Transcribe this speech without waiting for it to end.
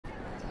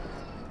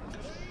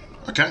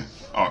Okay,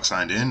 Arc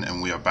signed in,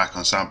 and we are back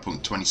on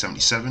Cyberpunk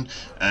 2077.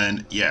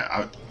 And yeah,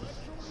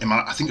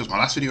 I think it was my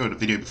last video or the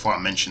video before I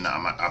mentioned that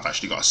I've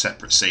actually got a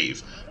separate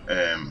save.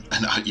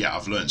 Yeah,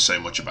 I've learned so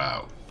much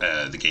about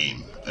the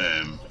game.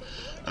 And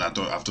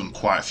I've done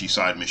quite a few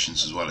side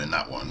missions as well in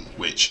that one,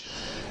 which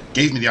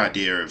gave me the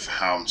idea of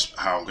how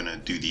I'm going to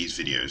do these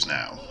videos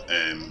now.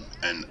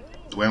 And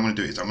the way I'm going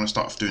to do it is I'm going to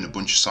start off doing a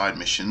bunch of side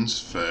missions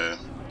for,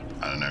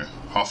 I don't know,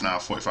 half an hour,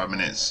 45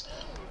 minutes.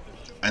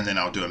 And then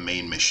I'll do a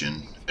main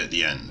mission at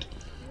the end.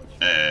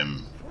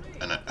 And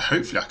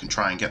hopefully I can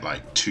try and get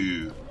like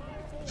 2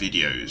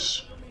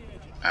 videos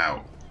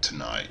out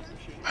tonight.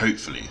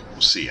 Hopefully.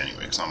 We'll see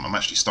anyway, because I'm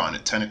actually starting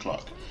at 10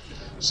 o'clock.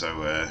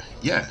 So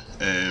yeah,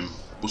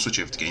 we'll switch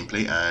over to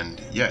gameplay.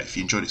 And yeah, if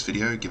you enjoyed this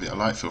video, give it a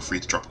like. Feel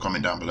free to drop a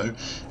comment down below.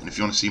 And if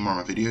you want to see more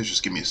of my videos,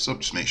 just give me a sub.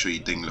 Just make sure you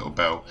ding the little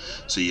bell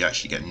so you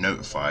actually get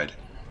notified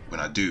when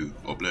I do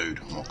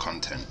upload more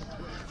content.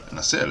 And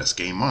that's it. Let's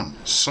game on.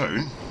 So...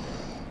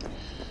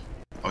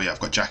 oh yeah, I've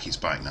got Jackie's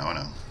bike now, I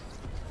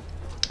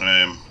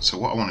know. So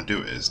what I want to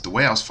do is, the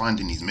way I was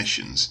finding these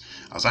missions,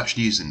 I was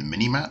actually using the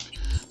mini-map.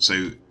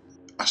 So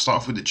I start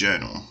off with the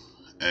journal,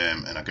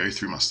 and I go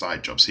through my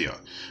side jobs here.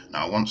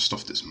 Now I want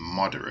stuff that's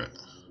moderate,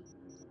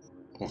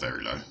 or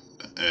very low.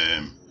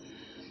 And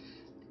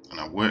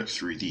I work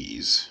through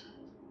these.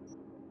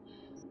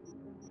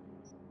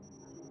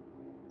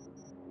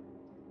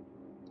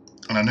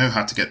 And I know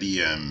how to get the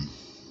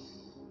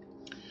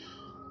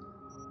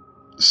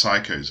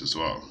psychos as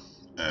well.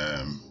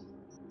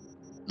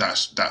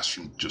 That's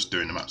from just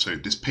doing the map. So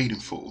this paid in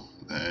full.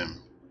 Alright,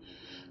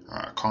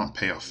 I can't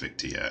pay off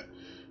Victor yet.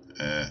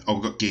 Oh,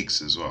 we've got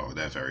gigs as well.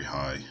 They're very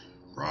high.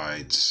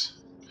 Rides.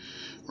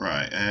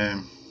 Right.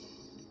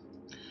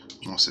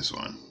 What's this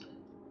one?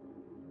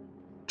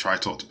 Try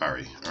talk to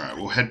Barry. Alright,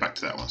 we'll head back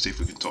to that one. See if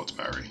we can talk to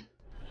Barry.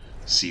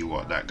 See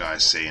what that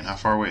guy's saying. How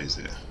far away is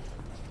it?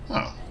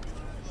 Oh,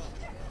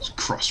 it's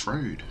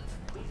Crossroad.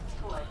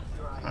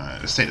 Alright,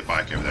 let's take the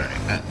bike over there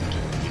and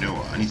you know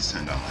what, I need to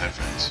turn down my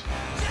headphones.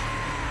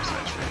 So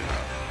that's really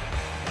loud.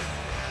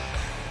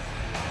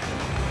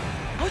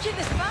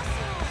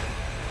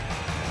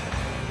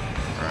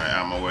 Alright,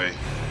 out of my way.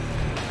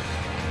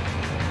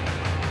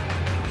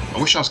 I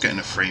wish I was getting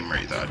the frame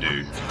rate that I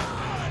do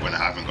when I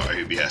haven't got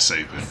OBS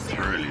open.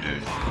 I really do.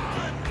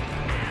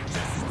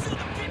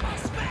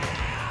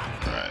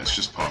 Alright, let's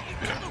just park up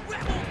here.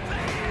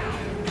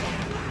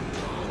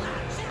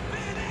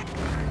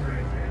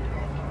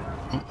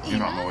 Oh,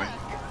 you're out of my way.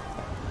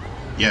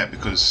 Yeah,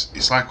 because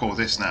it's like all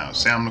this now.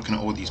 Say I'm looking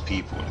at all these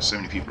people, there's so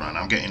many people around,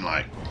 I'm getting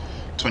like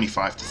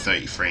 25 to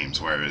 30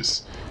 frames,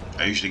 whereas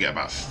I usually get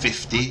about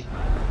 50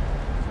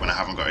 when I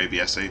haven't got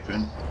OBS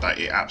open. Like,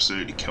 it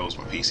absolutely kills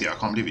my PC. I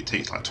can't believe it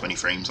takes like 20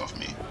 frames off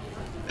me,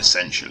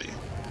 essentially.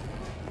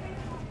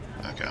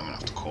 Okay, I'm gonna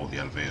have to call the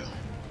elevator.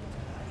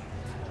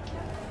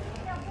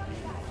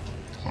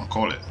 Come on,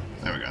 call it.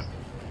 There we go.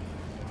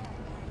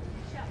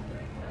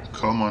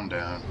 Come on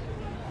down.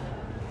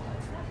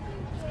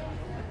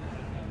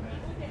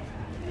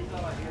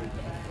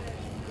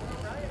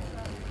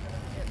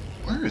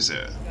 Where is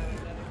it?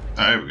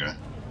 Oh, there we go.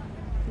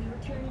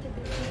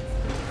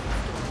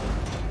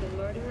 The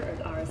murder of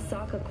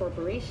Arasaka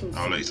Corporation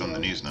oh, look, he's on the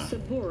news now.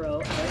 Saburo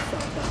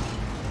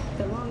Arasaka,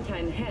 the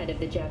longtime head of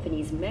the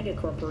Japanese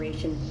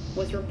megacorporation,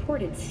 was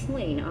reported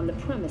slain on the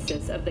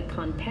premises of the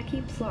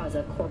Konpeki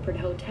Plaza corporate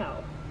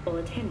hotel while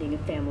attending a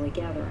family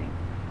gathering.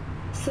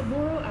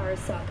 Saburo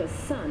Arasaka's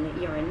son,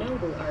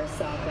 Yorinobu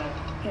Arasaka,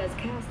 has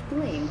cast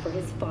blame for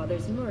his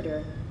father's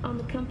murder on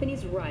the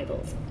company's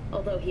rivals,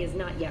 although he has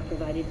not yet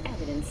provided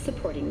evidence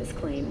supporting this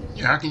claim.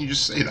 Yeah, how can you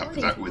just say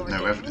that with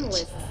no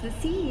evidence? The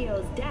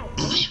CEO's death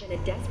has been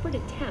a desperate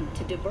attempt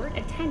to divert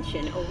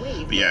attention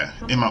away from yeah,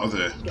 in my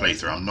other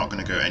playthrough, I'm not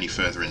going to go any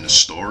further in the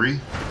story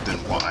than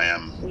what I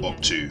am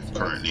up to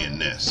currently in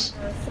this.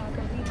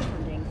 Arasaka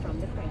rebounding from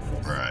the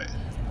crisis. Right.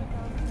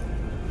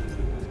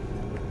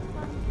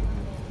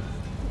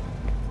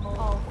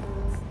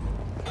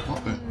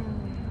 What the?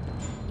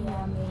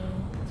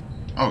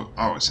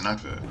 Oh, it's an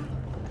advert.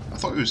 I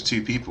thought it was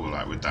 2 people,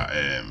 like with that,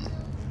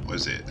 what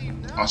is it?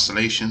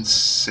 Oscillation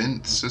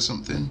synths or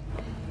something?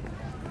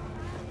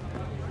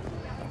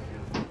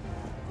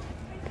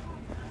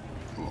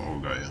 Oh,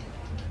 we got here.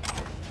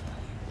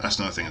 That's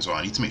another thing as well.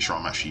 I need to make sure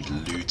I'm actually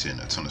looting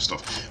a ton of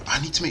stuff. I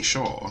need to make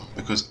sure,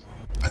 because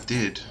I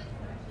did...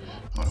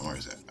 hold on, where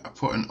is it? I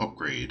put an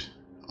upgrade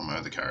on my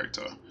other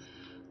character.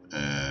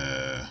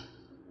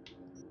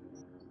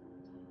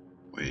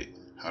 Wait,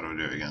 how do I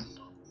do it again?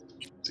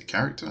 Is it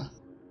character?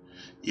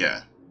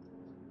 Yeah.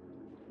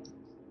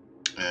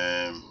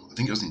 I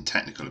think it was in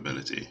technical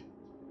ability.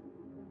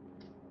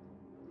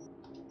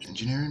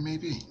 Engineering,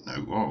 maybe? No,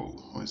 whoa,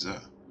 what is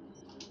that?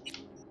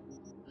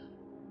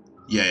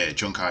 Yeah,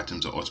 junk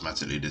items are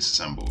automatically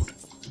disassembled.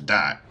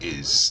 That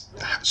is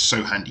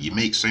so handy. You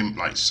make so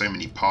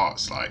many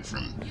parts, like,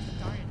 from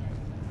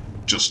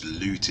just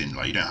looting.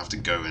 Like, you don't have to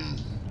go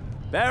and...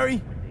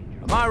 Barry,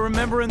 am I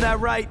remembering that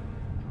right?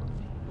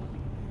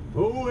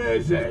 Who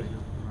is it?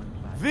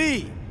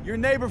 V, your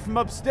neighbor from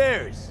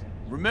upstairs.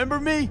 Remember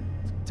me?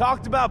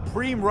 Talked about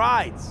preem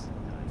rides.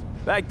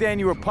 Back then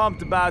you were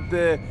pumped about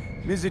the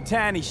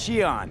Mizutani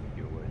Shion.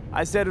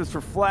 I said it was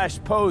for flash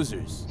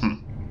posers.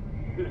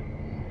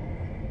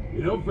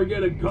 You don't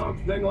forget a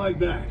conk thing like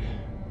that.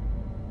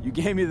 You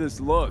gave me this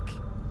look.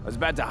 I was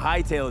about to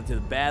hightail it to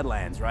the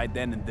Badlands right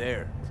then and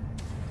there.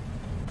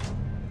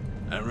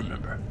 I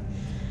remember.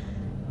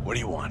 What do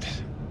you want?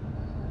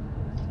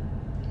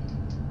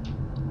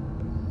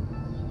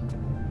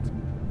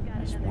 I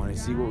just wanted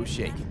to see what was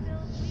shaking.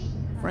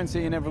 Friends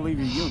say you never leave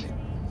your unit.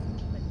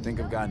 I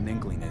think I've got an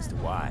inkling as to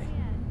why.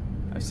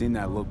 I've seen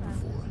that look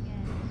before.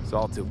 It's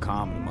all too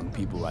common among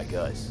people like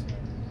us.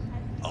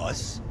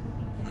 Us?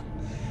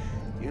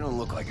 You don't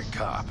look like a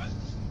cop.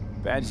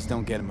 Badges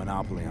don't get a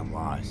monopoly on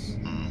loss.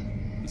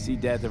 You see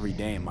death every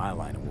day in my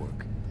line of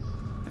work.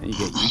 And you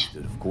get used to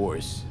it, of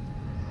course,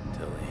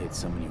 until it hits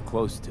someone you're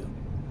close to.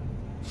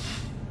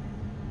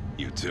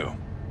 You too.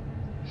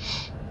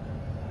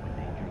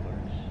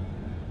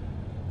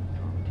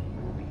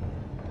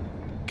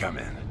 Come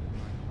in.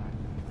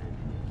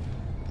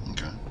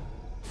 Okay.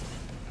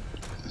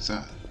 What's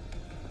that?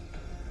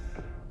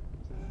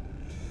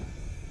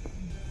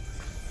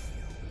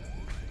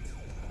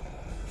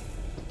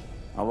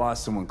 I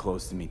lost someone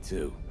close to me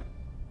too.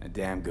 A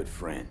damn good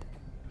friend.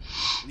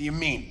 What do you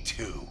mean,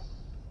 two?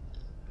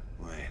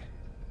 Wait.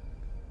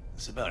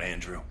 This about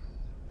Andrew?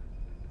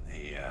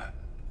 He,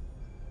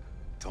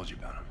 told you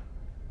about him.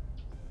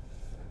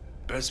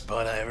 Best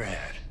bud I ever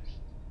had.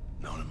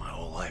 Known him my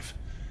whole life.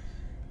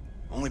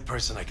 Only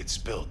person I could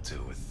spill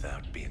to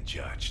without being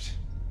judged.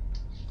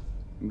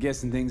 I'm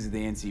guessing things at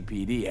the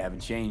NCPD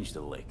haven't changed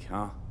a lick,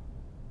 huh?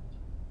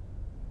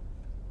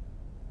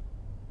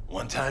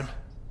 One time,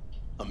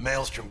 a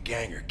Maelstrom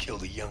ganger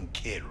killed a young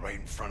kid right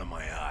in front of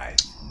my eyes.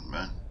 Oh,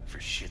 man. For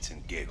shits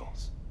and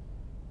giggles.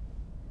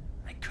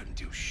 I couldn't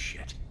do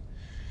shit.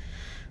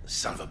 The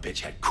son of a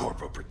bitch had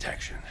corporal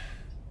protection.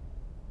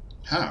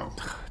 How?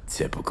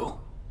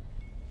 Typical.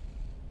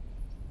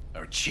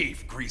 Our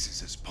chief greases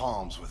his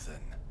palms with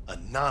an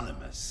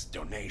anonymous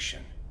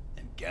donation.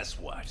 And guess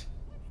what?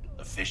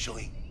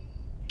 Officially,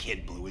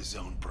 kid blew his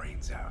own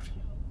brains out.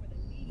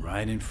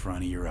 Right in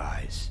front of your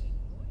eyes.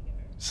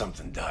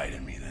 Something died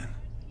in me then.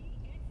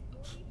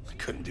 I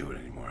couldn't do it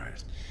anymore.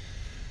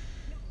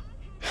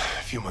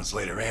 A few months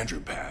later, Andrew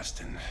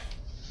passed, and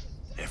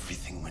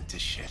everything went to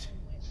shit.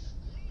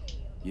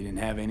 You didn't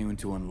have anyone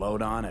to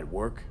unload on at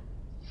work?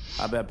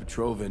 How about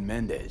Petrova and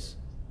Mendez?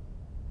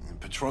 And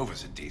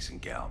Petrova's a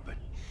decent gal, but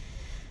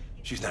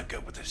she's not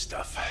good with this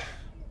stuff.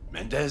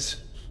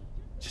 Mendez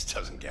just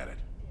doesn't get it.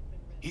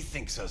 He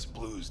thinks us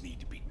blues need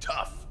to be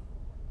tough.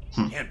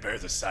 Can't bear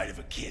the sight of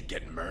a kid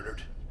getting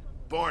murdered.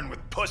 Born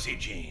with pussy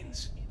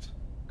genes,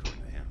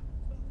 according to him.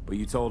 But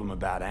you told him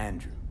about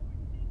Andrew.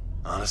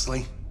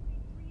 Honestly,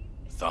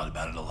 thought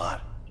about it a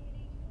lot.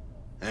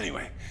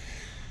 Anyway,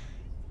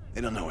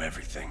 they don't know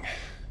everything.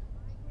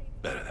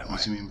 Better that way.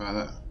 What do you mean by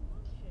that?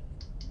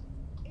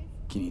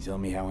 Can you tell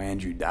me how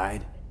Andrew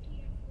died?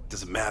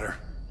 Does it matter?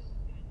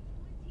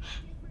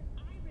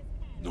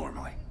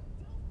 Normally.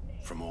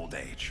 From old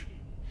age.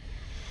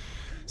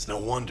 It's no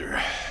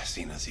wonder,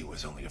 seeing as he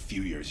was only a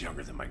few years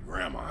younger than my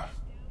grandma.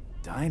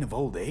 Dying of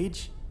old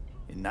age?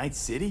 In Night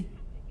City?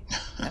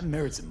 That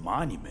merits a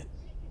monument.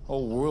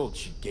 Whole world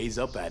should gaze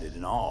up at it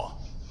in awe.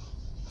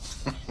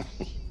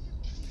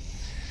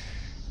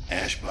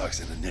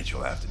 Ashbox and a niche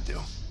will have to do.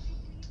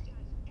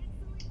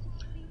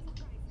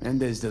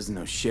 Mendez doesn't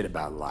know shit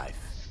about life.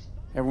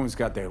 Everyone's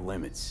got their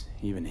limits,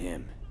 even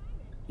him.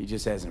 He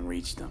just hasn't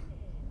reached them.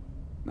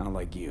 Not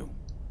like you.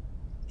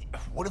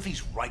 What if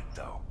he's right,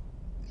 though?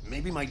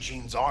 Maybe my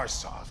genes are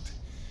soft.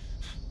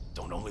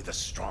 Don't only the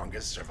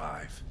strongest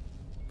survive?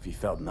 If he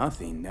felt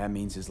nothing, that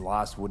means his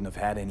loss wouldn't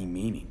have had any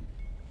meaning.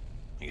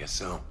 I guess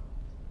so.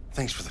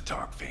 Thanks for the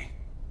talk, V.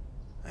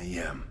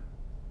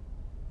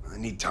 I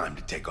need time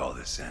to take all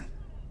this in.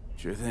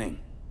 Sure thing.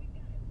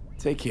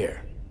 Take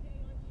care.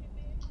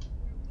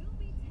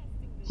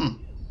 Well,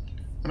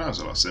 that was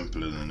a lot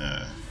simpler than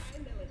I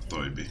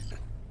thought it'd be.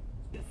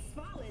 The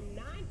Svalin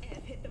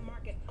 9F hit the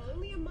market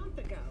only a month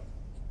ago.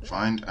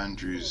 Find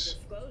Andrew's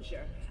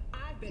Disclosure,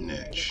 I've been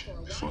niche married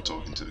for a before while.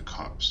 talking to the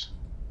cops.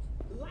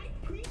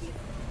 Like previous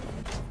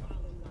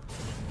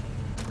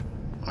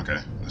Okay,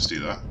 let's do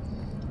that.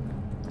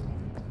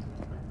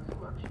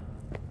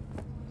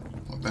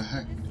 What the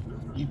heck?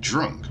 You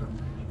drunk?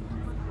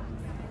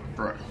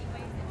 Bro.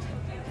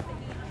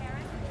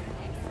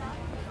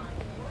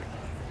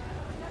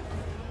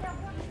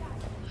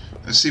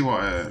 Let's see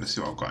what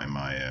I've got in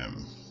my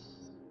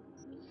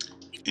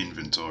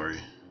inventory.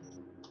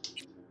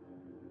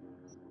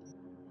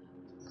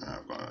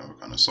 I've got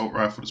an assault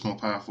rifle that's more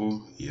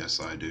powerful. Yes,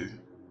 I do.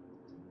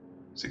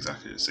 It's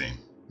exactly the same.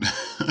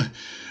 I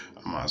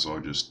might as well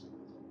just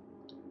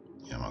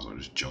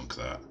junk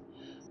that.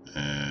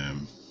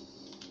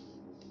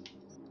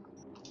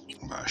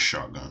 What about a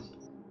shotgun?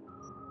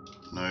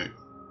 No.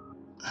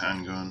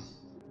 Handgun?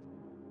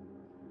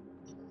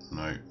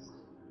 No.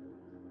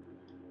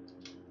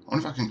 I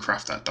wonder if I can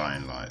craft that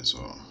dying light as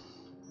well.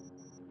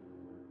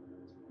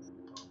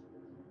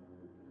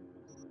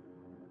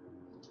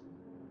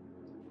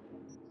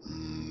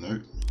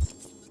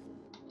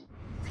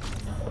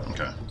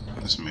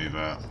 Let's move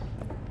out.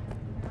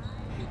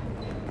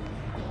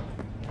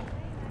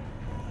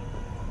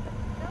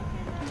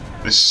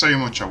 There's so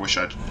much I wish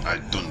I'd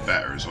done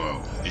better as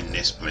well in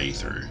this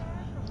playthrough.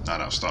 Now that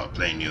I've started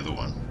playing the other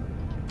one.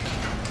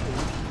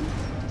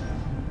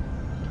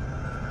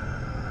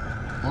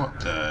 What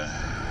the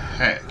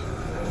heck?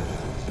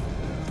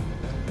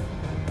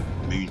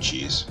 Moon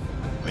cheese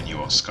when you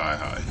are sky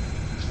high.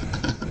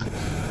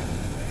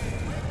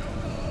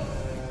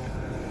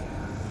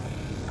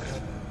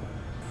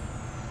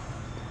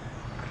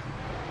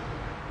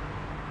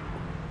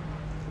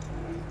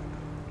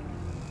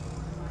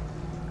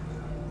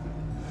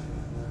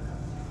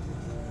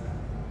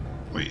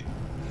 Wait,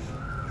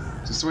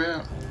 is this the way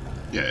out?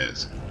 Yeah, it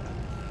is.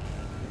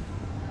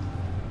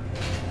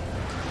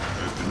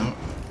 Open up,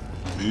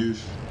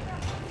 move.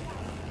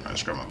 Alright,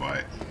 let's grab my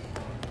bike.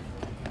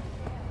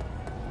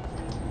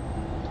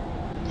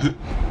 There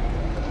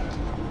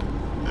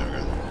we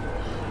go.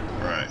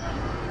 Right.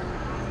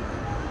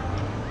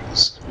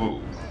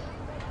 Whoa.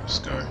 Let's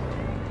go.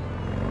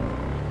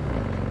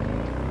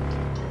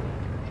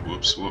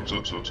 Whoops, whoops,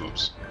 whoops, whoops,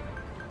 whoops.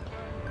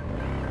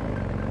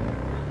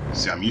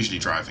 See, I'm usually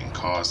driving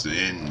cars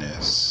in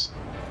this.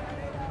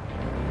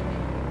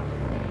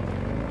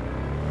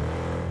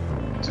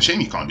 It's a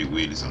shame you can't do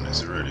wheelies on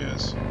this, it really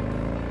is.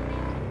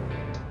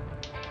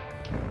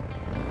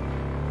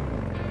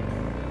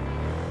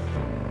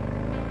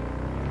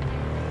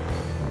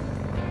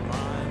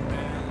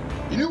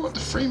 You know what, the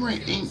frame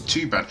rate ain't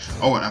too bad.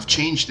 Oh, and I've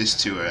changed this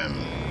to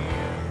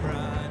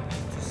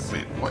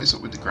wait, what is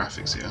up with the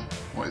graphics here?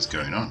 What is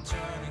going on?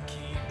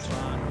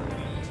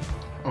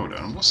 Hold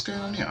on, what's going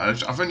on here?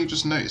 I've only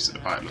just noticed that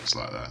the bike looks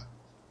like that.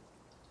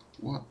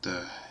 What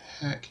the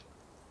heck?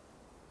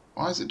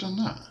 Why has it done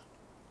that?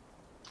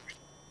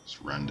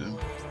 It's random.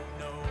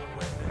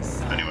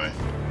 Anyway,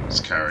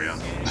 let's carry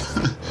on.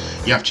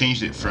 Yeah, I've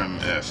changed it from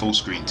full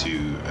screen to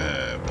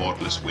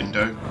borderless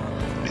window.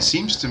 It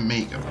seems to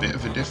make a bit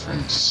of a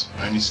difference,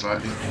 only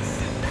slightly.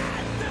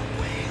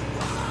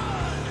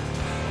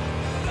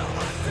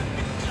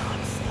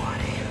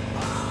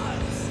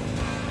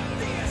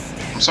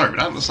 I'm sorry, but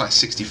that looks like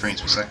 60 frames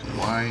per second.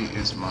 Why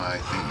is my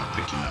thing not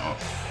picking that up?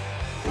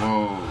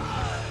 Whoa.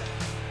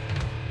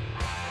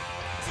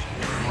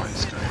 What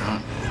is going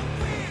on?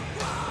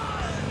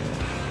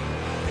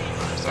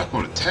 It's like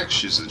all the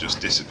textures are just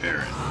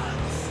disappearing.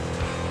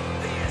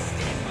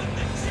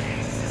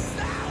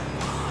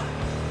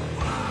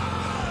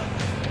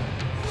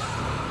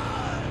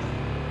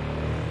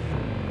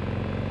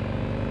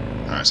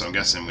 Alright, so I'm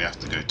guessing we have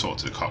to go talk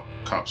to the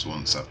cops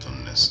once I've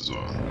done this as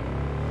well.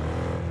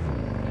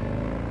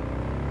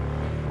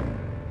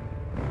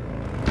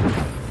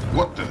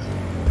 What the?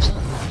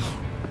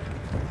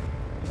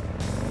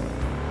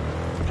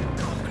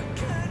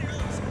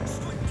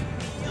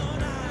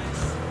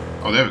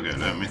 Oh, there we go.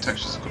 Let me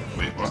textures.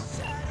 Wait, what?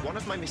 One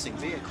of my missing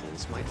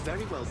vehicles might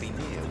very well be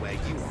near where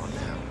you are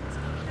now.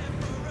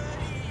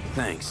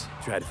 Thanks.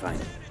 Try to find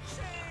it.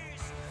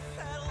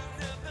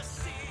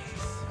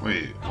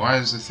 Wait, why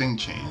has the thing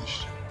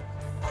changed?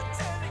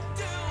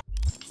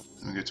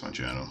 Let me go to my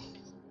journal.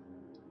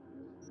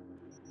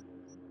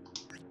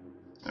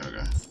 There we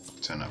go.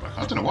 Turn that back.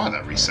 I don't know why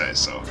that reset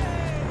itself.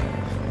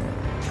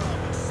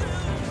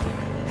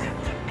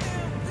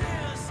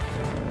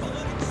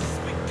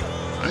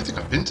 I don't think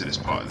I've been to this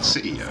part of the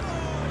city yet.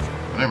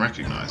 I don't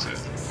recognise it.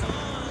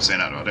 Saying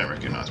that though, I don't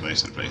recognise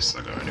most of the places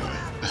I go anyway.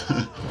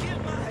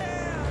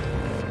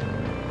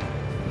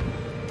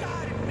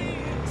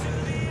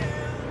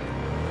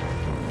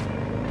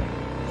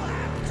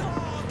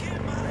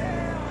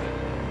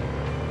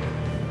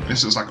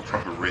 This looks like a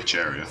proper rich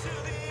area.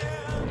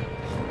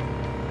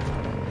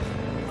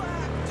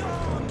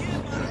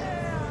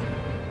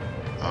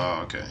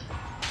 Oh, okay.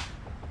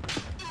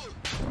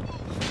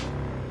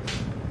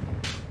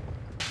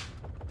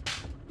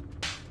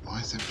 Why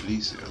is there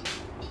police here?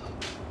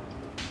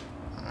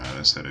 Alright,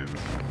 let's head over.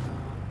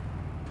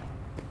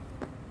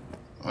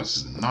 Oh, this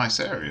is a nice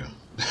area.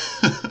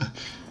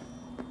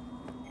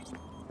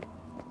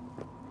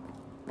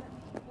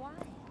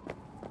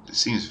 It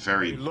seems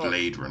very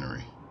Blade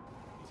Runner-y.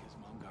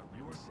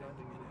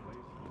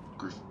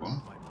 What?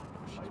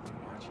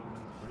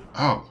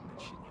 Oh.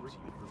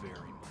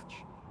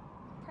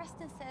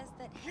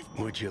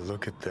 Would you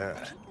look at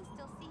that?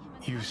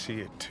 You see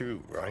it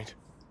too, right?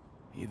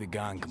 Either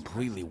gone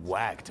completely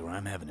whacked or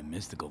I'm having a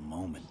mystical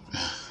moment.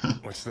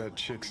 What's that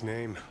chick's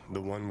name?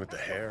 The one with the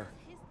hair?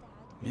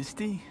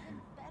 Misty?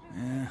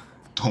 Eh,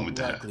 Don't with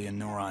that. likely a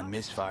neuron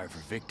misfire for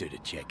Victor to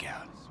check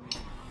out.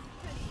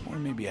 Or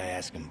maybe I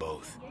ask them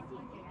both.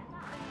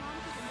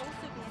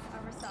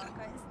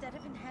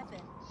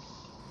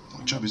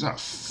 What job is that?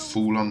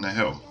 Fool on the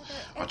Hill.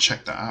 I'll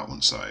check that out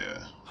once I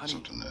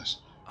stop on this.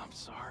 I'm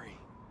sorry.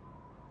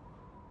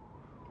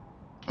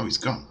 Oh, he's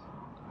gone.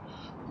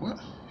 What?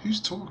 Who's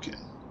talking?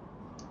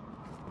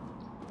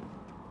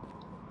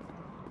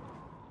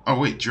 Oh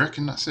wait, do you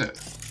reckon that's it?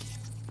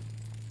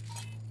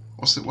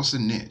 What's the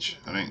niche?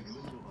 I don't.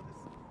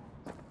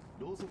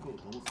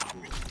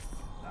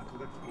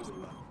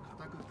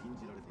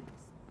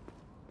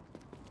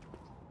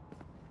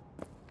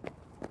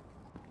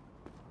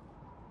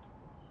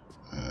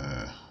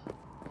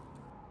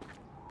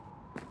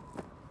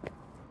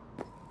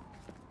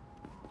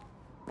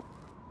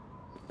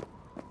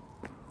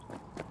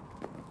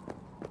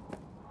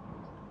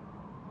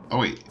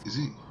 Is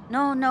he?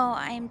 No,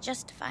 I'm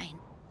just fine.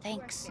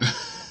 Thanks.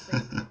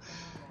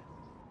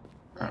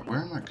 Right, where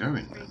am I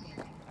going then?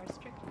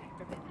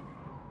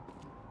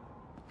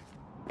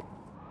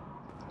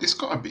 It's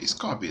gotta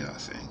be that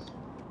thing.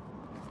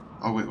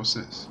 Oh wait, what's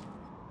this?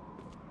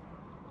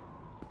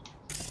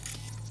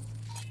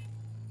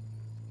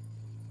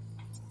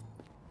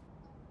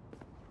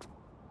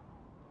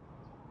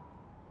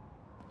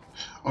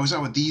 Oh, is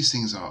that what these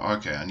things are?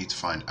 Okay, I need to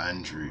find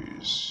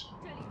Andrews.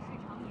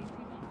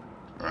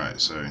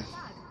 Right, so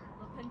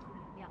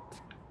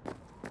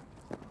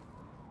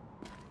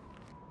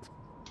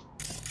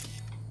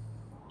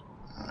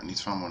I need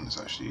to find one that's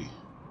actually.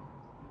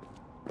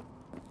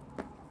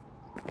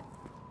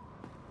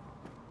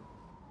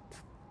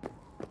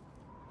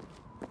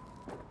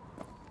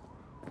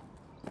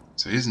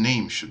 So his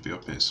name should be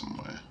up here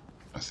somewhere,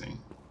 I think.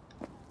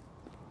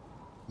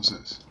 What's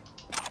this?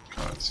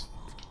 Cards.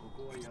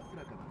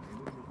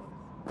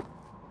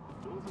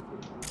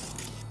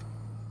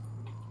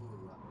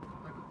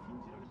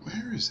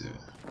 Where is it?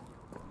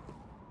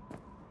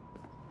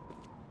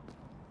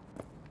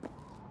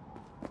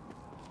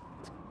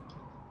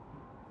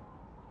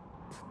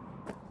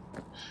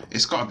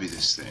 It's gotta be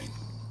this thing.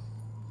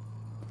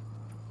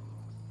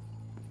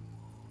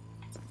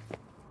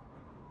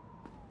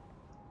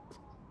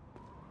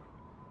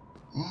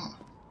 What?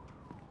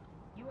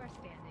 You are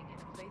standing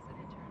in a place of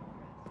internal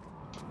rest.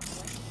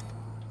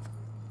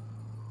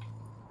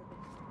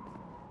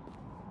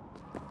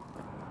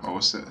 Oh,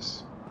 what's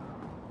this?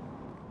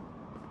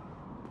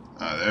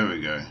 Ah, there we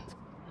go.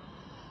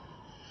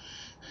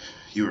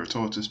 You were a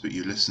tortoise, but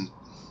you listened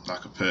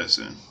like a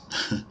person.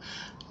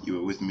 You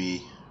were with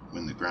me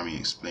when the Grammy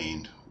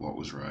explained what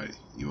was right.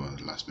 You are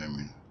the last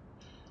memory.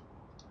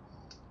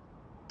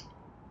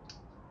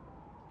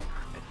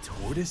 A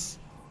tortoise?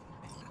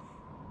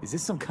 Is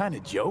this some kind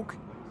of joke?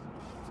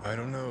 I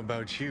don't know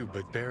about you,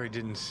 but Barry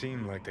didn't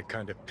seem like the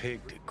kind of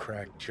pig to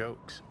crack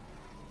jokes.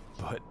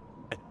 But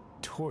a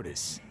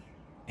tortoise?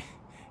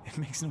 It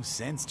makes no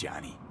sense,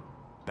 Johnny.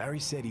 Barry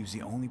said he was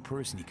the only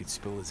person he could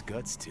spill his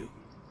guts to.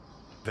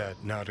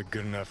 That not a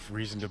good enough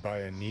reason to buy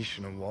a niche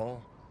in a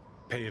wall?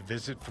 Pay a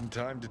visit from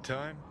time to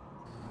time?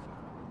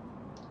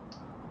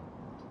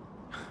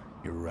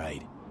 You're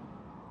right.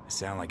 I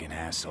sound like an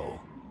asshole.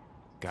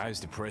 Guy's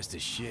depressed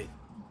as shit.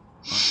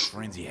 One of the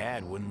friends he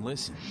had wouldn't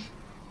listen.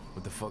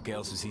 What the fuck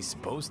else is he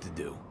supposed to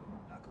do?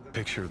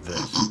 Picture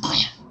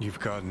this. You've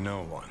got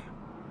no one.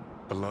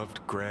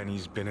 Beloved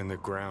Granny's been in the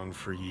ground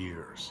for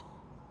years.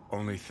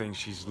 Only thing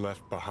she's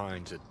left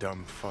behind's a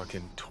dumb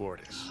fucking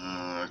tortoise.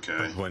 Okay.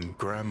 But when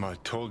Grandma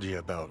told you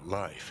about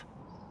life,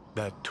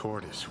 that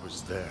tortoise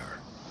was there.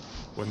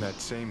 When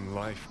that same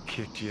life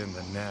kicked you in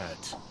the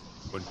nads,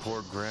 when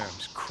poor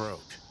Grams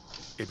croaked,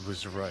 it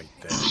was right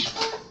there.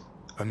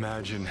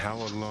 Imagine how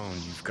alone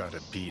you've got to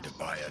be to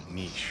buy a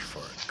niche for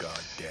a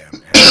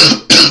goddamn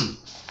head.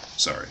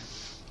 Sorry.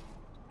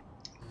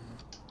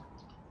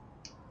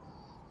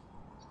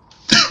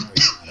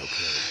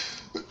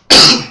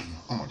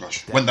 Oh my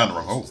gosh, went down the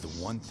wrong hole. The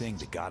one thing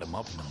that got him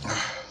up in the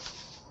morning.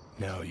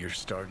 Now you're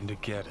starting to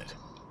get it.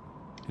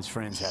 His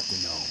friends have to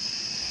know.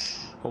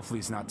 Hopefully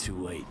it's not too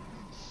late.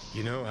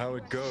 You know how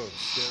it goes.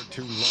 Stare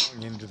too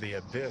long into the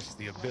abyss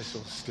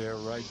will stare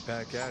right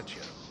back at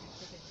you.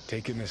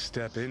 Taking a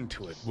step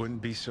into it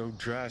wouldn't be so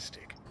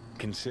drastic,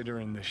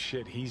 considering the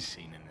shit he's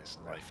seen in his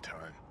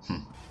lifetime.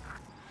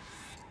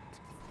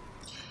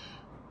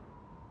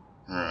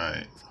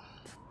 Alright.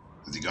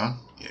 Is he gone?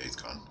 Yeah, he's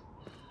gone.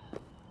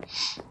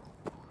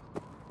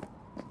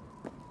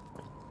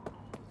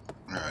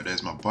 Alright,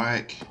 there's my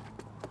bike.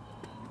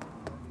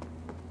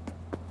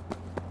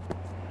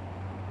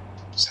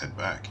 Let's head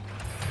back.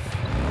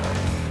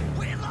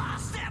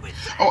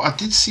 Oh, I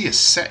did see a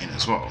setting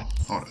as well.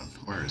 Hold on,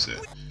 where is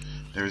it?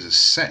 There is a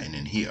setting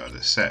in here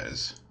that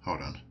says,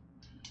 hold on.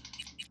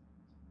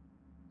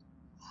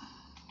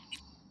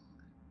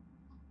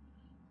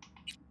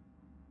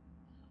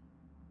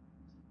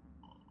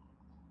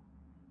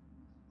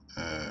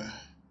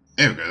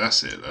 There we go,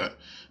 that's it. Look.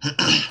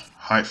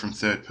 Height from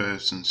third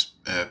person's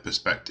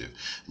perspective.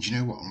 And you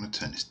know what? I'm going to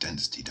turn this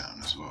density down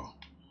as well.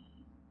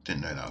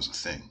 Didn't know that was a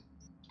thing.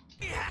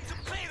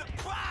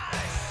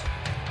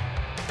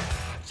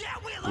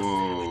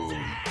 Whoa.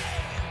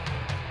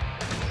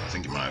 I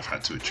think it might have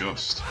had to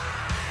adjust.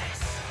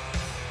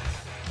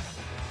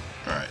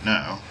 Alright,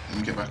 now, let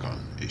me get back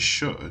on. It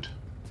should.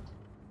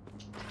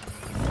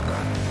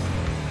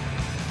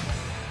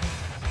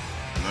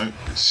 Nope,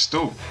 it's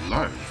still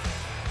low.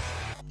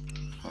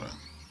 Hold on.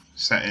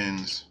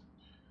 Settings.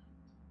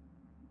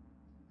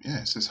 Yeah,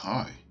 it says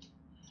high.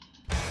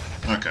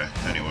 Okay,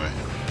 anyway.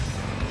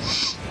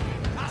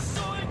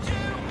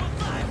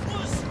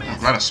 I'm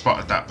glad I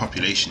spotted that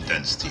population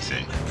density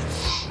thing.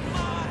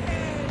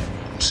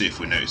 We'll see if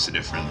we notice the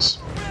difference.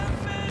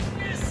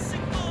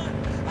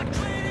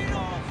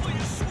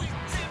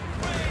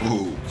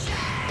 Ooh.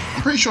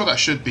 I'm pretty sure that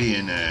should be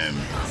in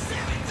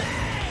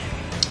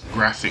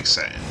graphics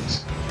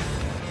settings.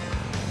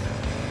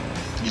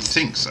 You'd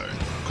think so,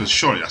 because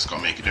surely that's got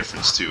to make a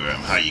difference to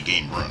how your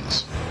game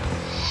runs.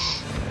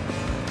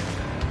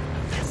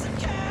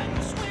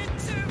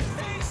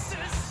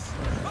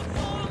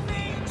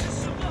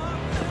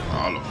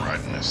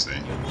 driving this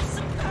thing.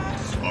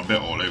 I'm a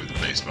bit all over the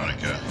place, but I don't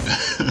care.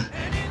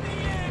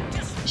 It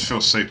just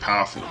feels so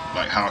powerful,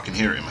 like how I can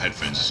hear it in my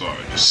headphones as well.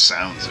 It just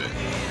sounds it.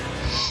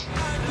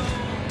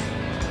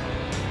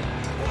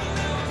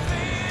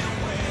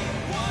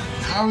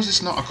 How is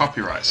this not a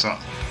copyright song?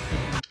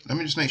 Let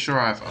me just make sure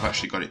I've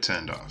actually got it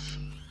turned off.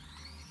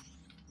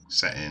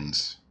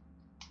 Settings,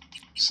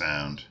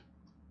 sound,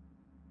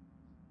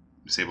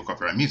 disable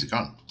copyright music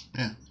on.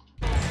 Yeah.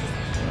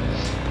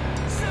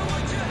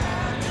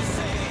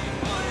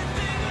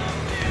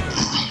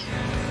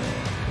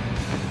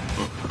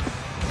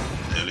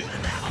 Nearly.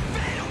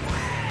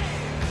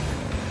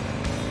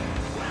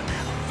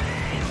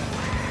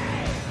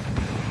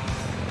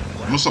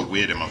 I'm also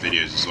weird in my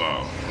videos as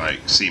well,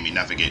 like seeing me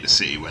navigate the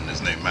city when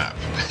there's no map.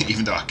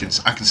 Even though I can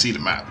see the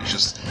map, it's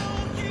just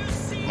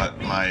my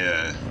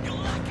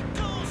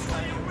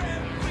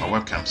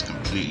webcam's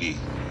completely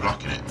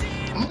blocking it.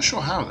 I'm not sure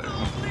how though.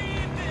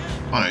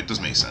 Oh no, it does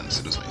make sense.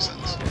 It does make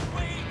sense.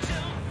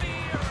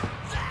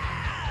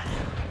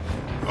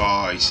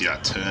 Oh, you see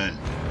that turn.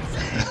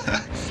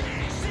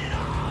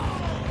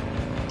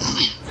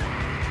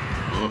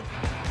 Oh.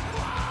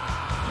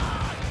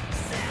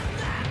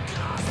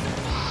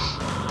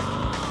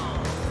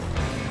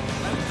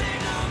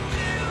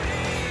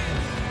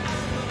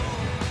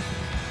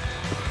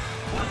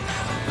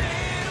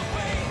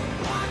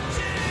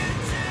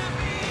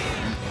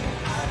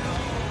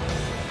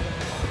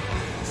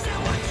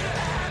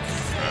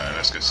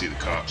 Let's go see the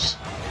cops.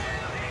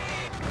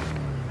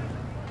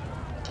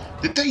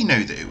 Did they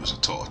know that it was a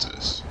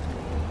tortoise?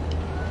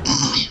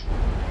 I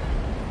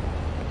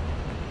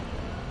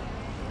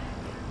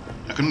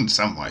couldn't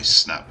understand why he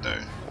snapped though.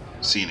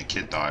 Seeing a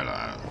kid die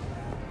like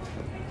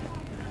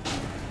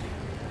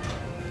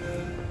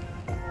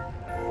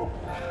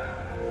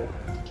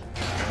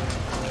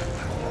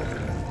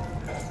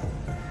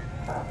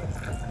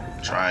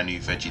that. Try a new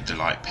Veggie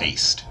Delight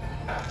paste.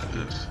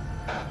 Ugh.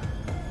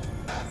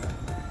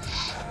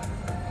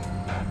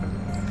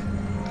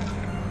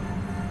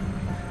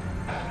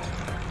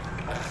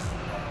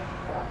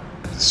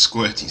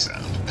 Squirty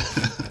sound.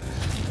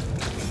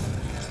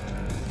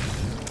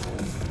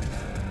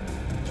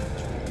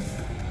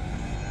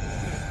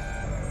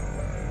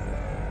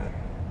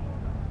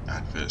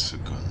 Adverts for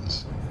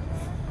guns.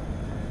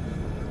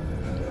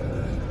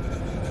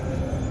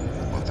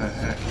 What the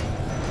heck?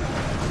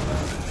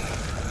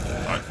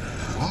 Like,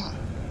 what?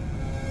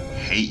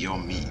 Hate your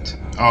meat.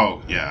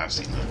 Oh, yeah, I've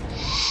seen that.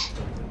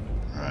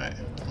 Right,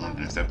 I'm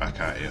wondering if they're back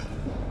out here.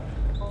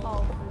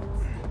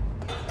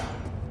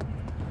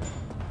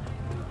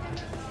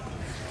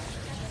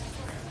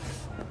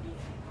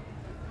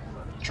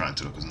 Trying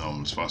to look as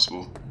normal as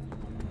possible.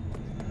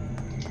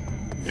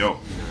 Yo,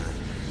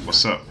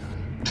 what's up?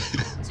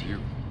 It's you.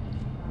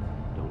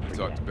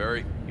 Talk to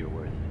Barry. He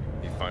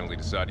finally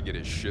decided to get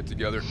his shit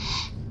together.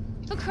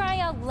 For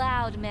crying out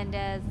loud,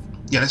 Mendez.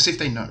 Yeah, let's see if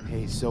they know.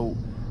 Hey, so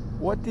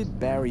what did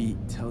Barry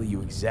tell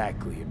you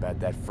exactly about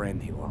that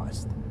friend he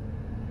lost?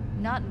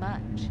 Not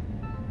much.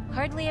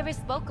 Hardly ever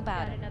spoke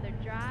about it.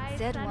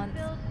 Said once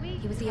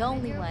he was the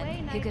only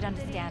one who could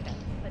understand him.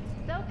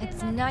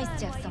 It's nice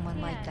to have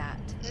someone like that.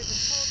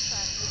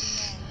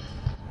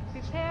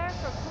 Prepare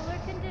for cooler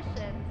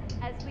conditions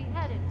as we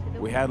head into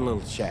the We had a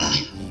little chat.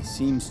 He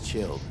seems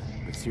chilled,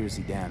 but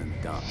seriously down in the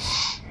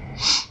dumps.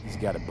 He's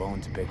got a bone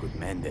to pick with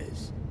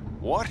Mendez.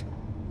 What?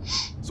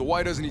 So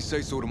why doesn't he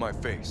say so to my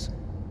face?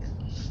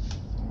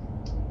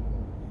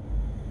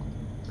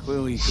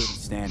 Clearly he couldn't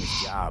stand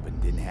his job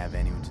and didn't have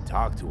anyone to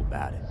talk to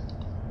about it.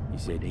 He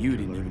said you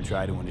didn't even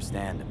try to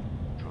understand him.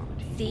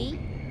 See?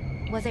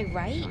 Was I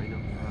right?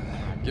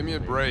 Give me a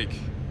break.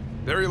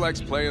 Barry likes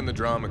playing the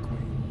drama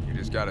queen. You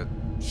just gotta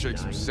shake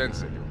some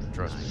sense into him,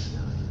 trust me.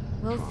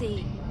 We'll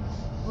see.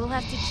 We'll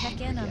have to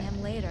check in on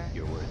him later.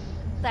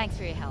 Thanks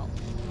for your help.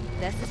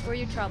 This is for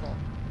your trouble.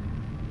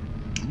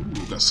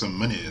 Ooh, got some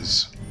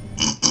monies.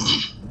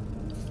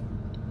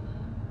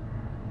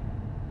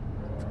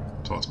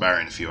 Talk to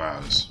Barry in a few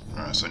hours.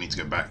 Alright, so I need to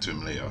go back to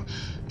him later.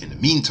 In the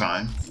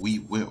meantime, we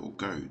will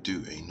go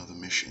do another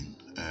mission.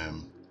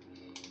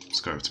 Let's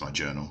go over to my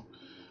journal.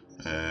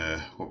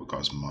 What we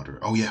got as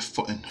moderate? Oh yeah,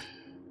 footing.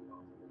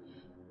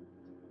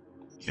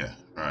 Yeah,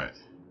 alright.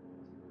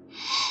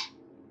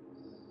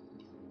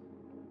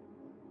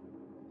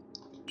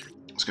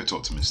 Let's go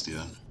talk to Misty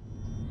then.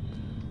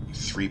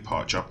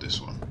 3-part job, this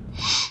one.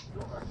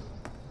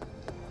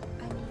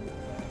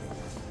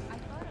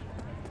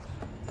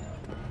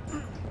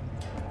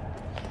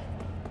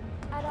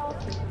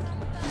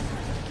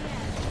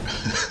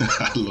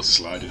 I love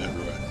sliding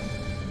everywhere.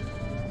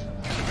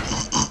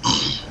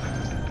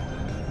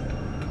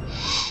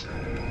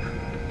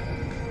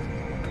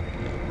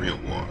 Real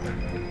water.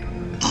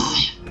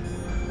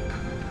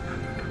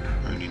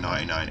 Only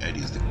 99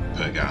 eddies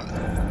per gallon.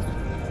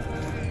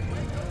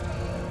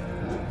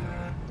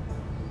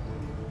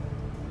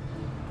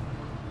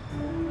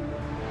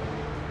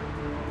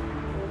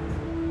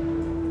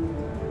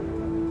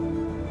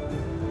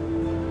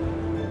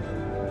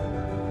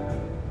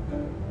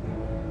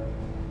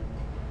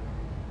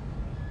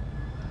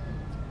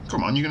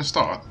 Come on, you're gonna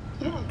start.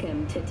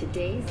 Welcome to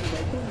today's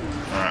local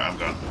news. Alright, I'm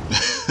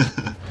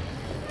gone.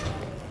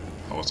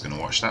 I was gonna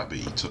watch that, but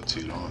you took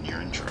too long on your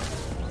intro.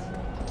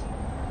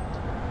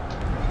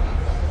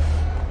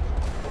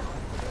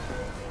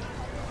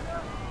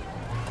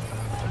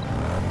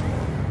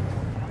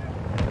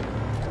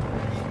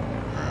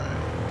 Alright.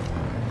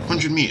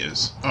 100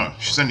 meters? Oh,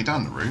 she's only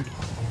down the road.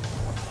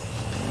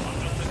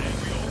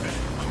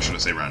 Or should I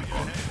say round the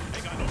corner?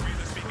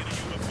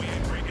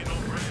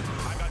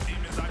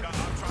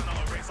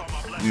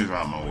 Move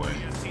out of my way.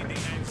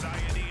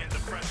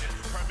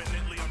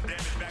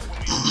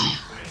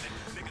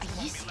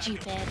 Are you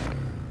stupid?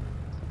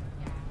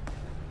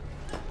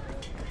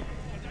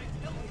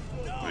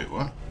 Wait,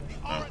 what?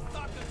 Oh.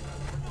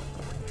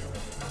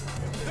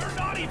 They're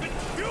not even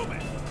human!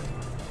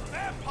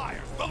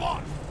 Vampires, the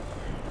lot!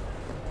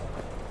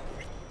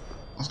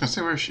 I was gonna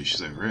say, where is she?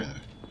 She's over here.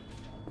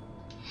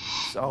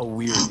 It's all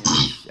weird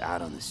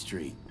out on the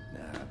street.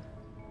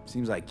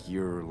 Seems like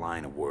your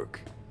line of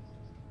work.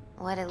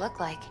 What'd it look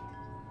like?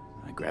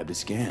 I grabbed a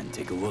scan.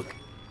 Take a look.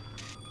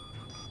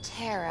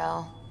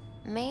 Tarot.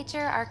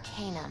 Major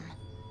Arcanum.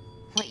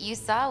 What you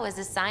saw was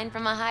a sign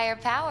from a higher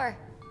power.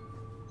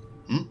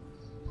 Hmm?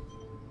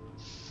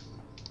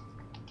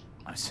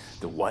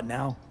 The what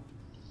now?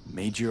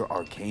 Major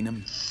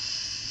Arcanum?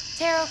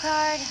 Tarot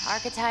card,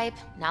 archetype,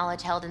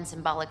 knowledge held in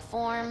symbolic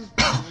form,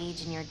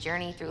 age in your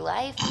journey through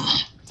life.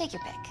 Take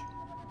your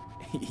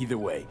pick. Either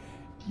way,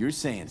 you're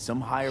saying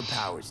some higher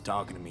power's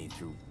talking to me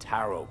through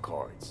tarot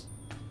cards.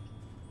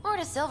 Or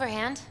to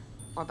Silverhand.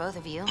 Or both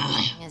of you,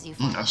 as you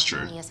find That's a true.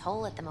 harmonious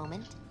whole at the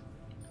moment.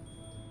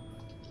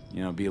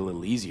 You know, it'd be a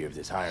little easier if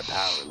this higher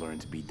power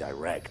learned to be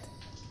direct.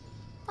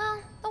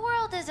 Well, the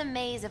world is a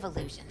maze of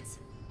illusions.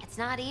 It's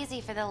not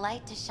easy for the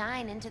light to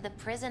shine into the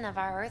prison of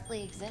our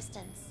earthly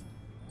existence.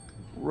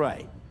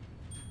 Right.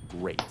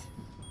 Great.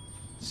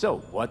 So,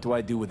 what do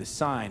I do with a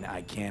sign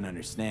I can't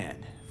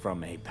understand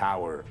from a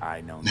power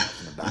I know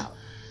nothing about?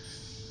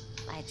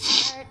 I'd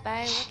start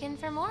by looking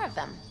for more of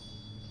them.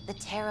 The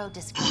tarot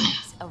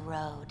describes a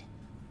road,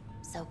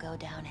 so go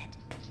down it.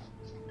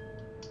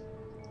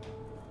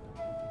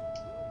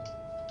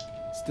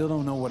 Still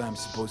don't know what I'm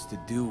supposed to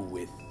do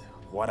with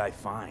what I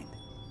find.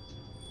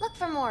 Look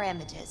for more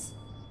images.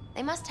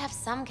 They must have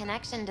some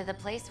connection to the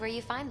place where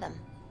you find them.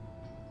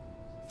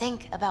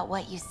 Think about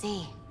what you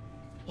see.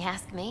 You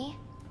ask me,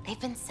 they've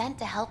been sent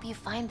to help you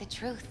find the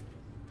truth.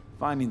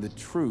 Finding the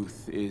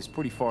truth is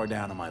pretty far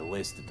down on my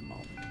list at the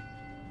moment.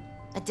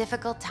 A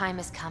difficult time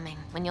is coming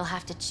when you'll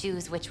have to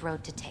choose which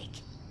road to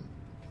take.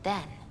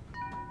 Then,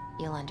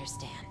 you'll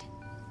understand.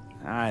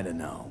 I don't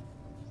know.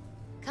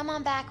 Come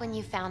on back when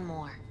you've found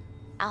more.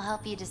 I'll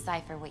help you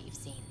decipher what you've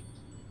seen.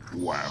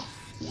 Wow.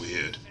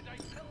 Weird.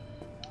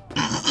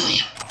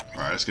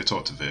 Alright, let's go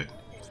talk to Vic.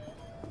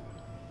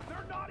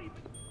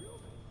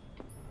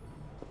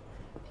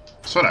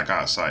 I swear that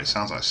guy outside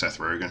sounds like Seth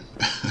Rogen.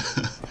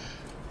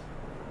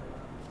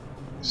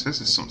 It says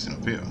there's something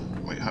up here.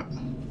 Wait, how...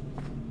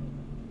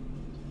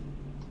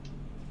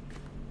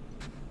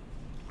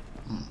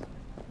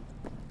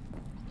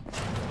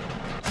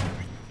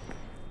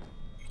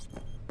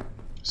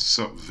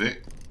 Sup,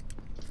 Vic?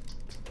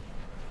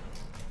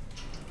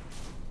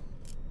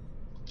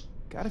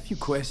 Got a few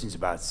questions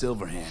about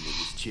Silverhand and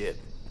his chip.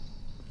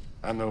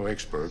 I'm no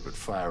expert, but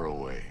fire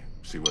away.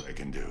 See what I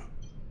can do.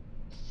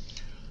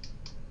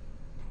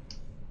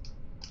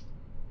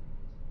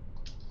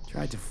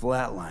 Tried to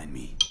flatline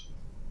me.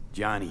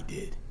 Johnny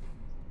did.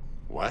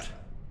 What?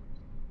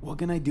 What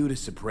can I do to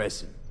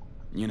suppress him?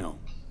 You know,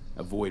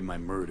 avoid my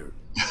murder.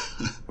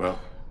 Well,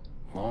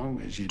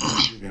 long as you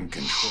don't give him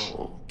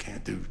control,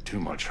 can't do too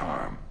much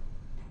harm.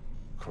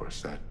 Of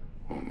course, that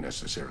won't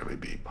necessarily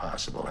be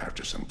possible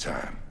after some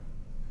time.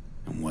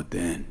 And what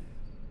then?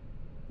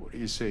 What do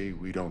you say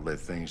we don't let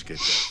things get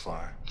that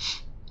far?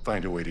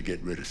 Find a way to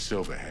get rid of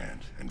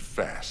Silverhand, and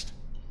fast.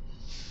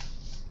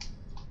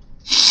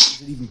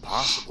 Is it even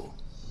possible?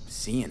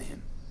 Seeing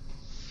him?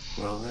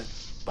 Well, that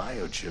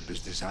biochip is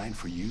designed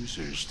for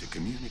users to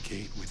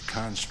communicate with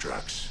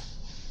constructs.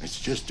 It's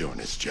just doing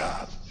its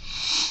job.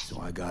 So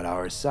I got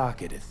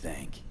Arasaka to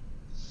thank.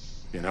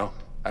 You know,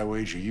 I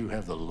wager you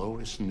have the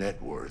lowest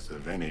net worth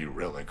of any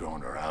relic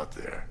owner out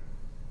there.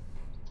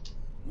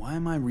 Why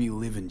am I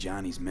reliving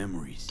Johnny's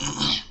memories?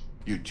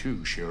 You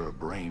two share a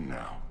brain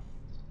now.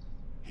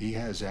 He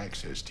has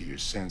access to your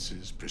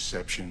senses,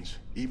 perceptions,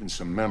 even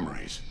some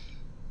memories.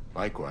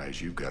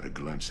 Likewise, you've got a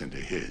glimpse into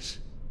his.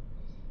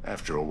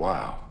 After a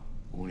while,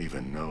 won't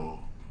even know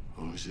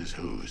whose is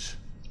whose.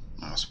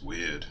 That's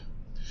weird.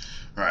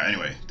 Right,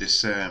 anyway,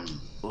 this,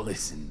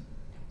 Listen,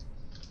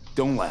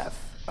 don't laugh,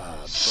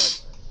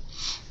 but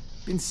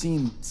been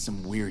seeing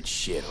some weird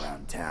shit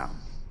around town.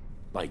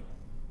 Like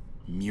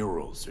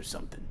murals or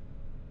something.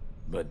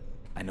 But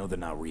I know they're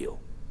not real.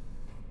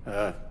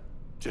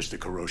 Just a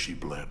Kuroshi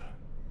blip.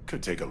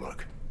 Could take a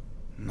look.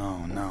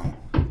 No.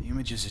 The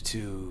images are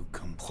too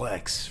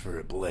complex for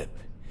a blip.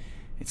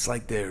 It's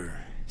like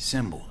they're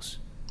symbols.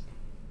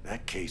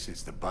 That case,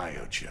 it's the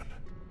biochip.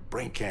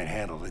 Brain can't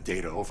handle the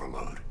data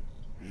overload.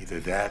 Either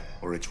that,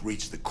 or it's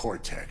reached the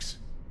cortex.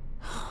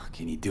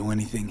 Can you do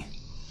anything?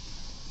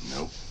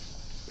 Nope.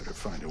 Better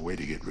find a way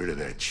to get rid of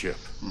that chip.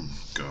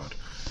 God.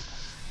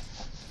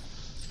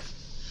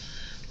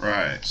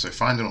 Right, so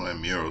finding all their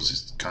murals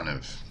is kind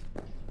of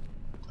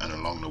an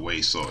along the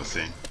way sort of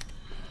thing.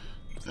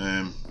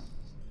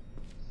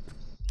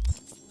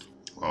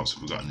 What else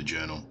have we got in the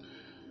journal?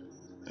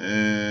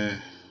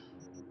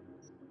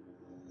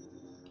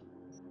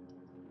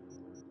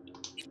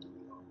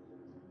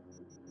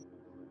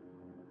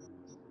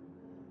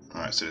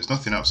 Alright, so there's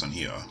nothing else on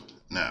here.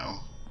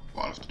 Now,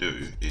 what I'll have to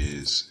do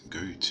is go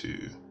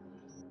to...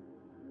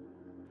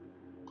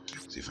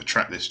 See if I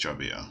track this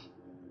job here.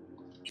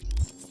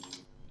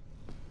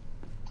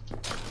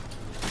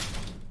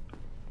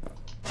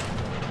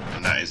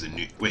 And that is a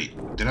new... Wait,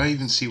 did I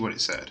even see what it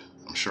said?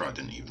 I'm sure I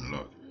didn't even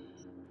look.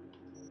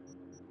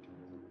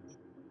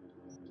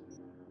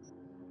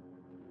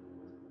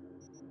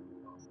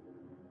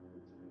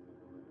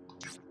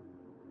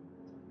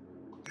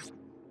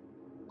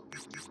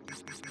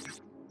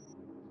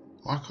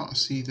 Why can't I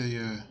see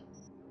the...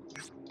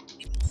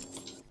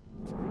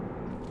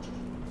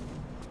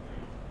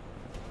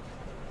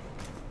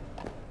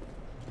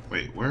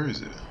 Wait, where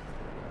is it?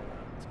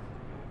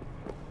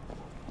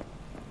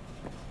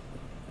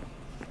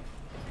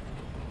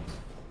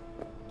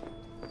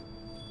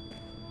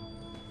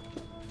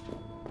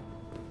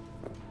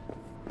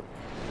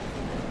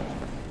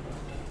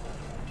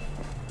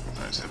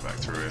 Let's head back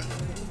through it.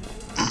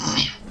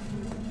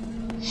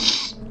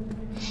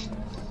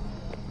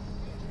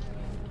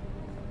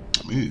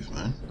 Move,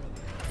 man.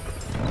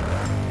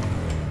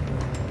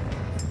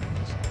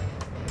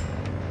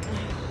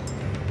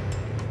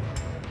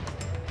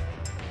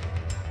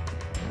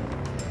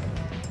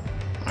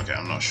 Okay,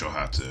 I'm not sure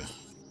how to...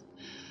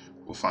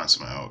 We'll find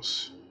something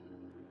else.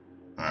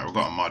 Alright, we've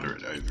got a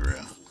moderate over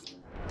here.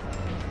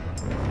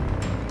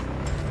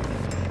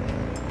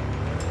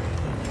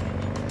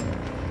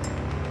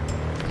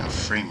 Now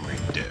frame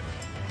rate dip.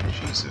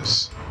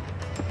 Jesus.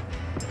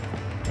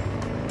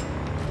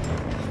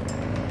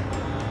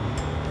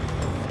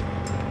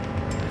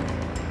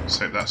 Let's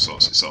hope that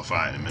sorts itself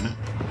out in a minute.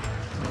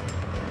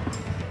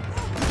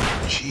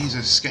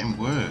 Jesus, it's getting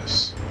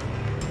worse.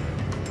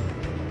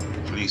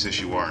 Police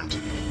issue warrant.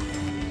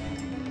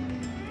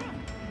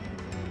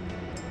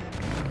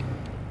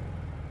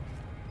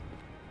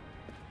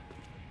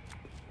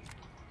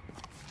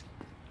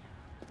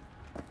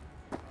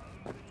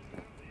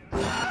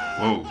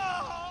 Whoa.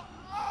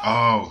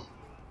 Oh.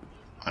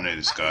 I know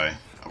this guy.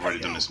 I've already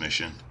done this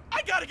mission.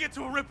 I gotta get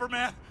to a Ripper,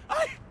 man.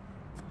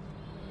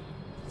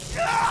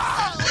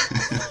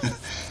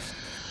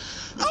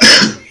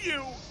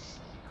 You.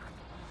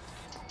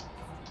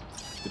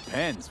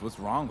 Depends. What's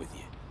wrong with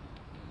you?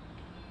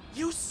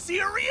 You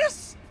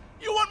serious?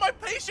 You want my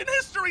patient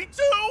history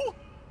too?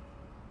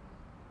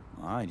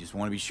 Well, I just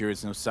want to be sure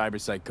it's no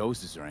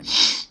cyberpsychosis or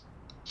anything.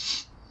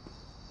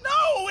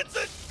 No, it's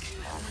a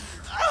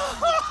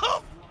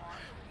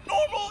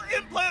normal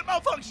implant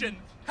malfunction.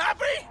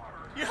 Happy?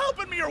 You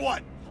helping me or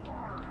what?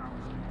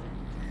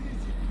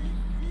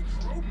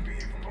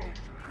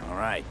 All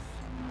right.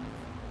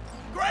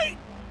 Great.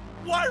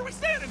 Why are we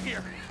standing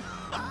here?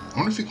 I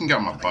wonder if we can get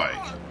on my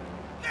bike.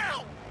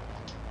 Now.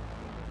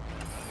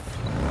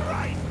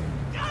 Right.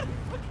 God,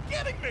 you're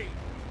kidding me.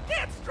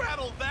 Can't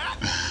straddle that.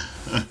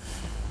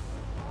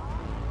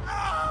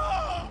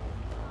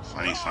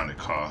 I need to find a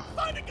car.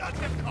 Find a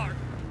goddamn car.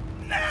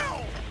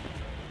 Now.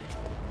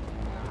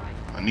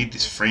 I need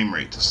this frame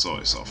rate to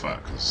sort itself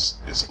out because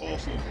it's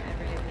awful.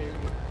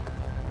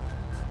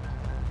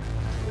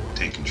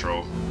 Take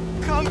control.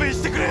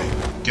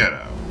 Get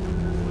out.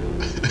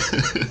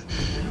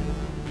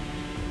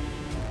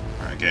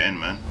 Alright, get in,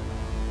 man.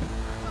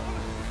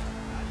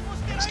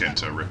 Let's get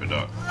into a Ripper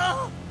Duck.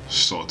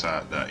 Sort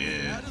out that,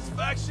 yeah.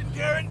 Satisfaction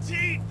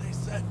guaranteed, they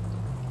said.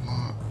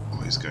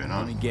 What is going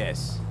on? Let me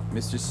guess.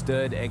 Mr.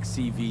 Stud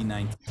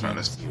XCV-19 Right,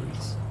 let's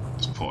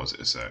pause it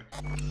a sec.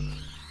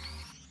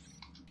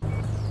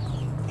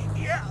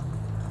 Yeah.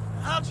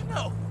 How'd you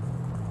know?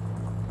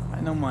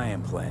 I know my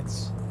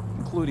implants,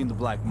 including the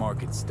black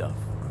market stuff.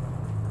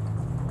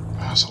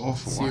 That's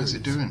awful. Why is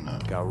it doing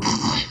that? Got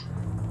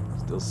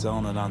Still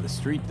selling it on the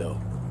street, though.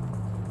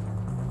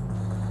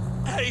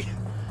 Hey.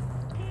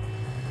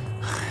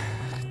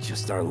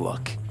 Just our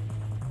luck.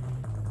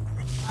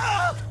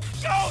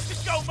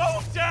 Just go, mow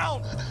him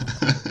down.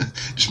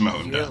 Just mow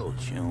him down.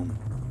 Chill,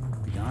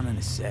 be gone in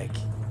a sec.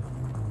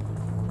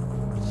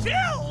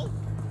 Chill?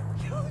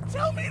 You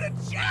tell me to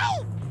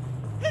chill?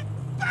 It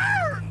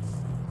burns.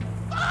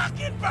 Fuck,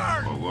 it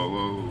burns. Whoa, whoa,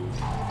 whoa.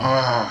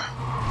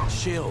 Ah.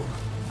 Chill.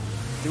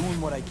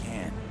 Doing what I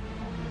can.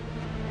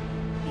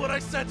 What I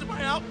said to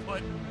my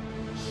output.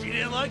 She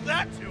didn't like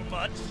that too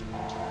much.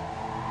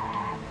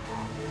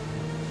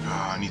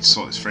 I need to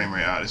sort this frame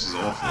rate out. This is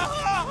awful.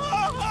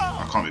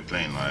 I can't be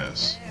playing like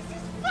this.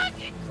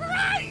 Fucking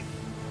Christ!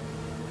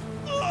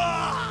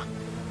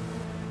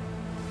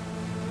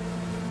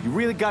 You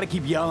really gotta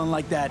keep yelling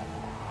like that?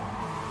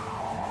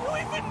 You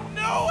even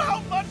know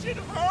how much it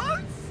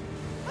hurts?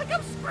 I like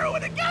I'm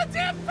screwing a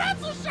goddamn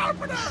pencil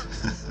sharpener!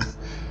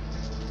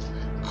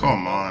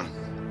 Come on.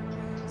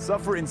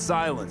 Suffer in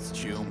silence,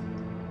 Choom.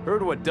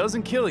 Heard what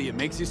doesn't kill you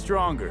makes you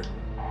stronger.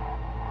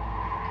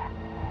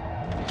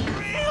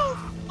 Real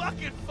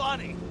fucking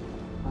funny.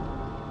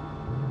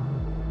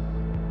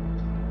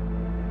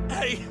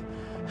 Hey,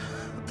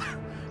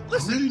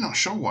 I'm really not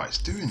sure why it's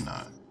doing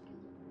that.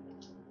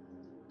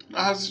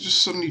 How does it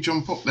just suddenly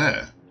jump up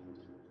there?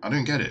 I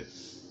don't get it.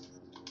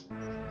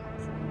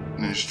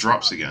 And then it just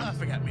drops again.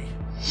 Forget me.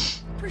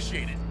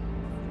 Appreciate it.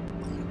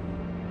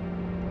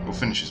 We'll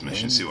finish this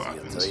mission, see what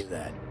happens. I'll tell you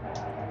that.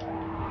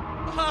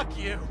 Fuck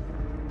you.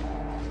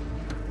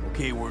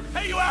 Okay, we're...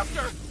 Hey, you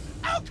after?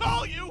 I'll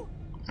call you.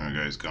 There we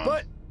go, he's gone.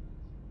 But...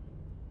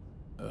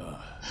 Oh,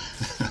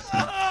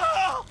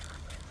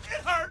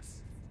 it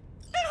hurts.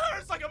 It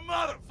hurts like a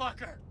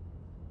motherfucker.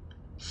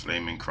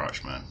 Flaming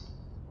crotch, man.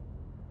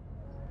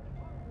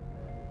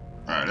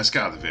 Alright, let's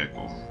get out of the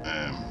vehicle.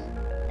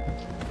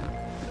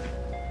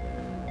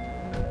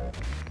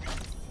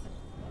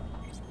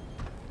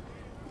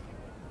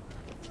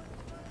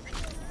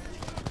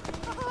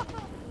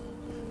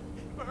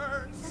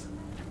 Burns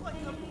like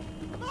a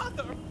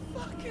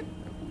motherfucking...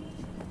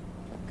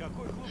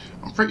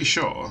 I'm pretty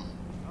sure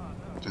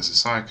there's a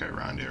psycho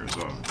around here as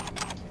well.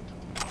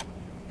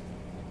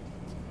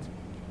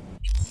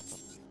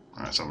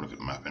 Alright, let's have a look at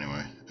the map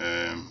anyway.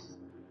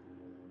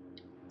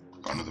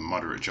 Got another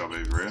moderate job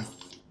over here.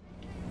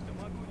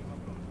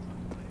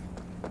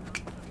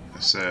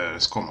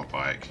 Let's call my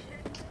bike.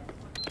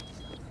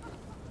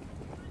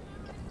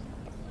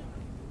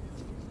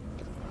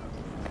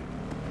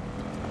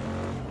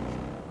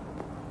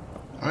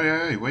 Oh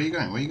yeah, hey, where you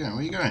going? Where you going?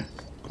 Where you going?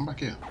 Come back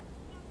here.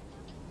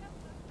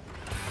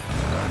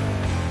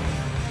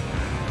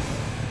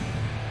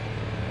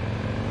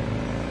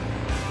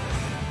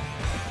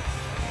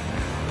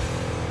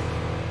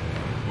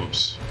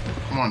 Whoops.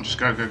 Come on, just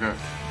go, go, go.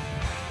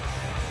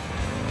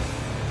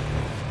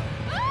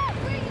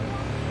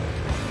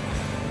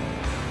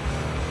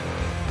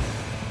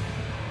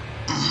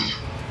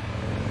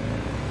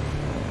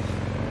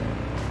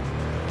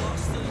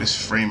 This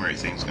frame rate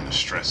thing's gonna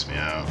stress me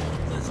out.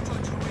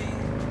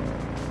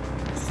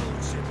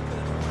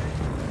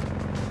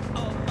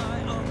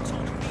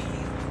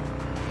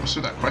 What's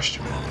with that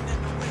question mark?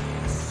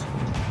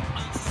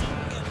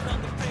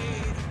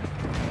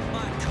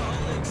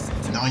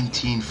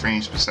 "19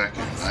 frames per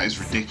second. That is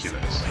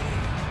ridiculous.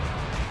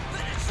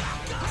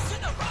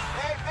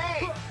 Hey,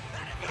 B!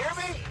 You hear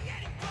me?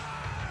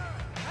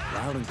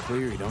 Loud and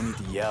clear, you don't need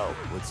to yell.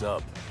 What's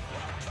up?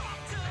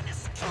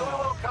 Do a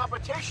little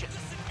competition.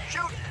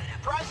 Shoot,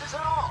 prizes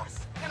and all.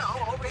 You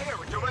know, over here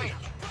with the range.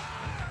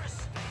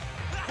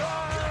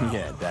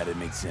 Yeah, that'd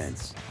make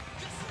sense.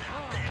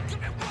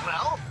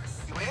 Well,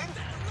 you in?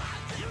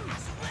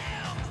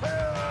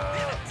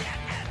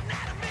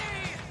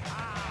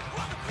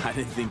 I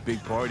didn't think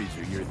big parties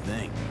were your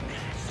thing.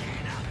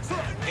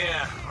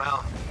 Yeah,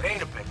 well, it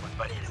ain't a big one,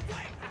 but,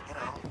 you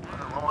know,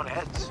 we're low on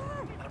heads.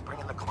 Gotta bring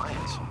in the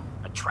clients,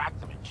 attract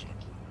them and shit.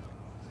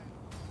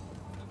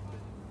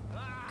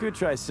 Could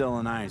try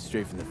selling iron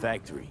straight from the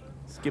factory.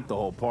 Skip the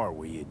whole part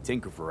where you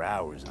tinker for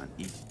hours on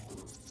each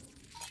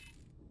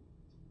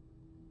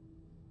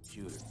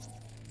shooter.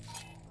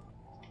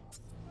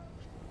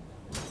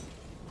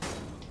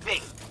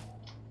 Big.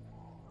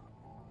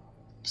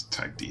 Just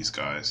tag these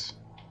guys.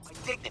 My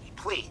dignity,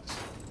 please.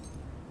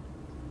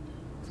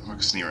 I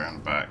can sneak around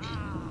the back.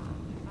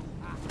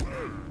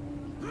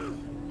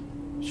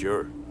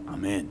 Sure,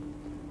 I'm in.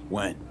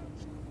 When?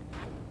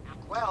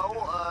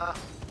 Well,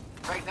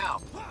 right now.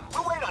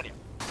 We'll wait on you.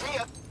 See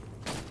ya.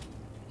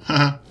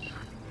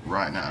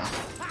 Right now.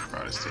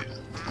 Right, let's see it.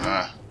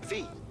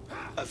 V,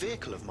 a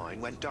vehicle of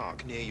mine went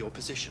dark near your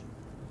position.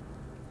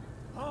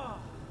 Fine.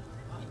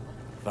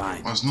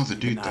 Oh, there's another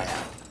dude there.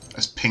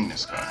 Let's ping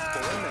this guy.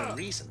 For unknown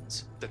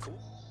reasons, the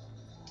coordinates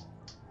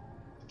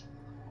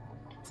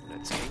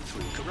came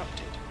through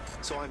corrupted,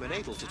 so I'm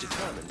unable to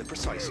determine the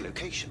precise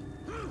location.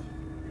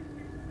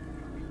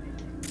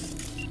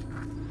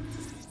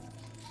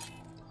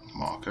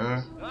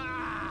 Marker.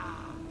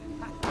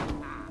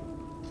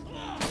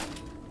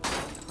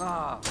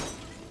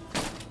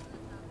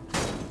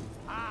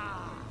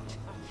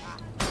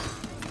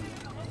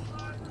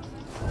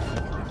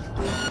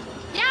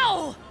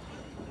 Yo!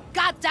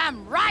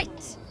 Goddamn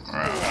right!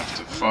 Alright, I'll have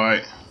to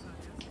fight.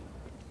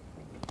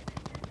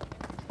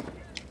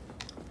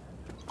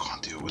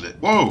 Can't deal with it.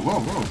 Whoa, whoa,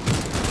 whoa.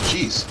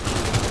 Jeez.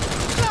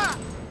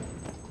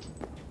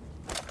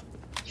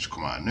 Just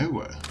come out of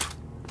nowhere.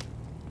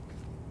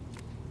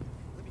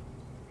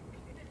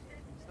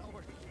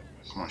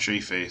 Come on, show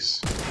your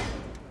face.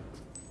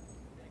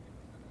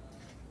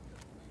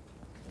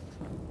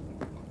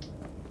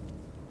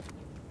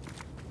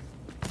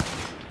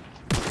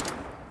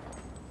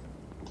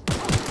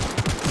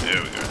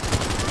 There we go.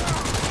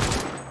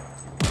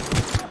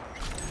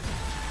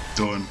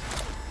 Done.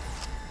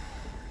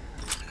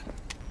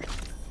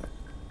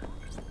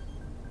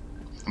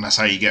 And that's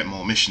how you get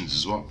more missions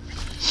as well.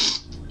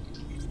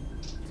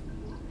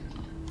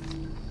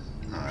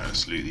 Alright,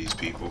 Let's loot these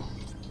people.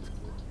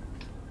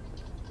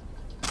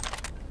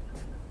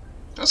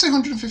 Did I say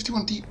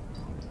 151 deep?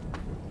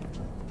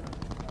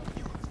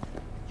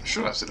 I'm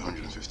sure I said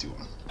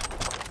 151.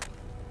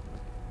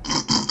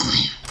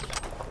 I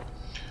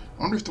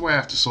wonder if the way I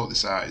have to sort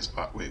this out is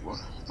by... Wait, what?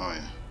 Oh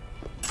yeah.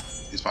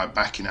 Is by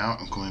backing out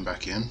and coming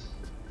back in.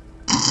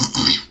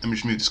 Let me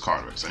just move this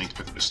card because I need to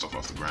pick up this stuff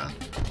off the ground.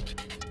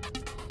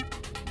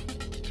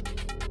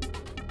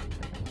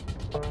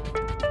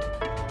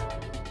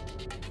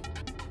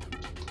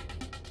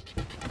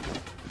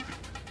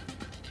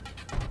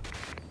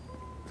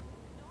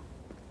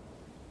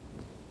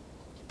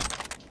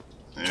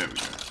 There we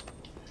go.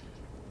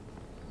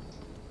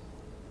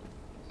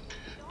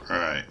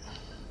 Alright.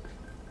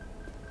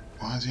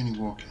 Why is he only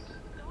walking?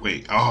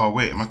 Wait, oh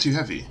wait, am I too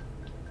heavy?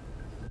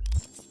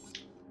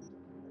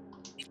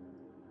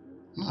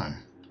 No.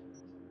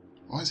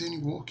 Why is he only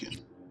walking?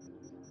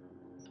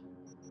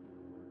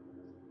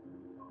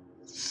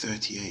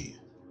 38.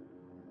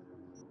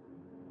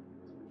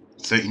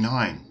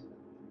 39.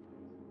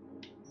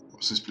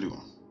 What's this blue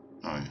one?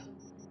 Oh yeah.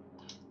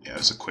 Yeah,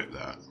 let's equip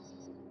that.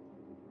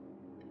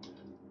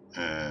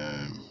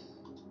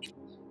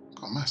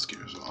 Got mask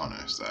here as well. Oh no,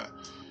 it's that.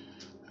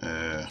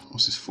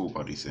 What's this full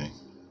body thing?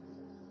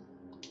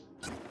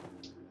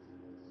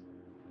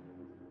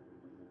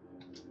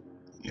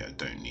 Yeah,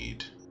 don't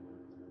need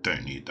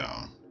that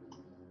one.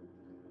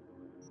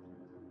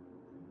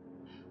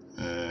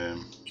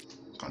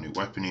 Got a new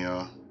weapon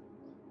here.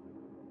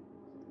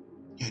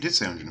 Yeah, it did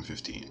say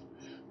 115.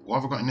 What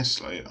have I got in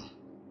this layer?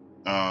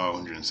 Oh,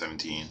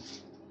 117.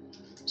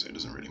 So it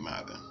doesn't really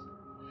matter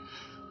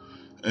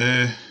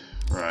then.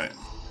 Right.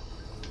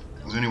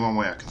 There's only one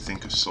way I can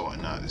think of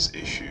sorting out this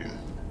issue,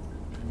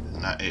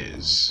 and that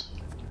is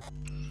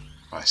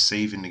by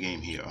saving the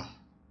game here.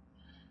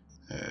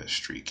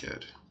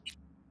 Streakhead.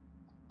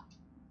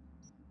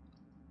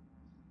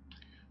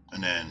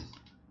 And then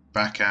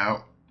back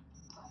out,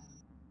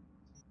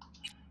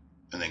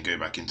 and then go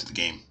back into the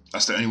game.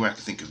 That's the only way I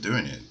can think of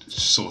doing it.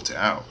 Just sort it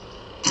out.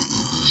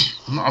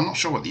 I'm not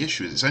sure what the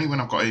issue is. It's only when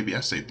I've got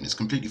ABS open. It's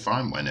completely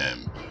fine when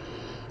I'm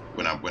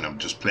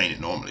just playing it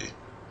normally.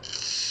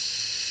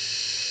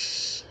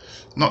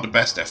 Not the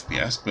best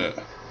FPS, but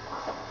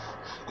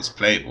it's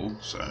playable.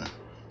 So.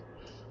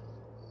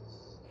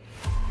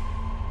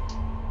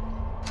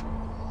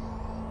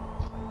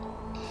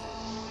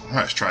 Alright,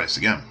 let's try this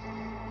again.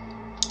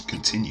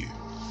 Continue.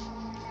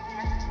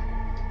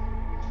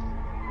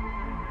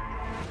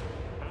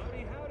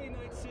 Howdy, howdy,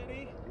 Night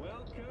City.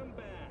 Welcome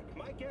back.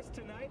 My guest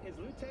tonight is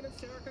Lieutenant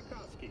Sarah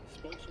Kokoski,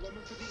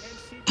 spokeswoman for the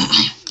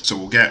NC. So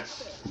we'll get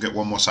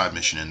one more side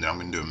mission in, then I'm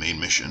going to do a main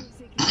mission,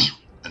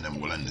 and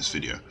then we'll end this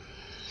video.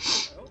 I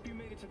hope you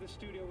made it to the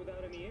studio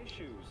without any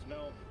issues.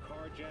 No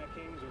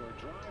carjackings or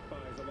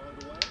drive-bys along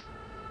the way.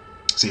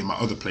 See, in my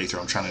other playthrough,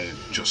 I'm trying to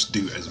just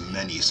do as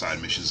many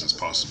side missions as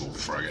possible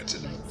before I get to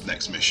the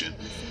next mission.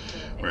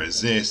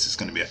 Whereas this is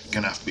gonna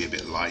have to be a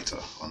bit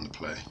lighter on the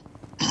play.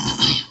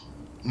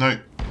 No,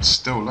 it's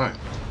still low.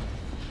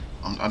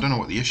 I don't know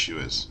what the issue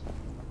is.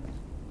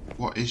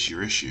 What is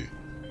your issue?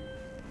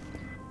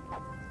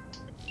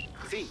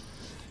 V,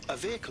 a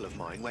vehicle of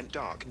mine went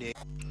dark near...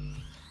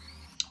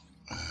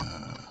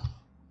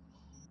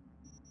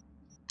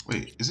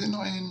 Wait, is it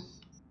not in...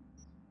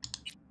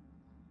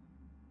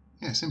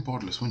 Yeah, it's in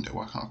borderless window.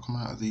 Why can't I come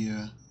out of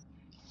the...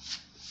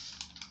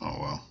 Oh,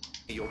 well.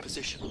 Your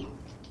position.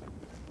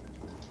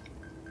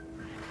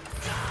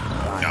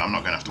 Yeah, I'm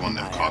not going to have to want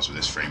them cars with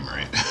this frame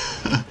rate.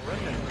 For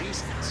unknown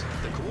reasons,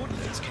 the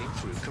coordinates came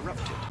through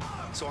corrupted,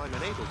 so I'm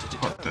unable to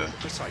determine the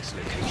precise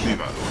location.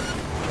 Move out of the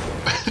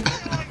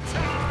way.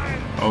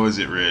 Oh, is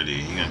it really?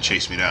 You're going to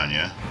chase me down,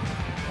 yeah?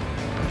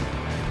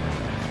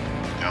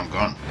 Yeah, I'm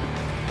gone.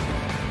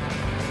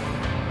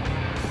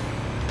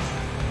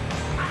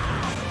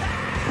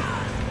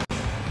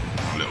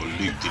 A little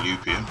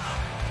loop-de-loop here.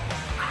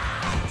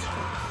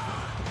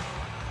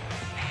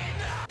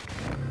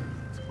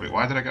 Wait,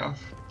 why did I get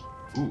off?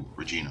 Ooh,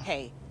 Regina.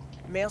 Hey,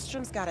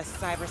 Maelstrom's got a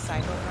cyber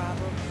cycle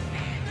problem.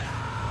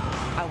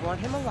 I want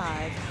him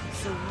alive,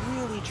 so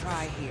really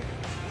try here.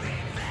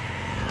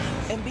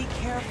 And be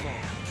careful.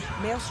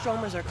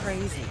 Maelstromers are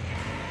crazy,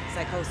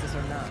 psychosis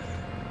or not.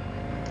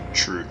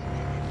 True.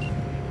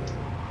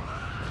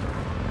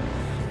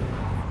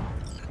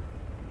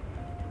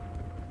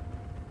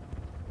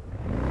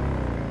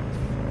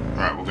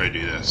 Alright, we'll go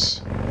do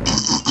this.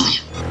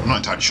 I'm not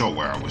entirely sure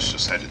where I was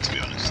just headed, to be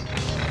honest.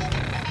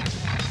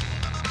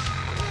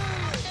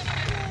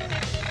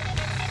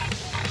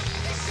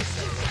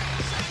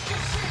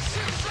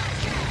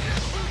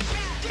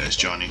 There's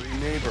Johnny.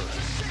 Neighbor.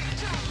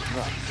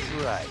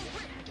 Right.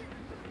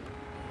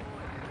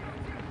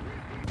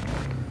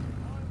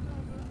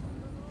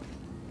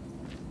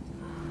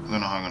 I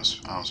don't know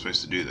how I'm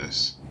supposed to do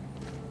this.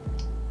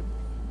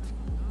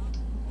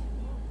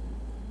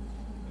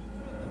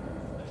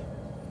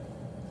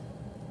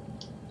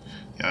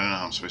 Yeah, I don't know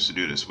how I'm supposed to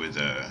do this with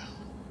a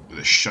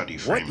shoddy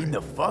frame. What in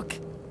the fuck?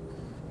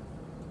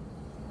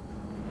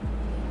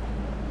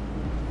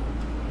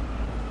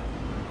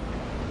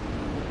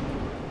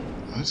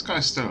 Oh, this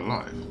guy's still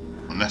alive.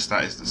 Unless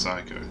that is the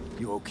psycho.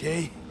 You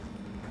okay?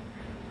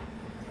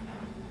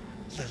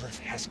 Lilith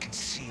has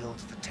concealed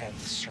the 10th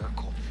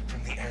circle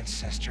from the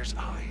ancestors'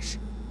 eyes.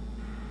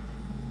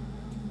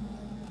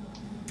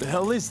 The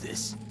hell is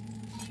this?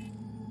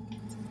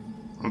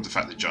 I love the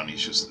fact that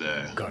Johnny's just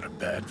there. Got a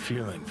bad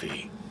feeling,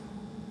 V.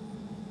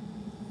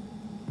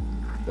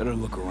 Better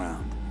look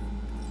around.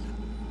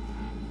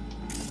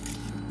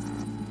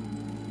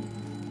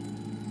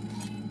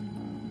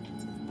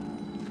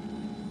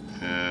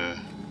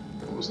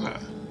 What was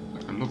that?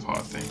 Like a love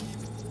heart thing.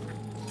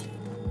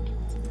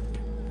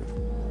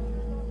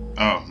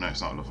 Oh, no,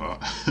 it's not a love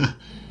heart. Oh,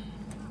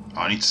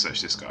 I need to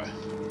search this guy.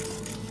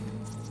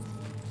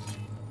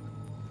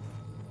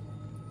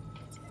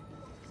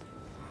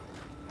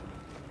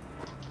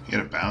 He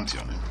had a bounty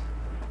on him.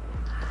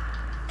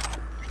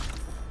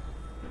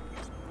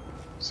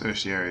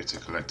 Search the area to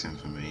collect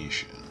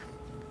information.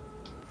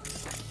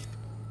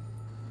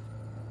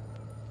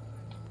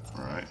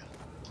 Right.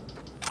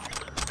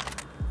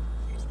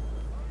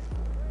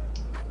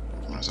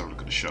 Let's have a look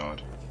at the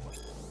shard.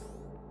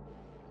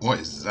 What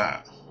is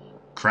that?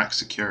 Crack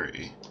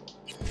security.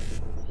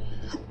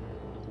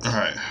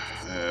 Alright.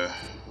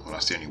 Well,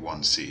 that's the only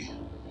 1C.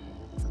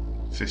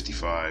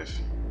 55.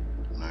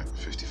 No,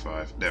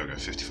 55. There we go.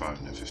 55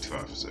 and then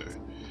 55. So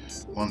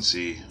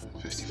 1C,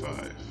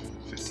 55,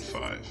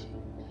 55.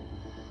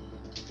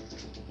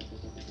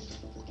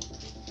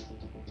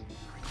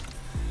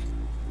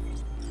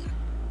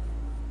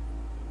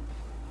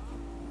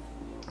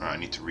 Alright, I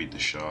need to read the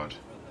shard.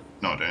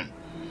 No, I don't.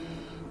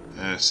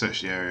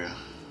 Search the area.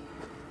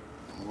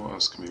 What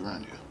else can be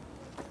around here?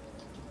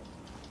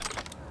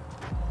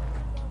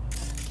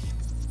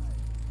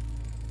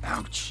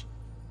 Ouch.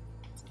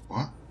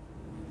 What?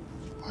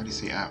 Why did he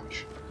say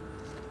ouch?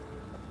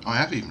 Oh, I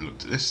haven't even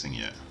looked at this thing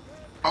yet.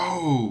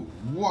 Oh,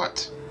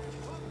 what?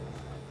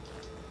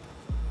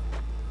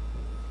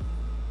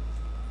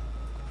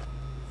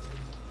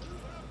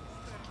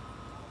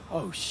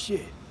 Oh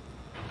shit.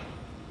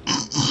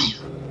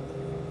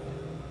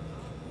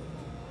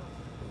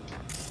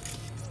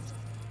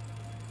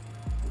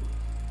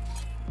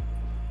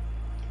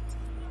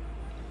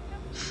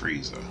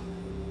 Freezer.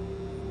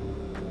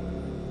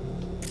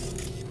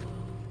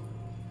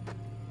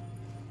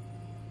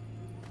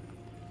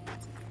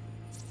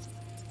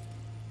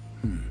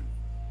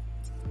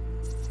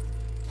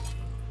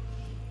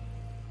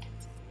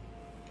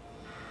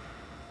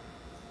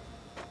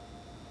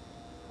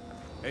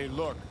 Hey,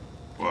 look.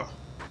 What?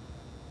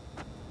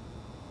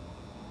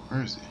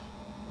 Where is he?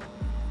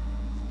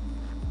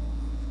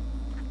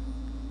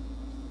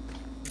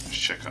 Let's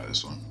check out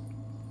this one.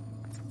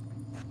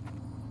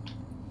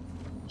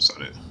 Is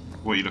that it?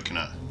 What are you looking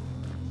at?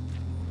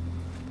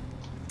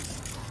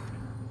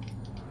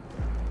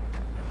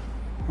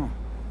 Huh.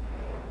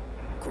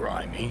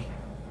 Grimy.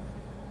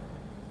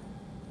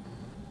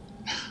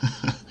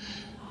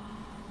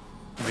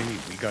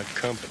 We got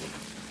company.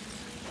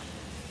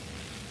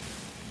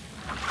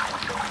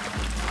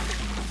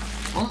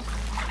 What?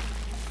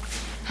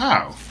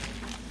 How?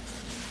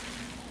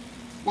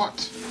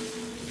 What?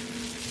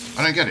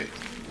 I don't get it.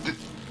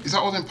 Is that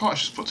all them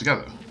parts just put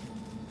together?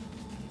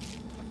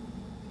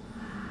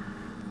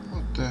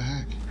 What the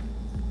heck?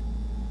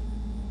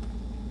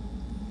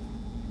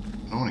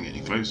 I don't want to get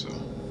any closer.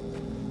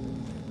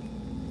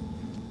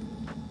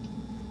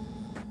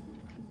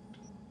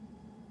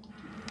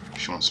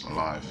 She wants him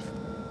alive.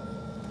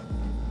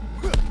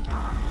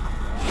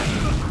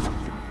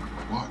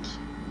 What?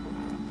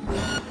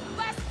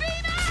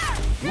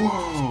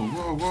 Whoa,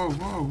 whoa, whoa,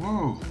 whoa,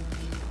 whoa.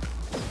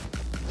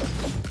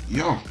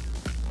 Yo.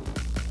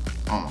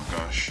 Oh my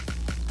gosh.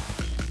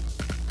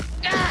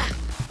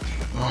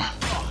 Ugh.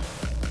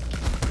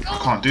 I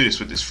can't do this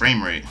with this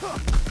frame rate. Come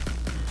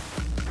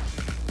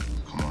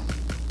on.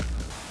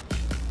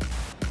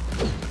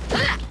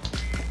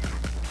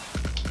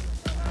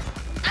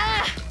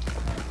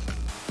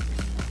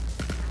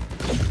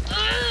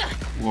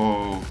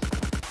 Whoa.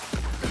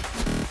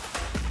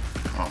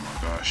 Oh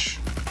my gosh.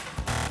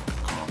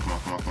 Come on, come on,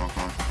 come on, come on,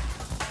 come on.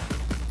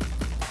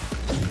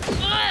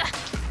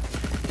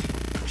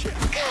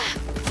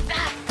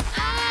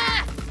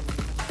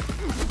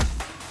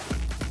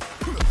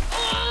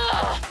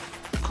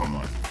 Come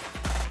on.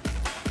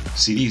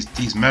 See,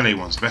 these melee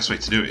ones, the best way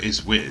to do it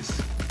is with...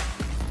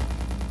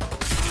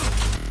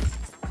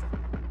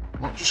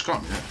 What just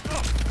got me there?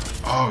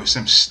 Oh, it's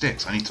them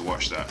sticks. I need to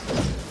watch that.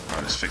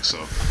 Alright, let's fix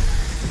up.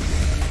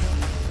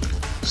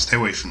 Stay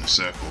away from the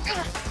circle.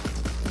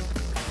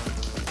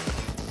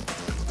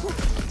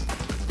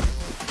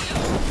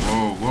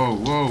 Whoa, whoa,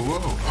 whoa, whoa.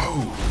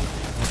 Oh!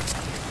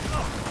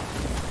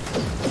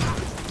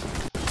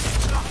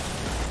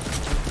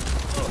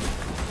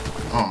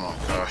 Oh my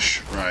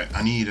gosh. Right,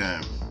 I need,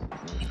 I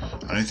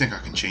don't think I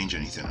can change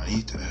anything. I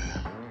need, I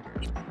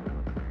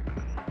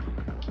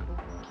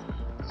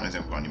don't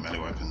think I've got any melee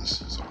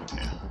weapons. So I'll look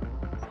here.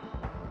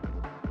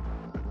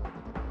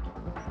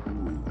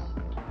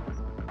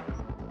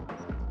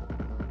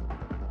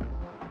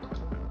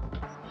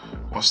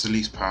 What's the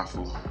least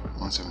powerful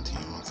 117,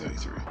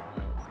 133.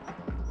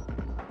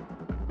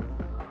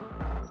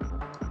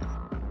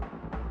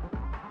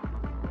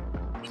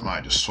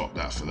 Might just swap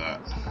that for that.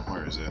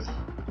 Where is it?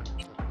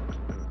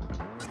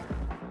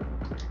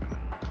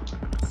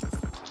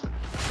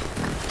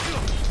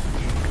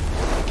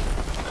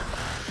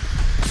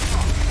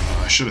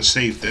 I should have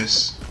saved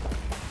this.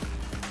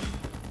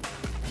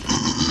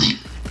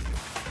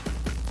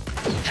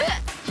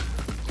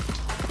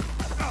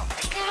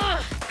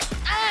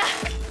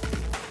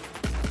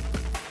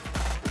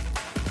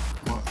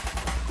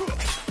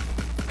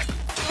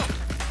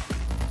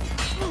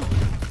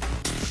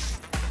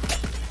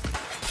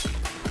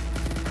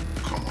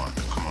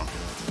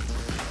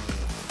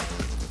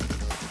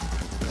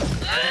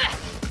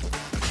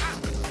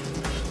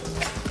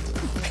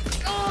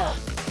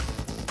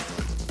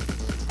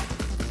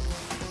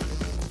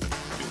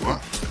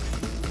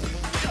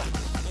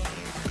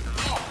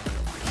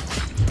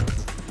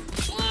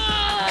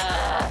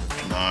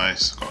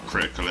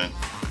 Critical in.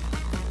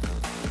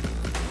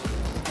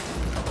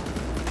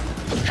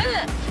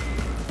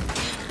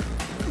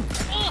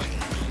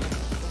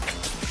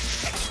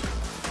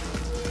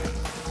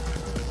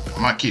 I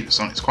might keep this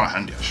on, it's quite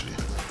handy actually.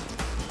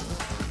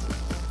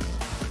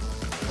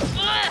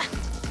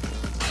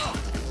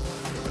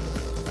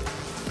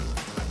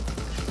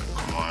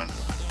 Come on.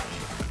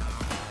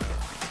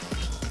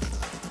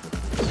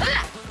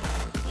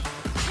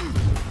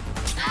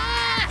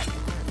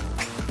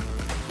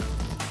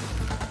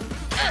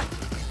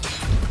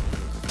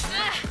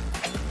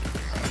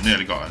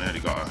 Nearly got her,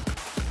 nearly got her.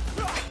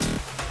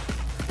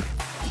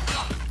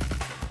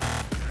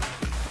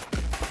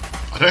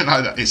 I don't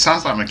like that. It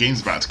sounds like my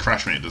game's about to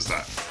crash when it does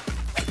that.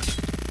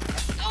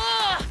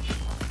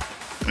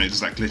 When it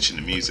does that glitch in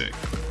the music.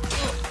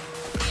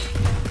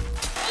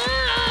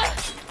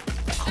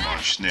 Come on,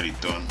 she's nearly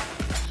done. I'm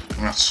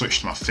gonna have to switch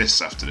to my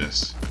fists after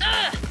this.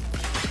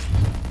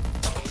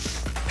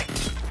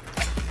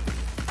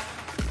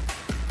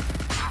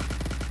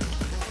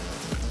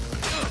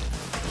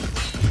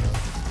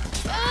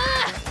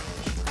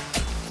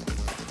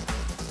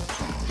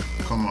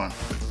 Come on.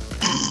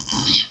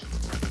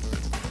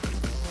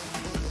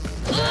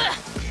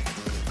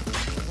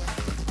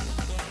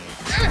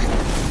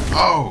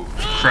 Oh,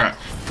 crap.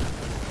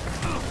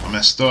 I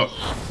messed up.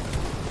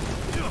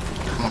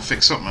 Come on,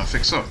 fix up, man,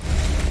 fix up.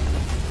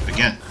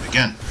 Again,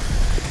 again.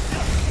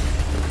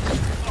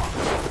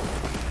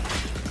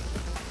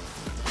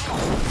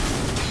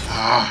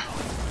 Ah.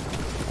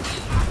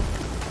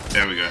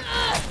 There we go.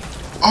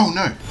 Oh,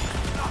 no.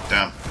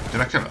 Damn.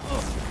 Did I kill her?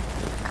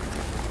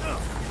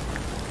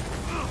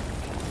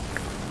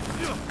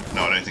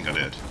 No, I don't think I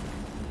did.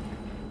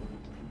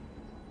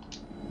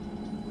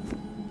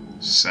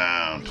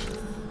 Sound.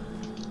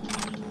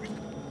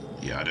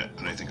 Yeah, I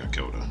don't think I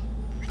killed her.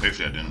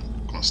 Hopefully I didn't.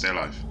 Come on, stay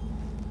alive.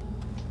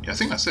 Yeah, I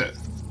think that's it.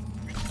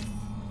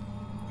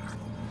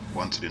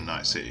 Wanted in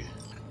Night City.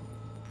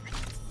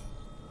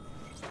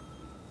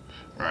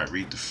 Alright,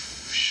 read the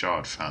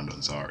shard found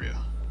on Zarya.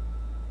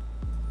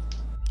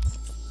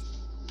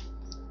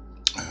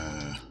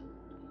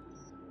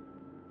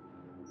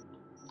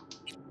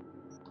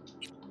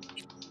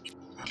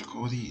 Look at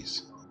all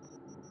these.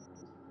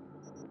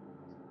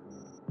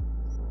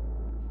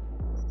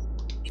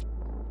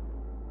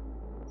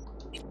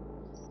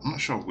 I'm not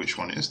sure which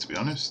one it is, to be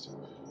honest.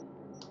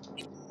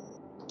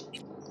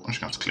 I'm just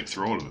going to have to click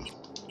through all of them.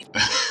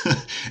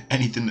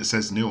 Anything that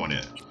says new on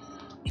it.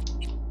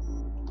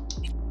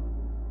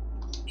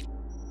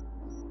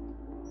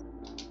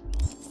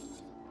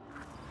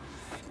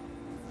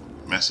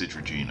 Message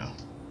Regina.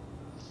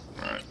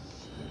 Alright.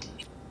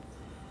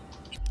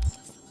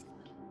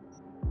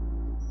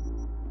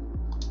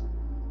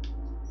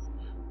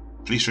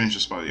 Police ranger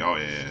spy. Oh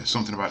yeah.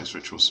 Something about this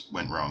ritual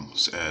went wrong.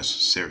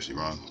 Seriously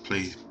wrong.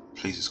 Please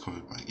is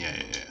covered by.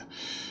 Yeah.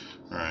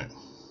 Alright.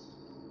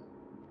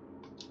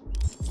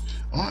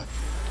 Alright.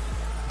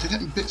 Did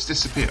them bits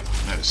disappear?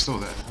 No, they're still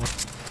there.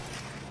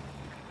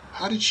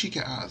 How did she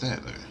get out of there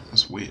though?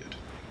 That's weird.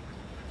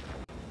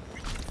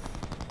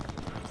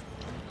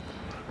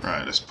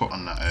 Right, let's put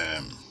on that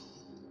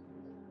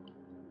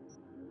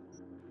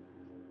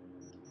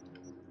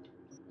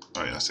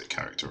oh yeah, that's a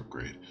character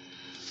upgrade.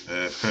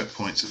 Perk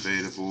points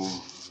available.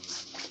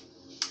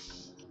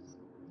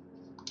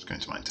 Let's go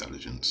into my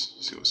intelligence,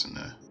 see what's in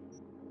there.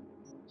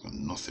 Got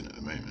nothing at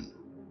the moment.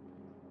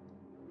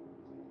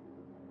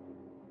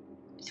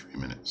 3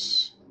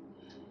 minutes.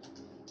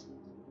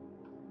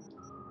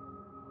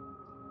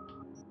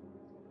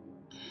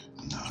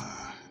 Nah.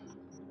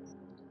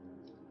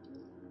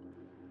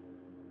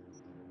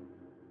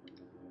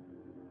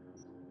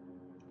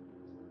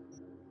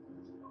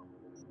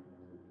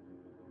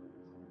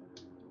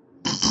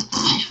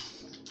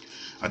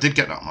 I did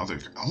get that mother.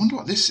 I wonder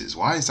what this is.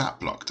 Why is that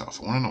blocked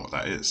off? I want to know what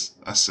that is.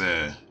 That's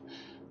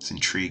it's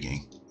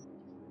intriguing.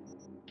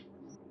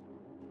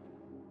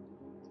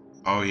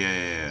 Oh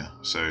yeah.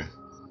 So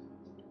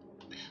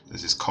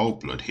there's this cold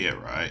blood here,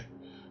 right?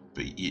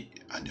 But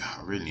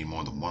I really need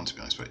more than one, to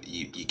be honest. But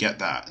you get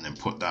that and then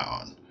put that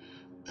on,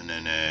 and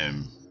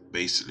then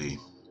basically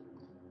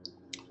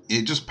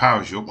it just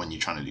powers you up when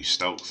you're trying to do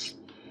stealth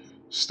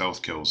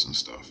kills and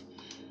stuff.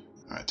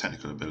 Alright,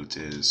 technical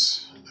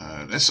abilities.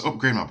 Let's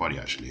upgrade my body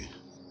actually.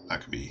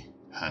 That could be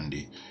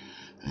handy.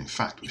 And in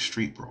fact, with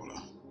Street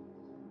Brawler.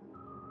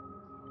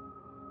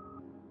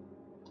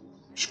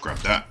 Just grab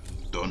that.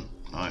 Done.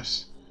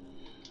 Nice.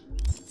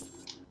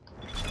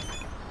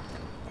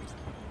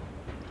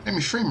 Let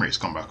me frame rate's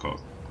come back up.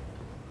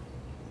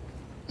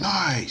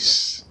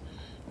 Nice.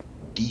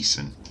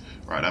 Decent.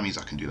 Right, that means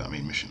I can do that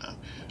main mission now.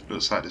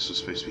 Looks like this was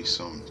supposed to be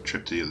some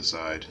trip to the other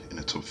side in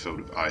a tub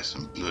filled with ice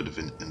and blood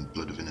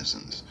of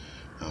innocence.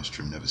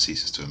 Maelstrom never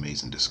ceases to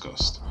amaze and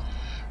disgust.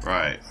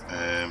 Right.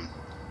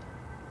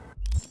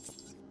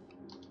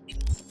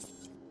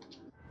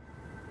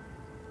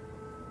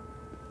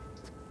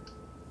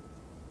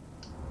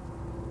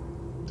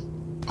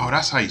 Oh,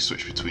 that's how you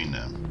switch between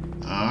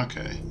them. Oh,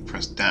 okay.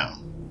 Press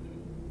down.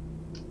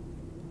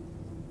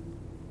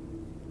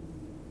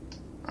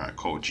 Alright,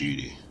 Call of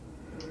Duty.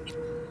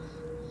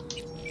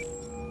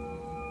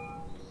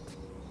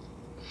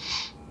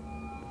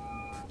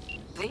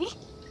 V?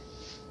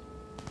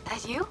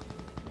 That you?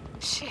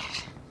 Shit.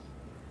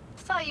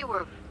 Thought you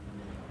were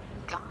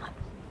gone.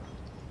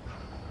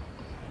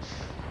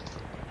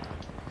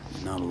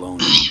 You're not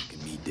alone in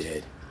looking me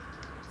dead.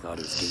 Thought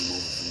it was game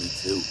over for me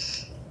too.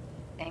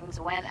 Things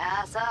went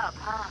ass up,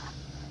 huh?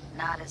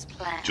 Not as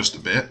planned. Just a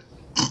bit.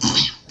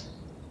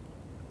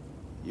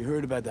 You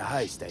heard about the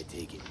heist, I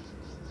take it.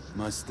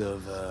 Must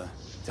have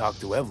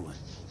talked to Evelyn.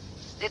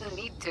 Didn't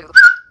need to.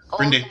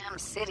 Brindy. Whole damn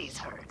city's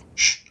heard.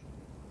 Shh.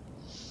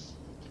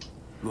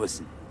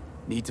 Listen,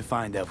 need to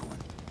find Evelyn.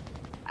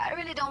 I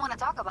really don't want to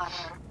talk about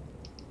her.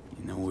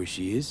 You know where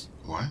she is?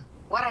 What?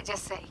 What'd I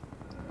just say?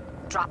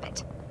 Drop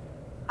it.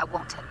 I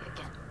won't tell you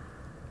again.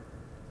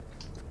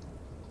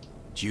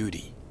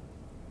 Judy,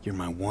 you're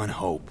my one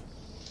hope.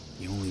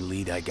 The only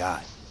lead I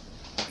got.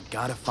 I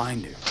gotta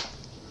find her.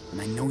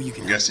 And I know you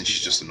can. I'm guessing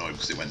she's just annoyed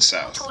because it went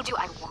south. I told you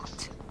I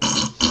won't.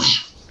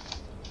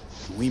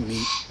 Can we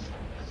meet?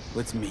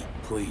 Let's meet,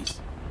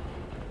 please.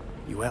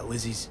 You at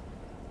Lizzie's?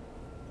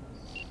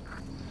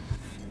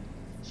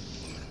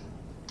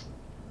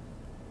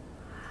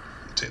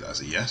 I'll take that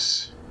as a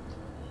yes.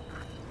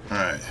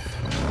 Alright,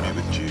 meet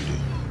with Judy.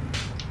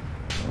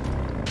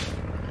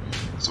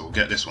 So we'll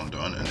get this one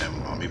done and then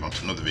I'll move on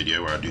to another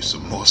video where I do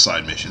some more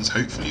side missions.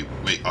 Hopefully,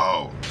 wait,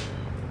 oh,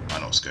 I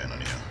know what's going on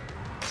here.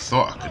 I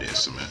thought I could hear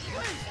something.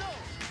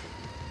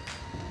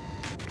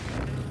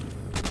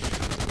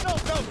 No,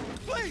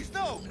 please,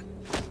 no!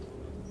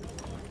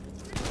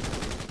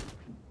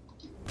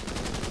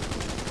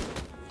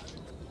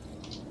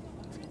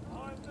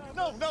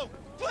 No,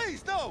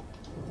 please, no!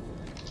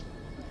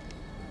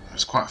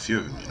 There's quite a few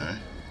of them, you know.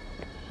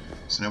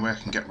 Is there no way I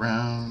can get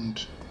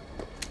round?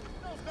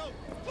 No,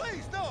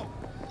 please, no!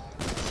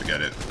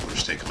 Forget it, we'll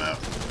just take them out.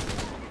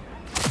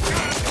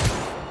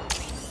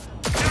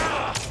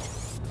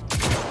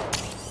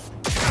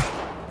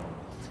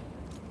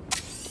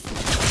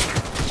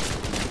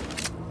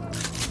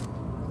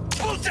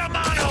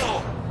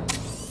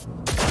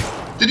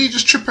 Did he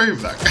just trip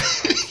over that guy?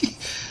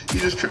 He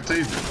just tripped over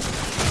it.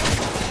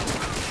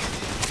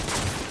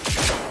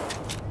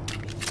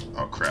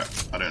 Oh crap,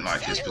 I don't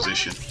like his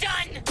position.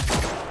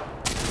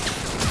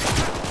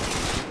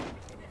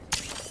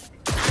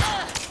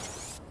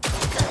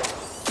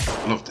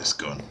 Love this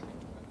gun.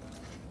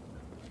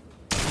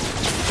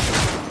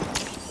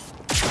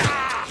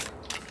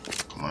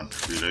 Come on,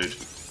 reload.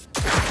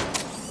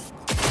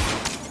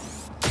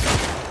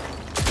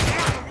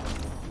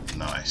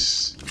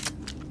 Nice.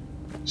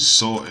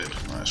 Sorted.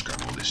 Right, let's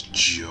grab all this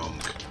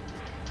junk.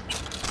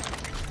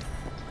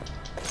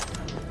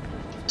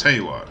 Tell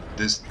you what,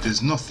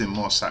 there's nothing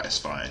more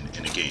satisfying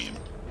in a game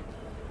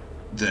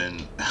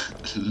than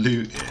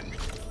looting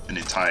an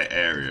entire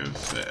area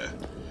of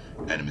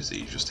enemies that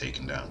you've just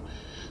taken down.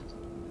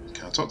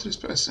 Can I talk to this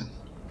person?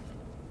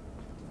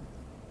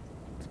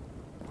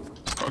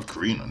 It's got a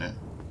green on it.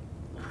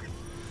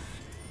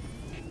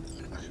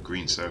 Like a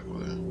green circle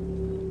there.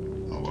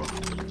 Oh well.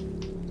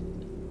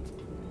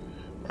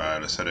 Right,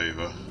 let's head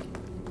over.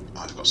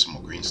 Oh, they've got some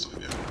more green stuff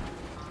here.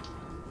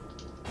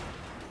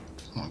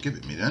 Come on, give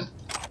it me then.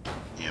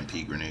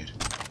 EMP grenade.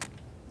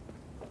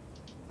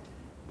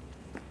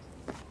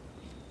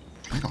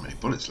 I ain't got many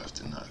bullets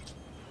left in that.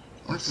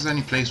 I wonder if there's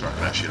any place where I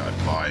can actually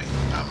like buy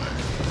ammo.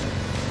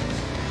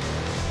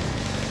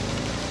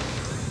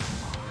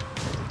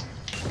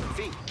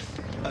 V,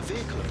 a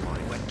vehicle of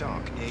mine went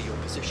dark near your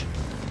position.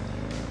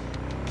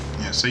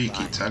 Yeah, so you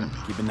keep telling me.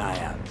 Keep an eye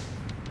out.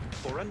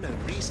 For unknown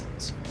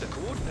reasons, the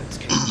coordinates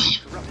came to be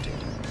corrupted,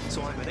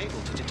 so I'm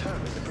unable to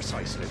determine the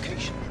precise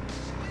location.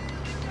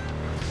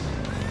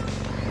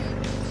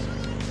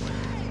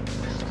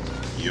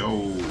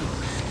 Yo.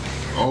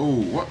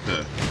 Oh, what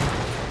the?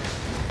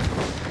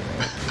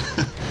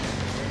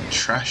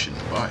 Trash in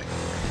the bike.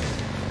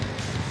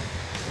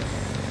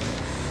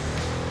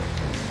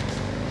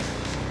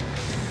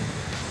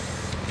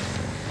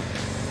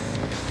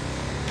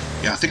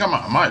 Yeah, I think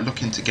I might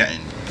look into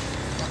getting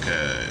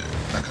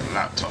like a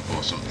laptop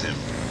or something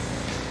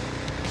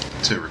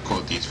to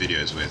record these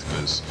videos with,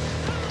 because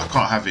I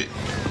can't have it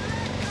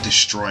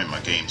destroying my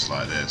games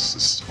like this.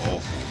 It's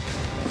awful.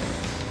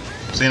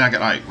 Saying I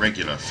get like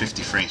regular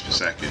 50 frames per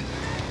second.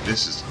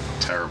 This is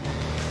terrible.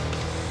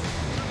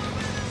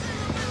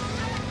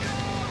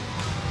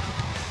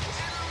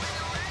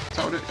 Is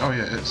that what it? Oh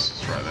yeah, it is.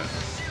 It's right there.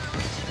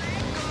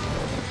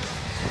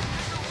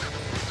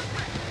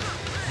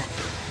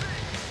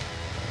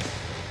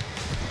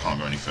 Can't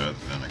go any further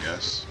then, I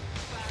guess.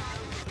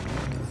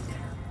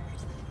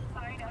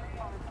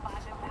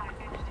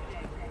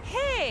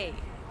 Hey!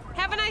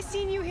 Haven't I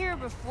seen you here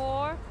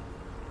before?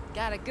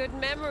 Got a good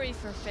memory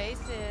for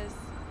faces.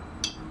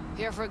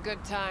 Here for a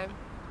good time.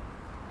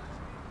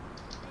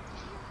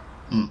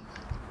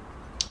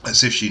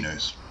 As if she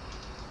knows.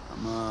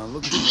 I'm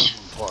looking for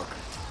Evelyn Parker.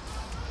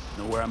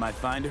 Know where I might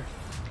find her?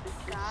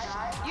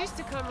 Used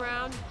to come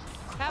around.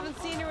 Haven't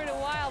seen her in a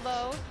while,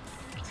 though.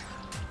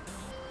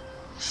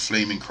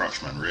 Flaming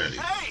crotchman, really.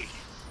 Hey!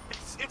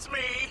 It's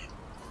me.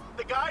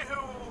 The guy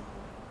who...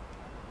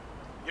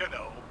 You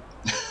know.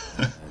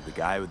 The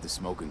guy with the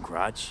smoking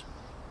crotch?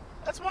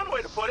 That's one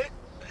way to put it.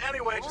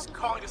 Anyway, just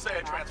calling to say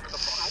I transferred the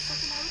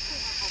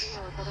funds.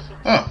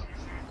 Oh.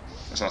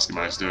 Let's ask him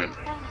how he's doing.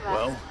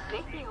 Well,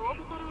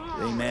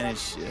 they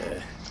managed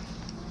to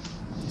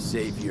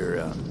save your,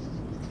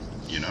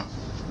 You know?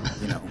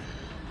 you know.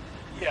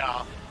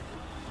 Yeah.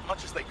 As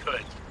much as they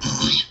could.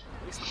 At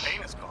least the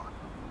pain is gone.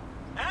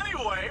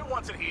 Anyway,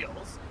 once it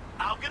heals,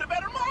 I'll get a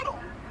better model.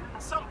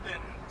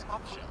 Something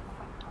top shelf.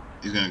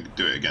 He's gonna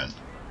do it again.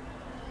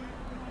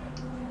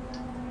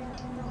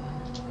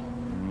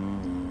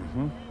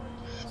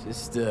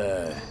 Just,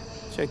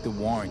 check the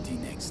warranty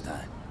next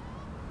time.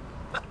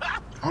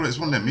 Oh, there's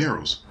one of them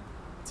murals.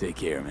 Take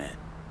care, man.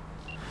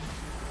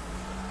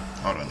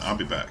 Hold on, I'll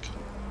be back.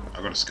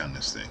 I gotta scan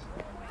this thing.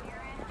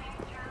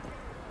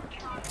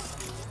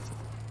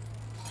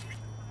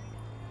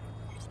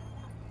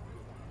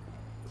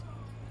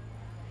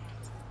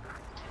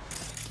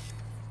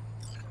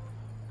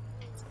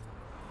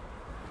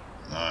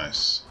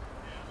 Nice.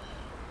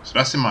 So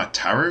that's in my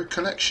tarot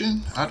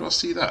collection? How do I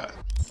see that?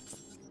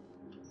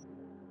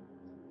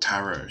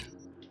 Tarot.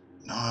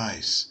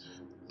 Nice.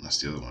 That's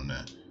the other one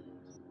there.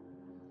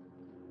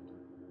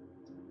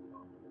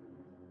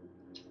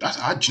 Do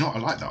you know what? I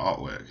like that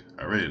artwork.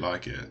 I really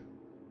like it.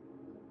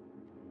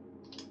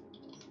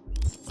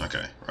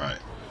 Okay, right.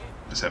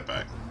 Let's head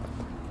back.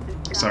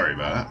 Sorry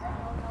about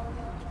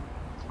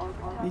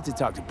that. Need to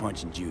talk to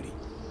Punchin' Judy.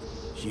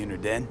 She in her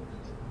den?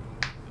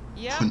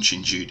 Yeah.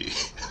 Punchin' Judy.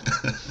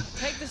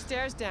 Take the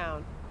stairs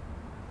down.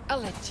 I'll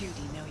let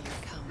Judy know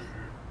you're coming.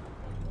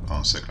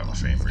 Oh, sick, like my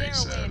favorite.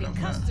 Scare away any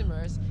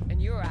customers,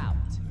 and you're out.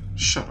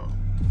 Shut up.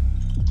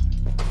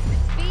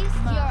 Feast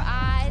your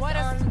eyes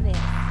on this.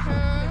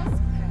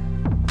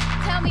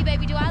 Tell me,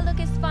 baby, do I look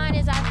as fine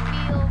as I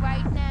feel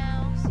right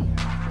now?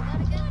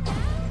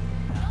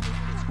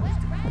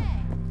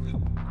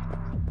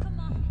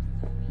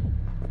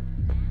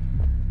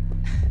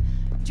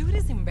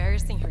 Judy's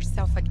embarrassing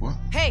herself again. What?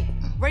 Hey,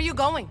 where are you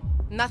going?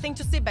 Nothing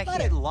to see back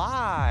Let here. it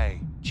lie.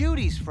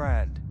 Judy's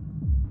friend.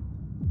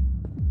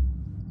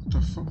 What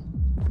the fuck?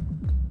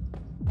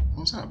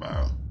 What's that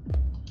about?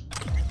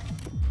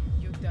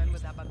 You done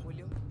with that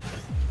bagulho?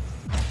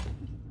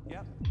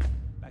 Yep.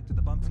 Back to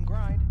the bump and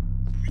grind.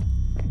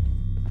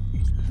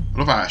 I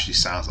love how it actually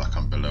sounds like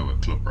I'm below a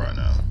club right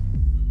now.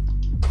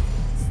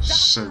 Stop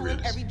So telling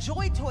realistic. every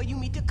joy toy you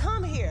meet to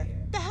come here.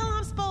 The hell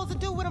I'm supposed to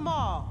do with them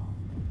all?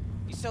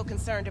 You so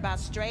concerned about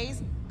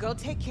strays? Go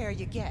take care of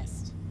your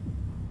guest.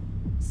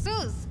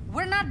 Suze,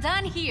 we're not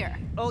done here.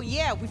 Oh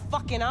yeah, we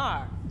fucking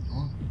are.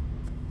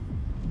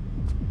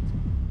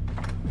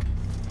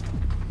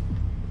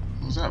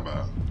 What's that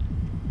about?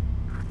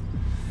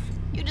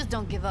 You just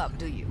don't give up,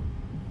 do you?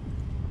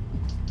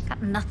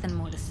 Got nothing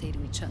more to say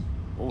to each other.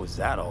 What was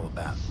that all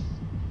about?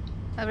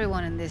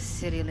 Everyone in this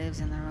city lives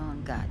in their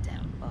own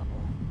goddamn bubble.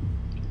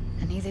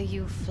 And either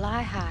you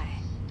fly high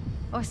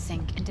or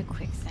sink into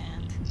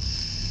quicksand.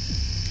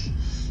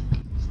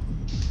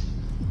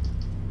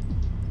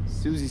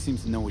 Susie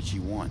seems to know what she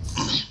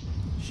wants.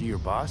 She your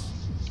boss?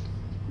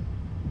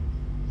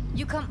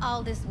 You come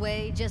all this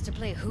way just to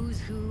play who's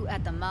who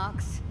at the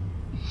mocks?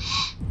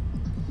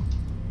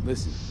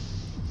 Listen,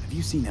 have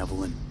you seen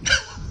Evelyn?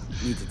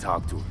 Need to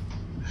talk to her.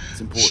 It's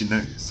important. She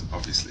knows,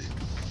 obviously.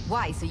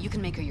 Why? So you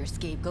can make her your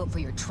scapegoat for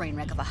your train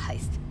wreck of a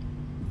heist?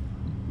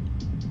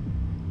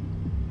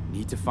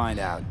 Need to find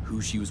out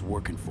who she was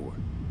working for.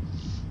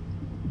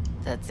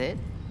 That's it?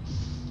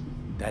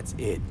 That's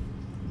it.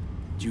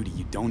 Judy,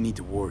 you don't need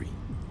to worry.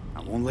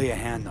 I won't lay a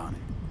hand on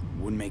it.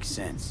 It wouldn't make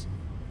sense.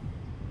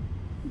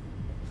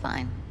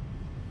 Fine.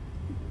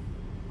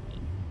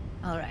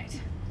 All right.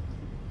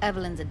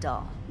 Evelyn's a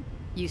doll.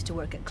 Used to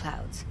work at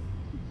Clouds.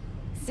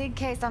 Sig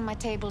case on my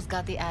table's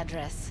got the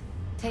address.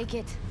 Take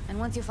it, and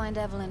once you find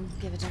Evelyn,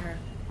 give it to her.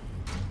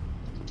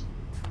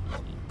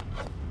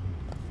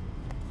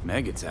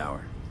 Mega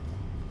tower.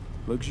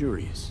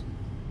 Luxurious.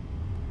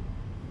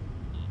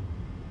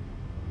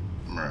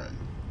 Right.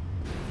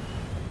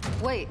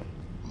 Wait.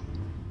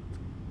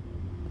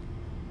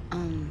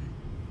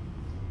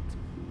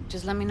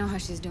 Just let me know how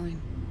she's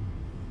doing.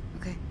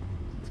 Okay?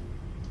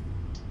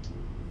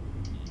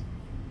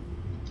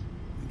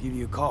 I'll give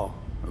you a call,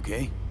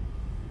 okay?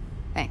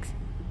 Thanks.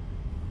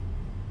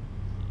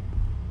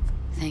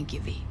 Thank you,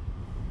 V.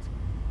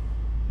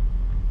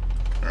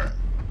 Alright,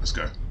 let's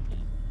go.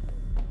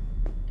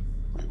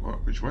 Wait,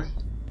 what? Which way?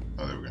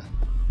 Oh, there we go.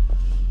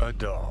 A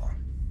doll.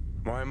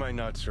 Why am I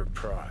not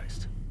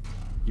surprised?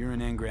 You're an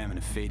engram and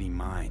a fading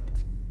mind.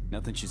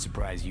 Nothing should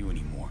surprise you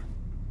anymore.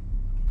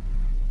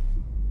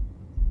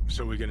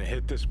 So we gonna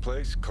hit this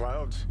place,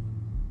 Clouds?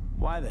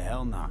 Why the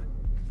hell not?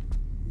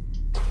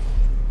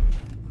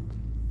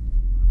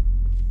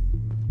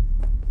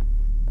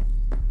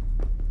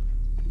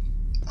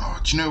 Oh,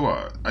 do you know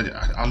what?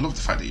 I love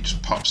the fact that he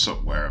just pops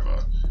up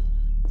wherever.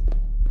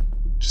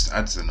 Just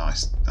adds a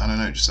nice, I don't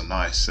know, just a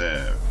nice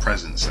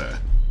presence there.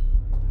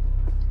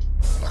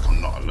 Like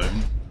I'm not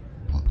alone.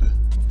 What the?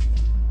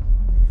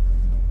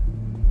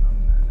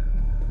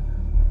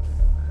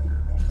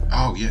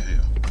 Oh, yeah,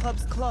 yeah.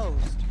 Club's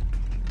closed.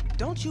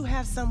 Don't you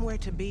have somewhere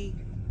to be?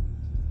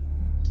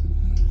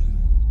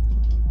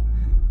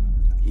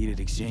 Heated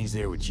exchange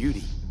there with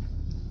Judy.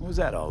 What was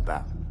that all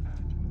about?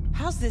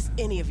 How's this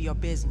any of your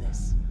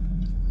business?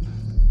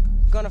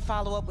 Gonna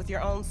follow up with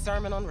your own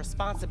sermon on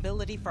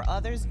responsibility for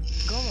others?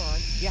 Go on,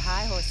 your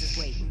high horse is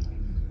waiting.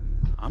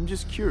 I'm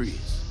just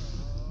curious.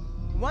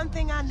 One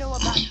thing I know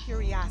about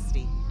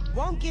curiosity,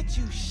 won't get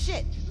you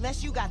shit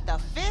unless you got the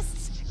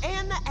fists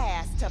and the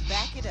ass to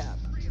back it up.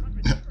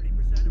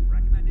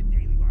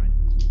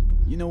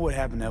 You know what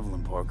happened to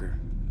Evelyn Parker?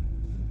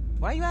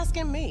 Why are you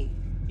asking me?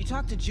 You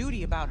talked to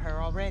Judy about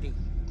her already.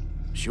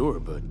 Sure,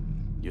 but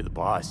you're the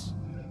boss.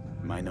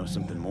 You might know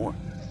something more.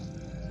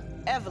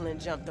 Evelyn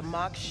jumped the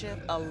Mox ship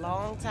a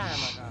long time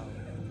ago.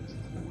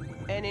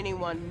 And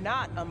anyone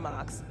not a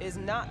Mox is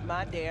not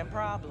my damn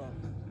problem.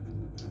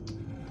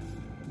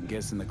 I'm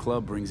guessing the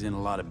club brings in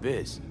a lot of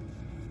biz.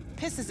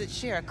 Pisses its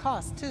share of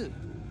cost, too.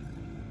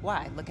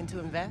 Why, looking to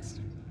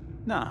invest?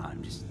 Nah,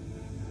 I'm just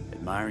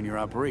admiring your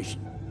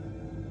operation.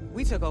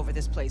 We took over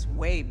this place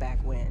way back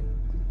when.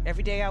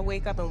 Every day I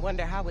wake up and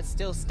wonder how it's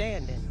still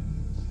standing.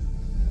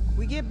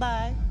 We get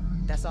by,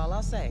 that's all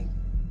I'll say.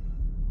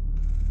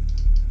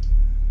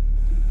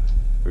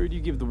 Heard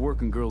you give the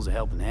working girls a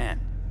helping hand.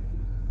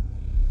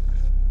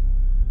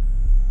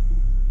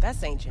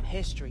 That's ancient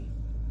history.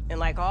 And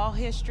like all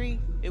history,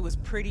 it was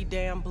pretty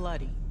damn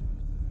bloody.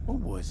 What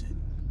was it?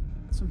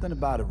 Something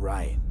about a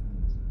riot.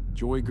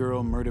 Joy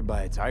girl murdered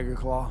by a tiger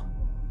claw?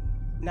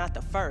 Not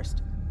the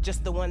first,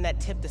 just the one that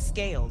tipped the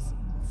scales.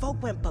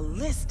 Folk went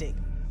ballistic.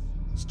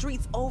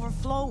 Streets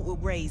overflowed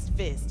with raised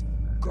fists.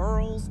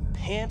 Girls,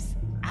 pimps,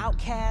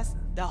 outcasts,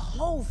 the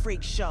whole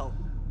freak show.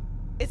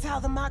 It's how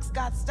the Mox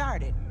got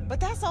started. But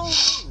that's old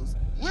news.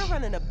 We're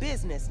running a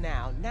business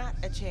now, not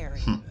a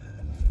charity.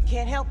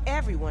 Can't help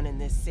everyone in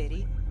this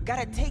city.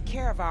 Gotta take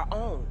care of our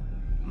own.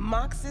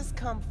 Moxes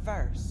come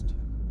first.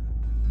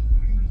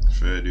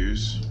 Fair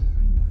dues.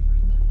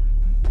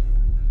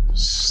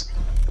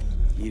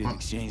 Heated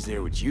exchange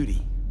there with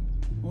Judy.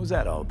 What was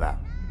that all about?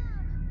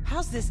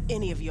 How's this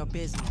any of your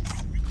business?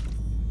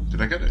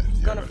 Did I get it?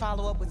 Yeah, Gonna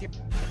follow up with your...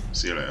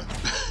 See you later.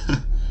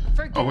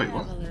 Forget Oh, wait,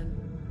 what? Evelyn.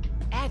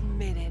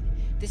 Admit it.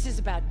 This is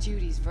about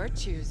Judy's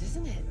virtues,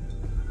 isn't it?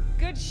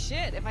 Good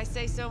shit, if I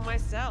say so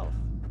myself.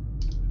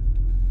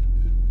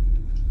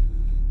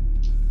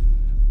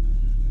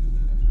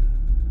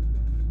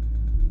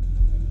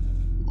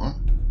 What?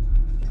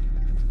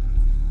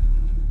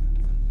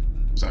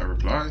 Was that a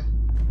reply?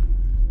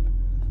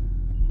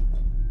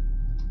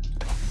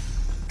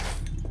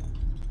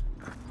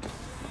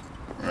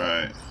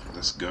 Right,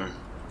 let's go.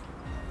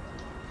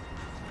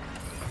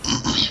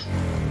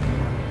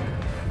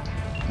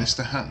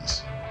 Mr.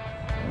 Hands.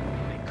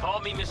 They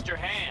call me Mr.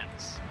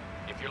 Hands.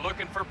 If you're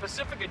looking for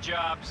Pacifica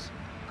jobs,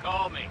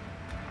 call me.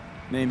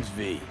 Name's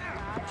V.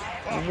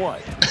 And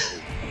what?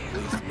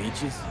 These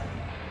leeches?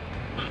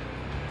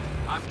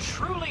 I'm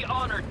truly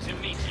honored to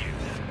meet you.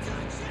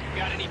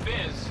 Got any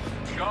biz?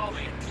 Call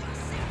me.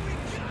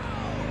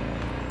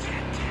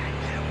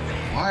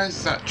 Why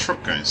is that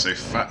truck going so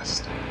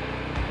fast?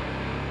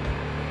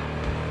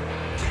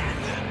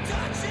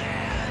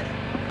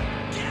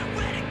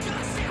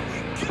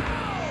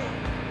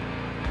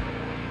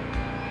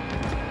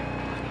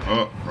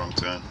 Oh, wrong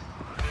turn.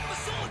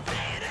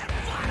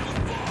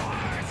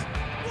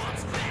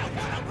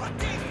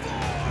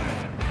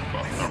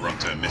 Well, not wrong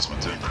turn, missed my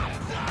turn.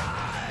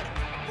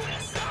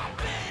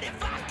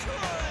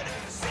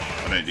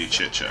 I don't do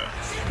chit chat.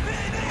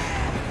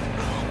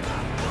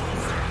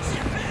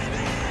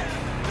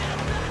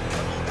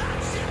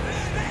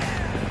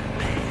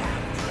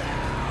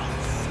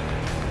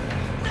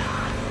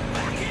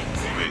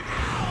 Wait.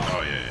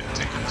 Oh yeah,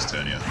 taking this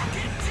turn, yeah.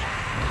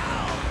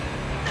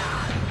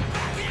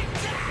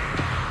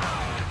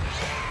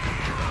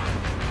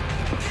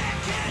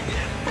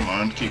 Come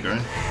on, keep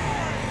going.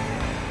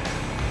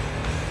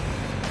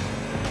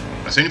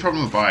 That's the only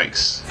problem with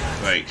bikes.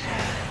 Like,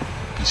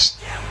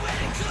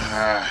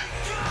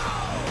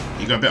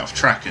 you go a bit off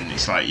track, and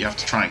it's like you have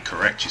to try and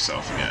correct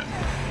yourself again.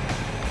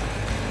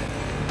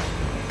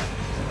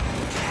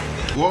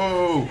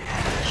 Whoa!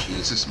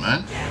 Jesus,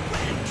 man.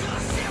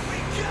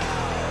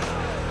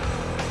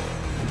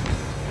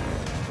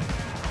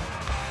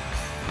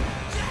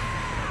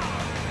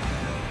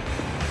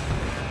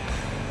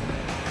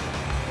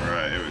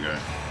 Alright, here we go.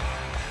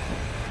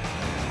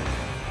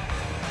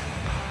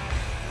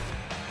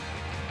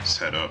 Let's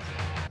head up.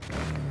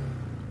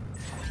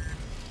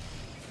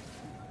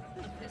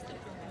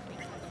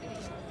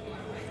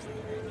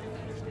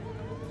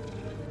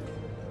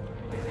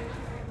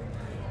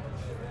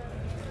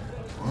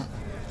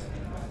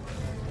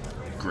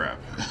 Grab.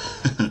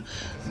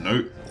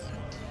 Nope.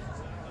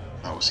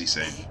 Oh, what's he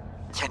saying?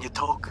 Can you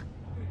talk?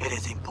 It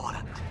is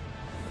important.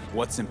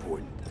 What's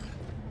important?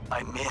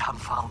 I may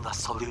have found a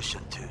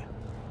solution to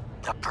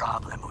the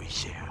problem we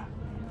share.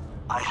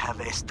 I have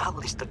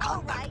established a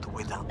contact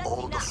with an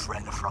old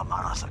friend from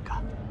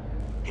Arasaka.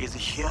 He's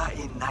here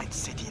in Night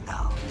City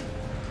now.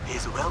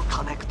 He's well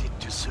connected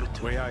to certain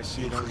The way I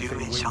see it, only thing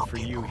waiting influential for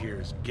people. you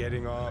here is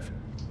getting off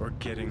or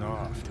getting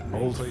off.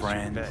 Old Place your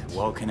friend, bets.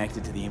 well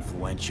connected to the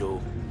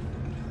influential.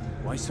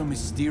 Why so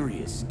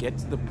mysterious? Get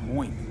to the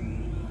point.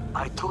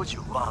 I told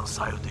you once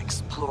I would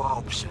explore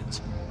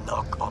options,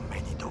 knock on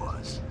many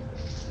doors.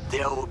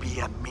 There will be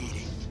a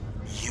meeting.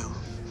 You,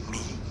 me,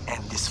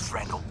 and this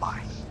friend of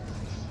mine.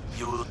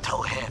 You will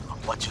tell him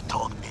what you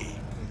told me.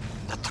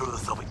 The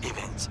truth of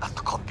events at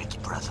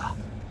Konpeki Plaza.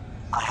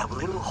 I have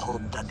little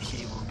hope that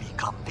he will be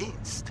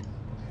convinced.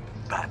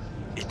 But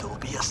it will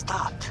be a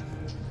start.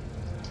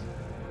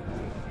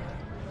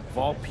 Of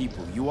all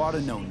people, you ought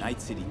to know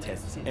Night City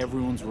tests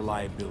everyone's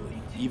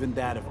reliability, even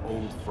that of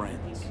old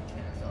friends.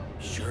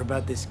 Sure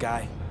about this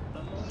guy?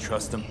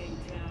 Trust him?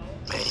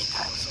 Many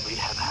times we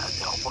have had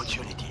the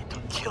opportunity to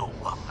kill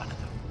one another.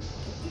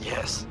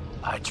 Yes,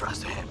 I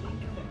trust him.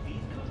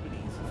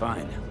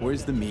 Fine.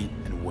 Where's the meet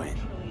and when?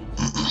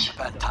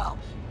 Japan Town.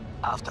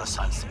 After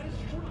sunset.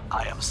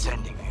 I am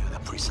sending you the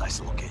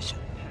precise location.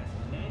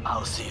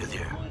 I'll see you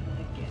there.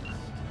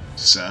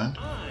 Sound?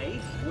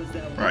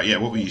 Right, yeah,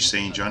 what were you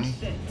saying, Johnny?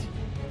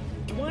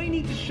 Do I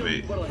need to show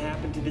you Wait. what'll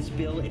happen to this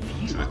bill if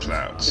you, To the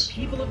clouds. the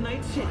people of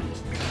Night City?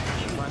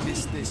 If I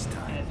miss this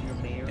time,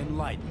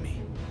 enlighten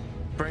me.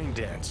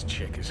 Braindance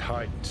chick is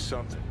hiding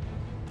something.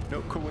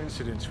 No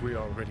coincidence we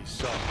already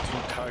saw 2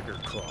 tiger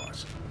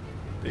claws.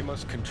 They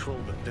must control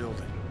the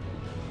building.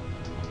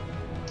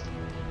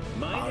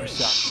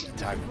 Arasaka and the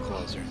Tiger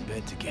Claws are in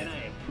bed together.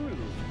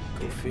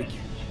 Go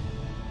figure.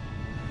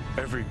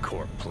 Every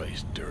corp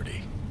plays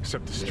dirty,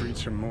 except the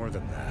streets are more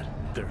than that.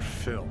 They're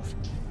filth.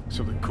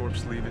 So the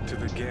corps leave it to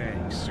the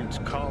gang, suits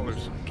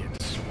collars and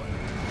get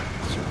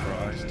swept.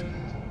 Surprised?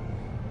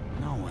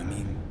 No, I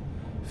mean,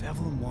 if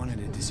Evelyn wanted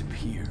to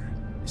disappear,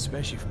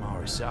 especially from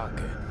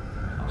Arasaka,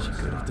 she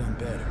could have done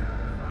better.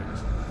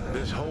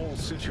 This whole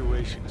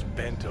situation's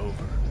bent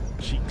over,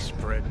 cheeks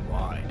spread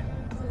wide.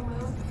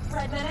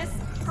 Red Menace,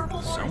 Purple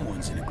Horn.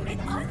 Someone's in a great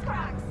mood.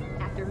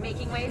 After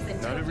making waves in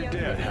Not every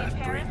day a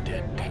half-breed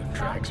dead pig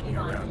drags me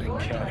around a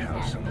cat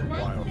house on a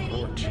wild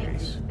boar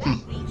chase.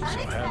 So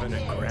having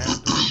a grand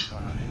old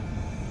time.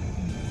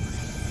 I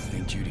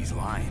think Judy's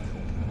lying.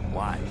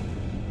 Why?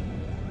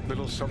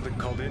 Little something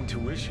called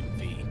intuition,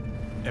 V.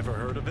 Ever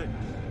heard of it?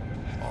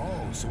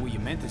 Oh, so what you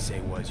meant to say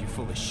was you're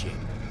full of shit.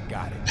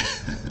 Got it.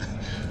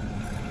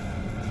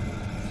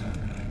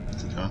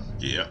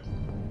 Yeah.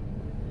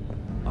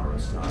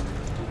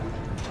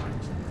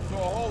 So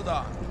hold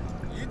on.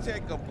 You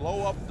take a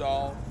blow-up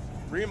doll,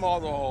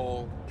 remodel the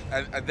hole,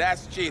 and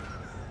that's cheating.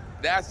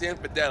 That's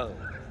infidelity.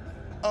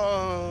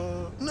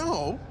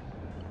 No.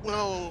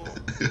 Well,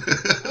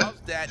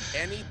 how's that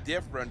any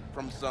different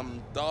from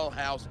some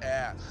dollhouse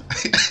ass?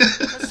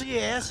 Because the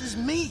ass is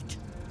meat,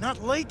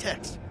 not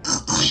latex.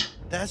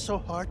 That's so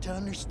hard to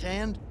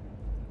understand.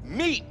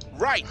 Meat,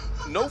 right.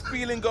 No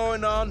feeling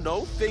going on,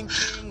 no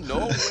thinking, no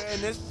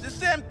awareness.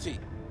 It's empty.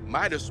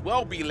 Might as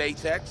well be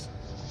latex.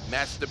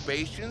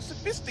 Masturbation,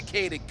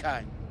 sophisticated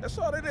kind. That's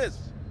all it is.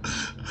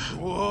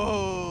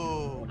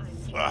 Whoa,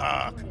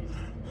 fuck.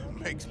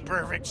 Makes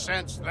perfect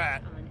sense,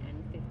 that.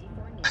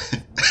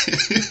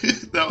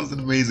 That was an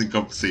amazing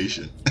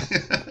conversation.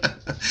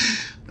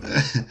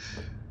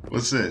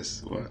 What's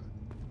this? What?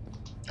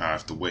 I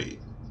have to wait.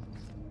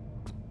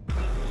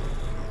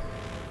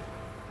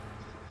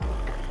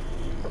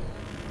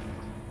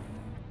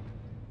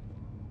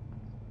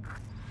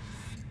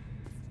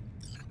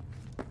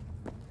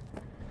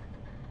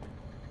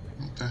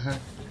 What the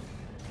heck?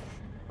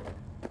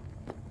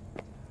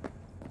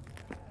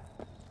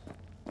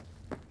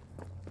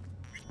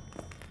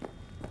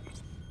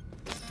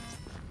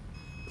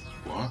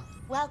 What?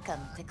 Welcome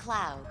to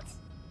Clouds,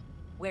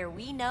 where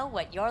we know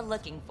what you're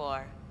looking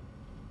for.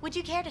 Would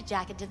you care to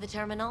jack into the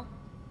terminal?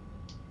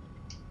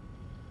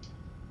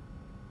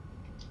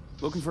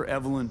 Looking for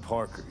Evelyn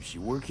Parker. She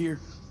work here?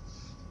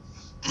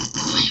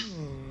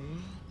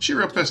 She a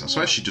real person? I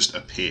swear she just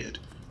appeared.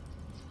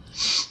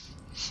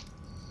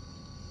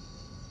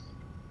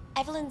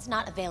 Evelyn's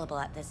not available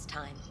at this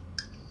time.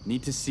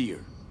 Need to see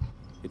her.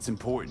 It's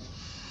important.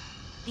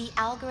 The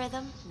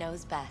algorithm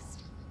knows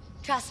best.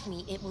 Trust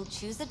me, it will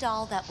choose a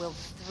doll that will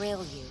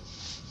thrill you.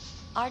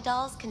 Our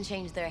dolls can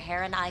change their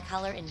hair and eye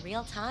color in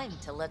real time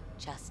to look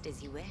just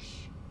as you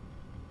wish.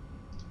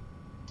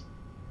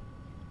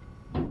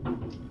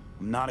 I'm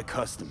not a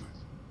customer.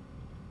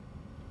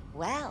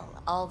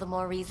 Well, all the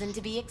more reason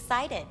to be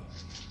excited.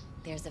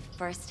 There's a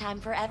first time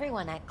for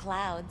everyone at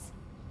Clouds.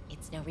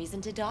 It's no reason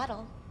to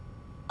dawdle.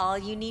 All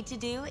you need to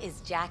do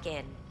is jack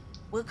in.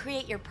 We'll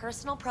create your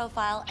personal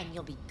profile and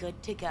you'll be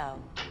good to go.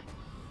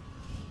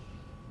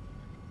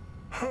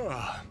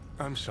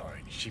 I'm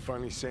sorry, did she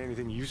finally say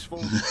anything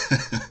useful?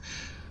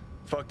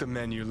 Fuck the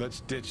menu, let's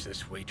ditch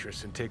this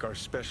waitress and take our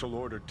special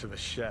order to the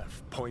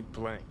chef, point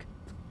blank.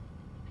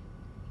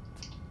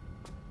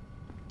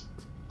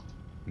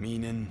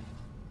 Meaning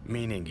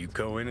you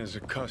go in as a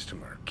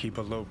customer, keep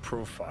a low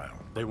profile.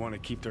 They want to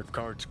keep their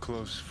cards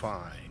close,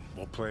 fine.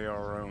 We'll play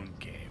our own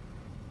game.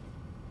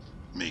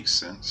 Makes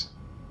sense.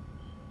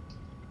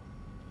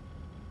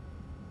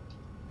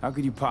 How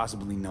could you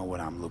possibly know what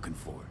I'm looking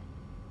for?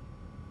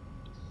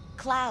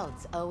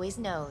 Clouds always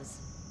knows.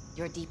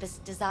 Your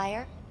deepest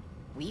desire,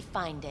 we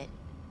find it.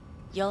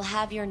 You'll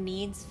have your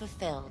needs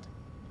fulfilled,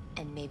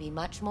 and maybe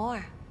much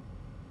more.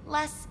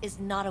 Less is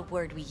not a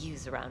word we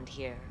use around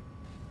here.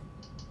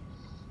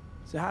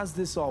 So how's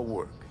this all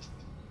work?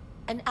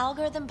 An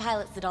algorithm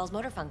pilots the doll's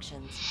motor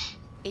functions.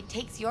 It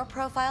takes your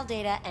profile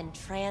data and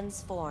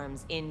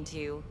transforms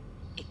into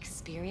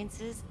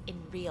experiences in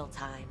real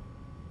time.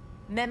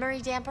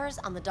 Memory dampers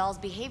on the doll's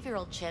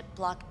behavioral chip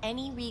block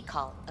any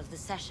recall of the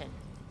session.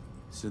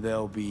 So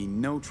there'll be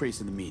no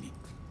trace of the meeting?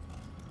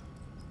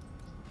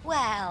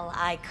 Well,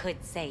 I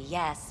could say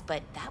yes,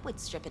 but that would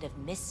strip it of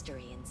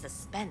mystery and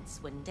suspense,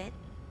 wouldn't it?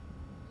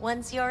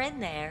 Once you're in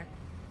there,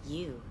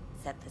 you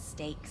set the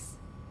stakes.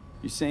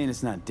 You're saying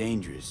it's not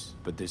dangerous,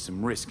 but there's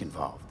some risk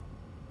involved.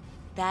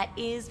 That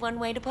is one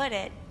way to put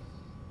it.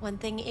 One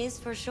thing is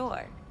for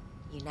sure,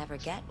 you never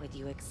get what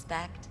you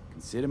expect.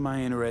 Consider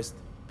my interest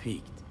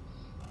piqued.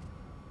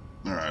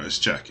 Alright, let's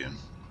check in.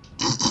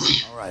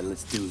 Alright,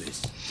 let's do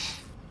this.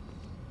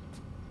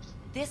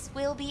 This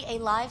will be a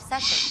live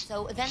session,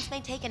 so events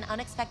may take an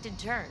unexpected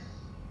turn.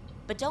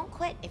 But don't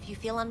quit if you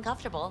feel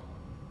uncomfortable.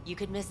 You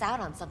could miss out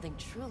on something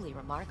truly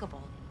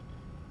remarkable.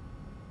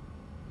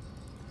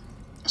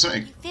 Sorry.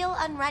 If you feel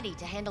unready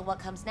to handle what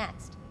comes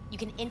next, you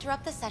can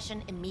interrupt the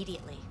session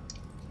immediately.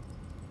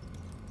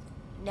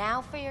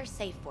 Now for your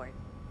safe word.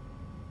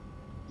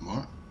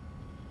 What?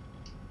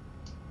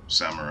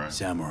 Samurai.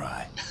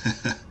 Samurai.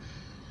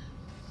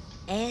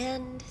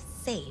 And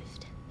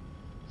saved.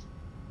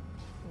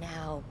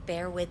 Now,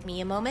 bear with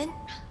me a moment.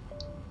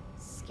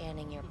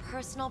 Scanning your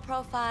personal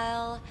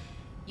profile.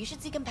 You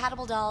should see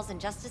compatible dolls in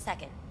just a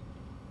second.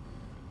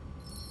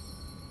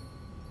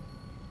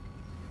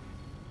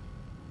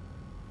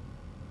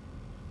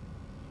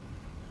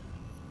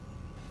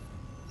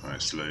 Alright,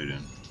 it's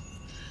loading.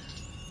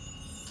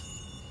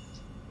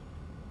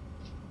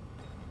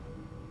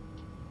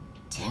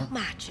 Two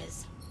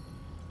matches.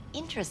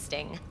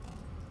 Interesting.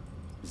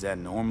 Is that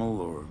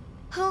normal, or...?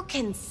 Who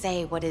can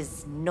say what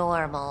is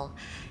normal?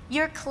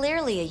 You're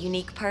clearly a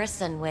unique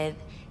person with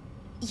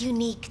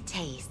unique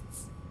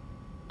tastes.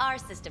 Our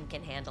system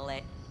can handle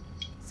it.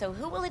 So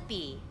who will it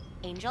be?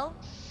 Angel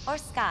or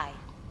Sky?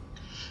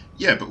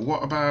 Yeah, but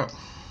what about...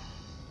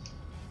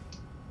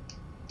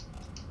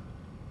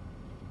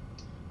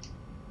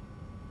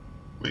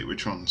 Wait,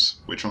 which one's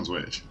which?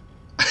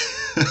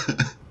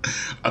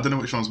 I don't know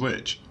which one's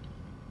which.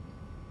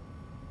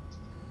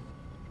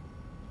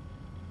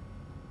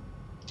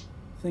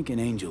 I think an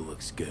angel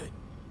looks good.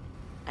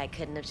 I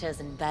couldn't have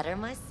chosen better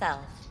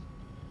myself.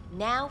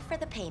 Now for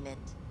the payment,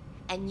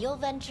 and you'll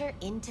venture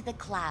into the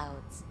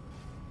clouds.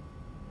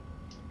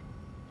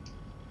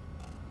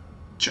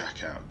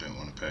 Jack out, don't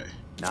want to pay.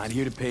 Not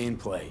here to pay and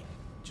play.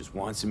 Just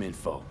want some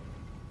info.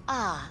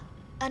 Ah,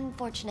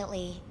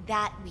 unfortunately,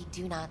 that we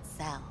do not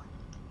sell.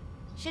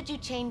 Should you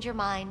change your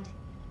mind,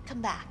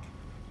 come back.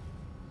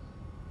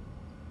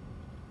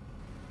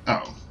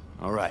 Oh.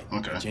 Alright,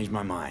 okay. I changed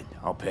my mind.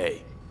 I'll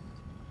pay.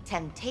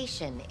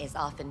 Temptation is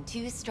often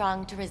too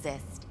strong to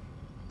resist.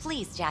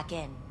 Please jack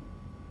in.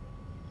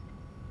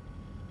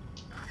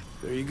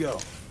 There you go.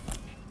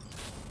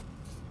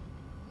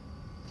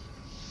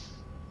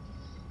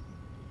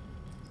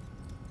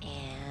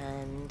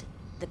 And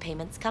the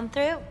payments come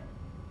through.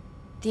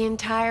 The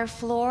entire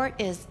floor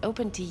is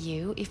open to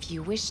you if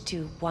you wish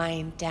to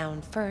wind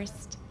down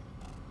first.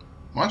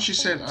 Why'd she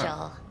say that?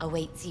 Angel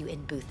awaits you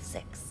in booth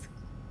 6.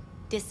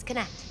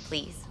 Disconnect,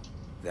 please.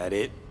 That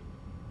it?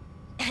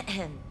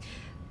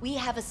 We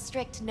have a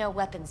strict no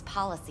weapons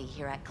policy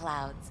here at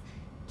Clouds.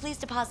 Please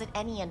deposit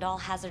any and all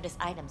hazardous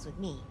items with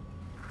me.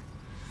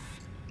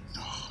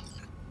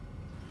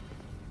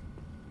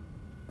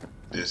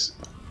 This.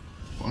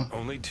 What?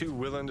 Only two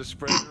willing to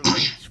spread their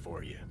legs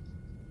for you.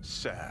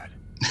 Sad.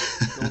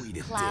 Go eat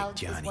a Clouds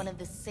dick, is Johnny. one of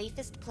the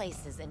safest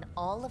places in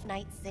all of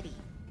Night City.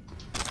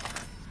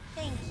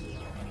 Thank you.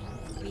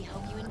 We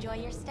hope you enjoy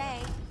your stay.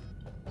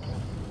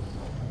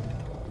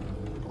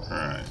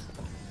 Alright.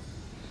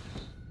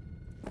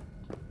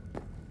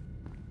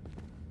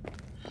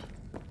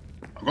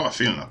 I got a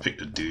feeling I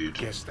picked a dude.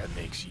 Guess that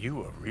makes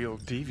you a real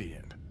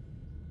deviant.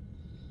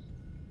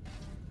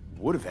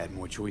 Would have had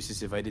more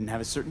choices if I didn't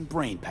have a certain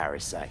brain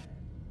parasite.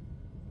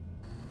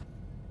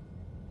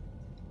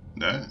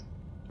 No.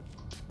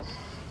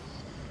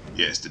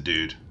 Yeah, it's the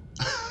dude.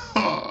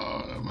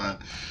 Oh man,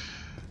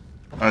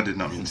 I did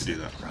not mean to do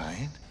that.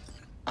 Right?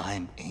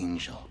 I'm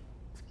Angel.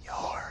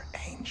 Your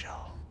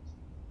Angel.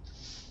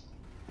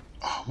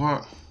 Oh,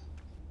 what?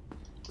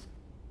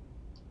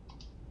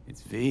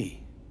 It's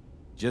V.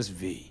 Just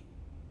V.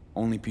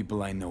 Only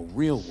people I know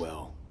real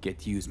well get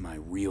to use my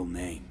real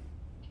name.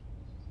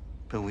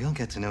 But we'll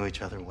get to know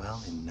each other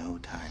well in no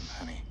time,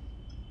 honey.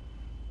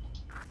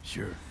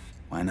 Sure.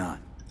 Why not?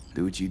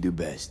 Do what you do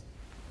best.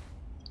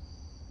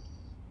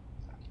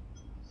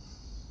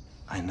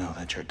 I know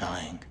that you're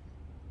dying.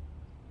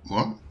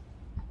 What?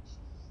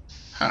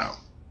 How?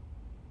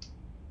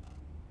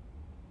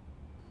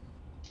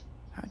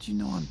 How'd you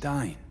know I'm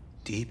dying?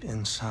 Deep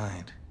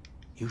inside,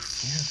 you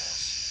fear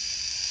this.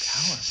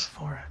 Cower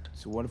before it.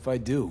 So what if I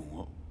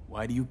do?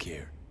 Why do you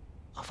care?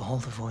 Of all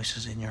the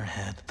voices in your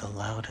head, the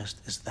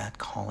loudest is that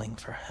calling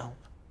for help.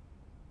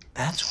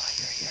 That's why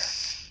you're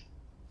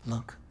here.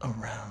 Look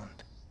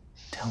around.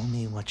 Tell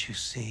me what you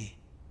see.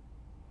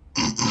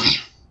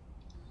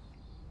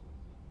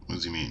 What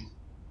does he mean?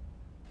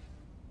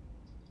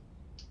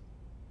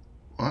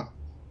 What?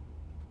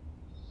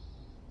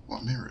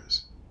 What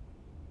mirrors?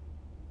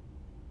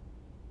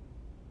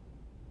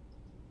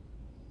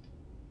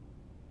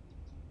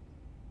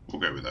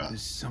 We'll go with that.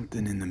 There's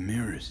something in the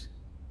mirrors.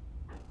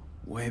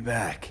 Way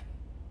back.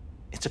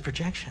 It's a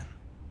projection.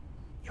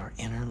 Your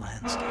inner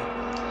landscape.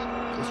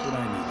 Just what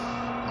I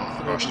needed. Oh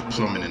my gosh, there's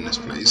plumbing in this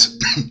place.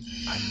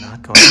 I'm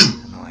not going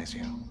to analyze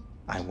you.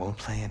 I won't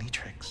play any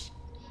tricks.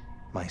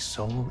 My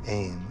sole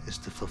aim is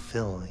to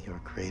fulfill your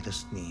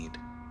greatest need.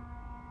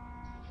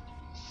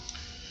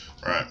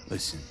 Right.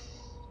 Listen,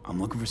 I'm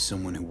looking for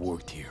someone who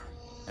worked here.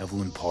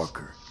 Evelyn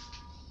Parker.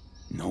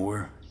 Know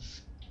her?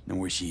 Know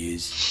where she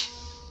is?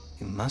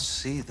 You must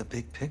see the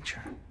big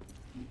picture.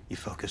 You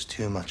focus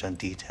too much on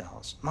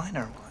details,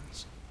 minor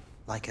ones,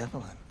 like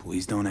Evelyn.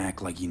 Please don't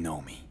act like you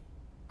know me.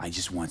 I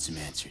just want some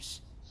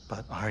answers.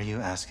 But are you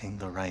asking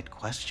the right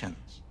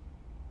questions?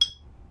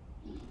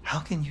 How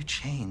can you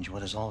change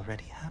what has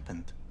already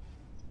happened?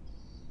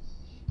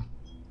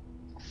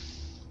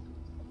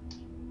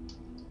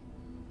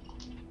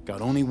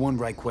 Got only one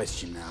right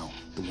question now,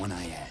 the one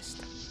I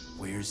asked.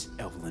 Where's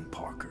Evelyn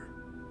Parker?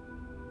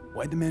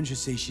 Why'd the manager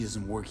say she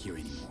doesn't work here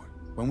anymore?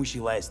 When was she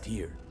last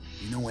here?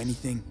 You know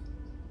anything?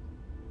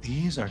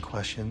 These are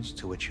questions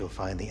to which you'll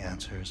find the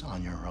answers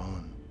on your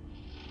own.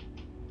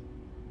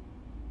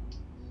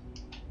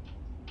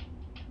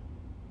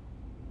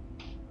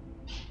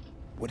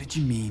 What did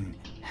you mean,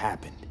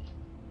 happened?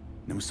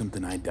 Know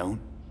something I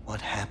don't? What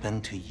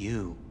happened to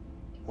you?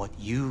 What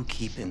you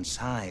keep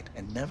inside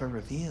and never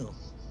reveal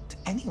to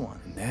anyone.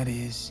 And that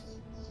is...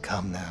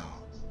 Come now.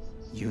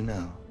 You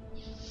know.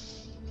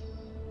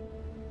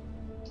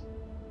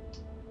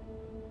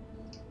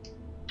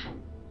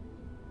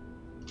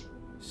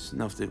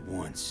 Snuffed it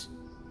once.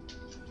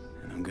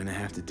 And I'm gonna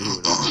have to do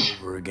it all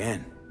over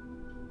again.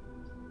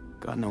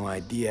 Got no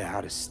idea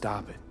how to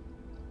stop it.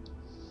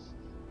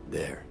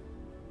 There.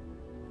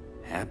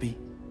 Happy?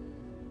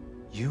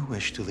 You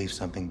wish to leave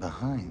something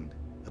behind,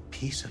 a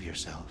piece of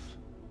yourself.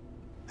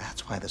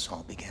 That's why this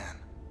all began.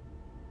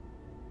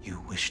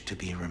 You wish to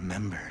be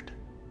remembered.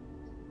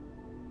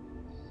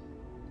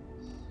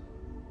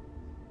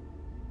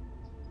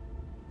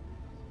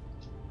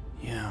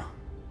 Yeah.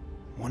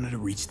 Wanted to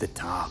reach the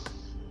top.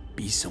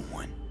 Be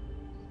someone.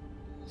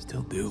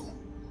 Still do.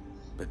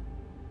 But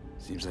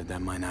seems like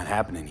that might not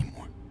happen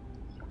anymore.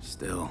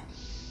 Still,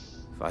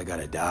 if I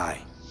gotta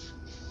die,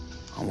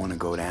 I want to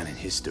go down in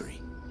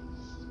history.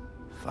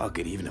 Fuck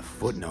it, even a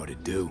footnote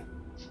would do.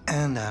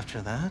 And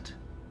after that?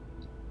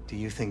 Do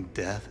you think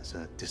death is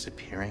a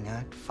disappearing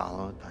act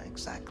followed by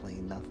exactly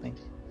nothing?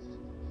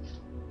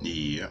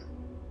 Yeah.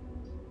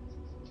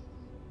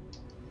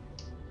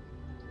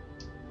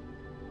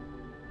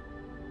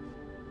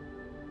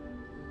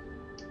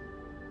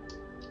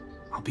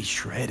 I'll be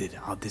shredded.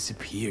 I'll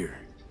disappear.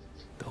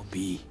 There'll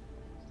be...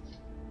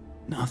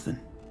 nothing.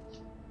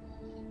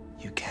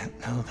 You can't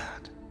know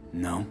that.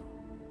 No.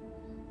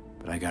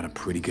 But I got a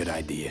pretty good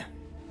idea.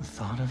 The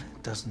thought of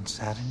it doesn't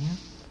sadden you?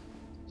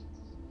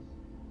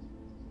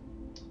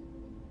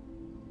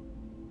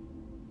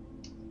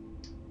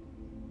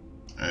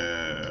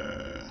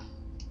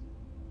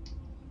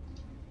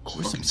 Of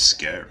course fucking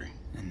scary.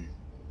 And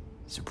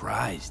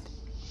surprised.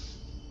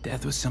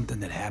 Death was something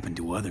that happened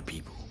to other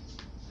people.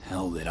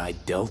 Hell, that I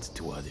dealt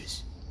to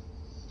others.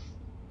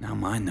 Now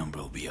my number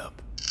will be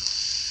up.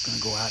 It's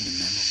gonna go out in a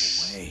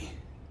memorable way.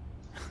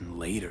 And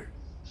later.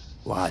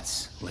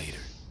 Lots later.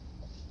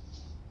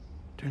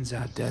 Turns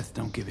out death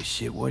don't give a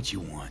shit what you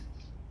want.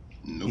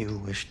 Nope. You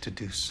wished to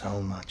do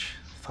so much.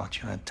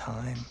 Thought you had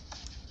time.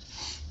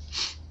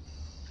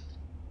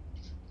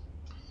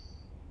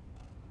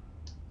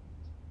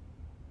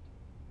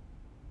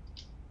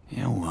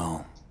 Yeah,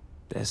 well,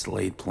 best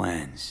laid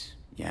plans.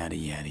 Yada,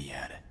 yada,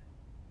 yada.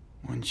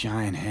 One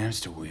giant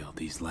hamster wheel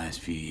these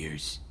last few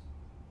years.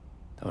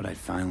 Thought I'd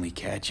finally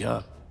catch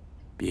up.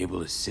 Be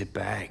able to sit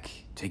back,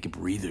 take a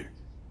breather.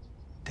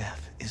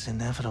 Death is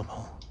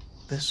inevitable.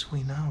 This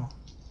we know.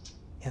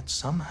 Yet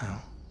somehow,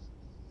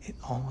 it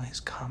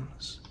always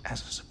comes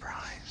as a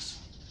surprise.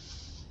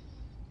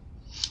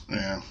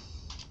 Yeah.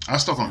 I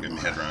still can't get my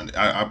head around it.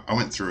 I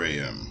went through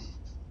a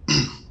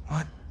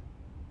What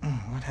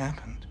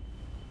happened?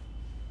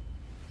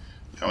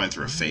 I went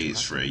through a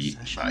phase for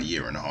about a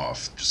year and a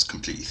half, just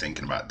completely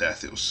thinking about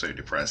death. It was so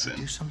depressing. Did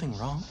I do something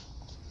wrong?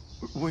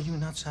 Were you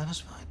not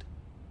satisfied?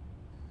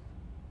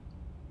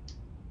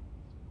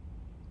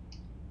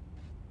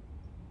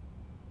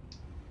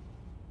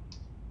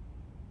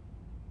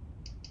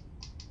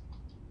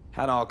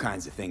 Had all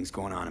kinds of things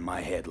going on in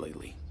my head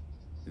lately.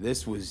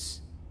 This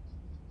was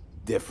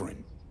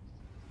different.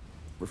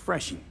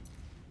 Refreshing.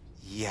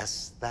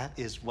 Yes, that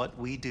is what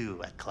we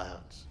do at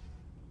Clouds.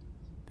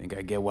 Think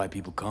I get why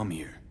people come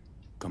here.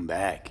 Come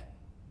back.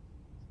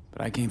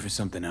 But I came for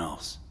something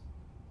else.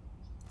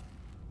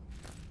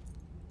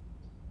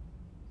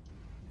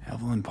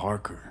 Evelyn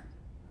Parker.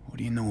 What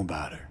do you know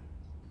about her?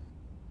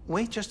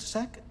 Wait just a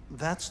sec.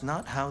 That's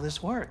not how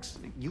this works.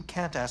 You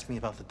can't ask me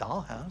about the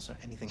dollhouse or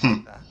anything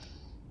like that.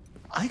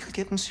 I could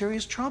get in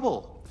serious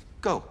trouble.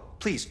 Go.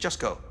 Please, just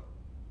go.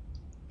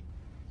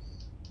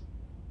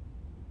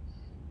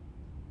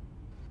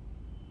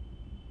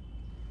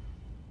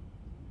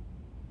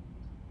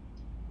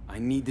 I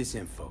need this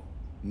info.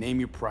 Name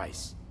your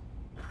price.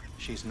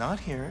 She's not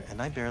here,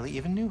 and I barely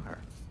even knew her.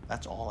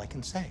 That's all I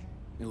can say.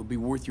 It'll be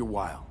worth your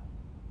while.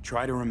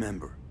 Try to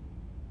remember.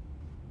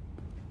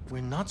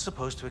 We're not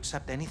supposed to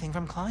accept anything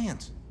from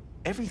clients.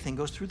 Everything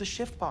goes through the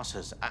shift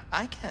bosses.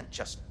 I can't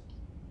just...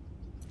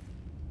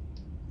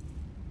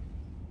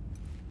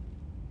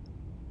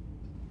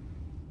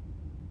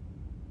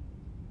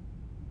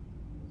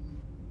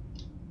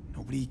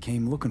 Nobody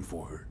came looking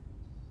for her.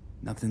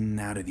 Nothing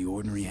out of the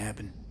ordinary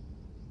happened.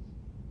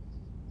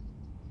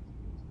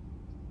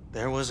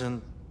 There was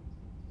an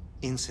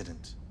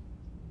incident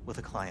with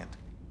a client.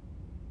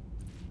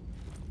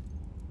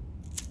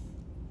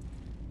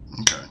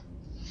 Okay.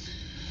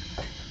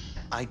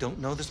 I don't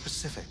know the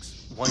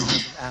specifics. One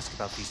doesn't ask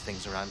about these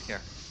things around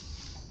here.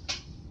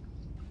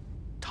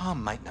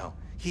 Tom might know.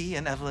 He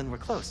and Evelyn were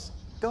close.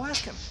 Go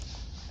ask him.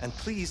 And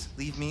please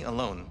leave me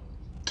alone.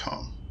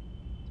 Tom.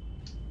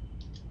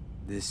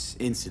 This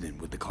incident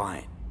with the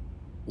client.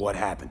 What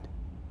happened?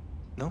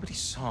 Nobody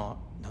saw,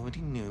 nobody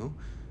knew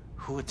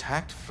who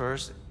attacked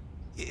first.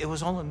 It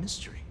was all a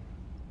mystery.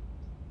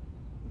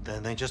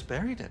 Then they just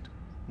buried it.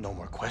 No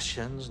more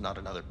questions, not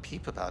another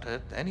peep about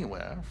it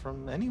anywhere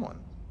from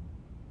anyone.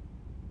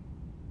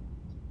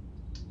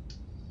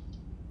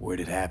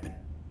 Where'd it happen?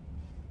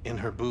 In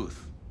her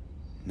booth.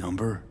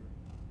 Number?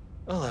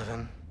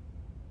 11.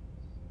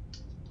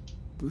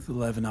 Booth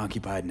 11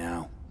 occupied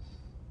now.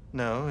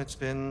 No, it's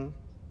been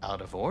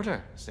out of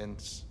order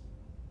since...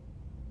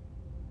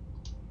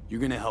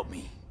 You're gonna help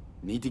me.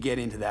 Need to get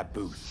into that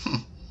booth.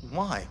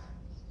 Why?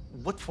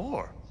 What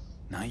for?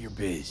 Not your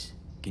biz.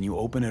 Can you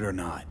open it or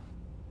not?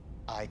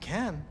 I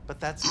can, but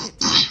that's it.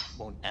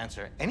 Won't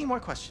answer any more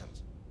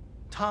questions.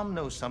 Tom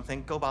knows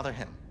something. Go bother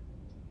him.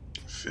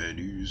 Fair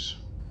dues.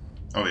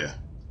 Oh, yeah.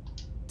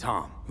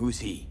 Tom, who's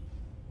he?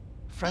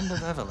 Friend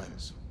of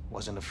Evelyn's.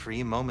 Wasn't a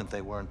free moment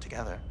they weren't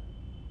together.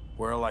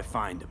 Where'll I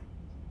find him?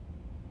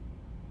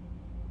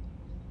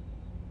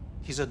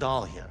 He's a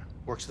doll here.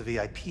 Works the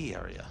VIP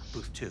area,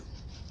 booth 2.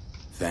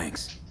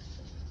 Thanks.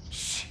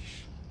 Shh.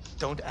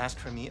 Don't ask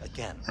for me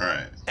again.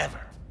 Alright.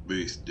 Ever.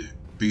 Booth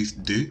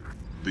 2.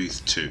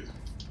 Booth 2.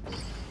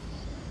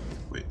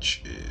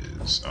 Which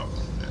is... Oh,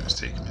 yeah, it's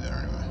taking me there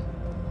anyway.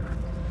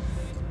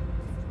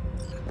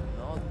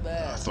 Not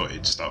bad. I thought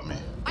he'd stop me.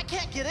 I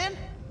can't get in?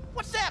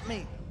 What's that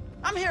mean?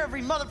 I'm here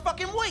every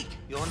motherfucking week.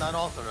 You're not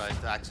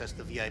authorized to access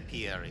the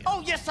VIP area.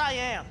 Oh, yes, I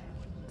am.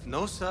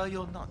 No, sir,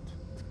 you're not.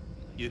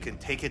 You can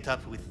take it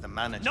up with the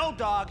manager. No,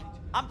 dog.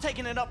 I'm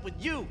taking it up with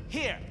you,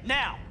 here,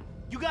 now.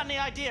 You got any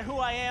idea who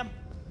I am?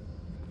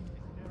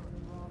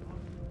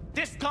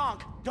 This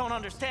conk don't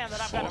understand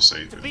that I've got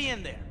to be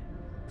in there.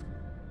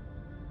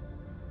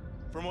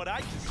 From what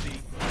I can see,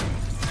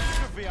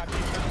 your VIP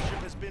membership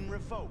has been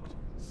revoked.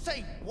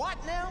 Say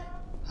what now?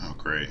 Oh,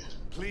 great.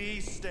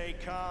 Please stay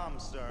calm,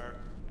 sir.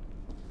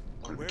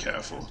 Gotta be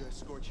careful. We're going to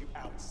escort you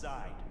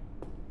outside.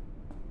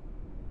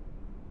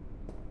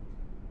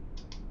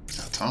 Is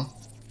that Tom?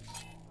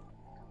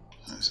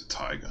 There's a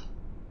tiger.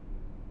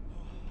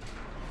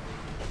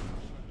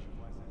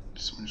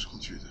 Someone just gone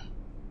through there.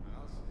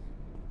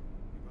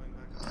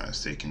 Alright,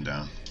 let's take him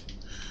down.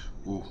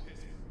 Ooh.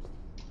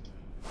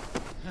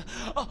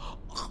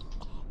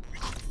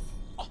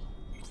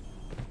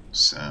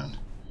 Sound.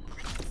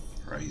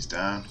 Right, he's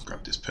down.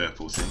 Grab this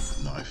purple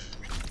thing, knife.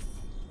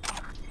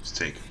 Let's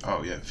take.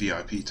 Oh yeah,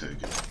 VIP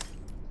token.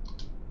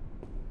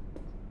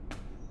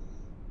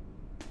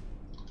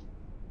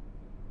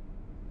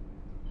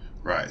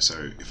 Right,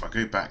 so if I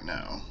go back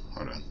now,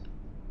 hold on.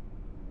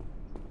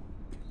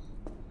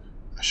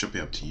 I should be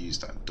able to use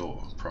that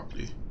door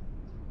properly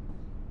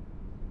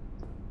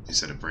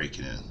instead of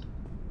breaking in.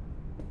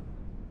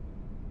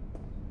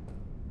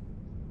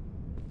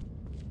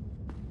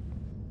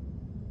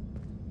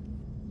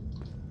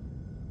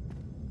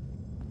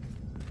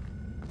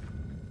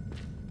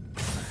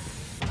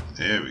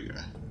 There we go.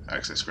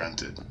 Access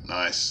granted.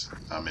 Nice.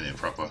 I'm in it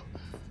proper.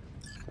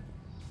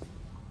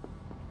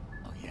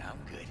 Oh yeah, I'm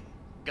good.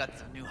 Got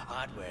some new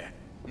hardware.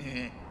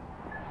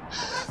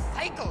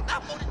 Cycle,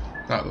 not motor.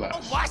 That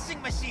laugh. A washing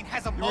machine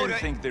has a You motor. really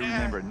think they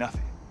remember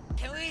nothing?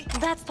 Can we?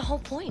 That's the whole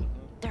point.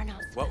 They're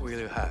not. What will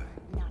you have?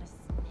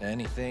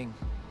 Anything,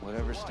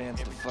 whatever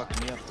stands to fuck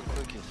me up the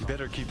quickest. You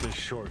better keep this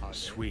short and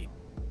sweet.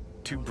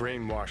 2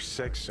 brainwashed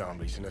sex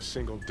zombies in a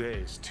single day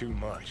is too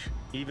much,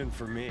 even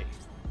for me.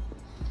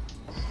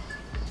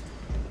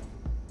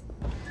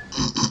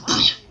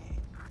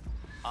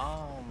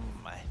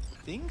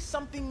 I think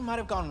something might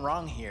have gone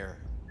wrong here.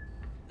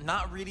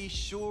 Not really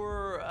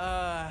sure,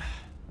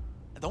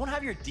 don't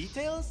have your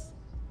details?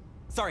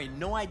 Sorry,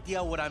 no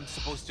idea what I'm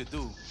supposed to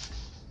do.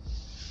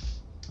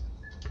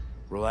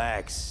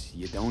 Relax.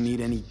 You don't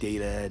need any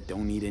data,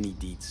 don't need any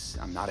deets.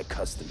 I'm not a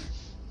customer.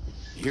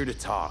 I'm here to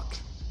talk.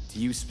 To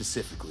you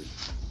specifically.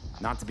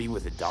 Not to be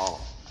with a doll.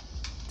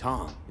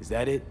 Tom, is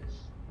that it?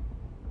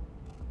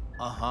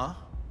 Uh-huh.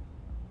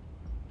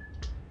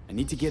 I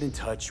need to get in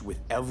touch with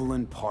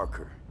Evelyn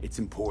Parker. It's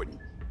important.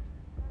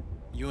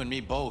 You and me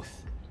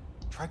both.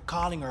 Tried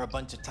calling her a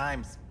bunch of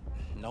times.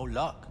 No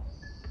luck.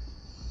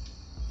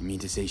 You mean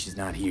to say she's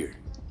not here?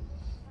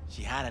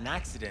 She had an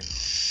accident.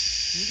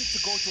 Needed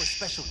to go to a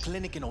special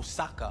clinic in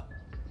Osaka.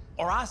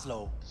 Or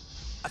Oslo.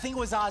 I think it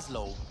was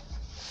Oslo.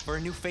 For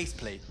a new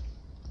faceplate.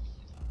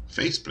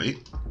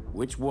 Faceplate?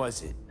 Which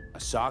was it?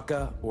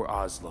 Osaka or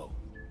Oslo?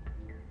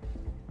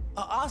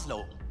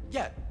 Oslo.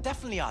 Yeah,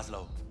 definitely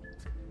Oslo.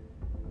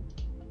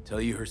 Tell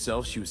you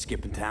herself she was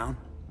skipping town?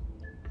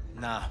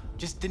 Nah,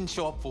 just didn't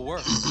show up for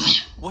work.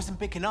 Wasn't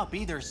picking up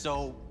either,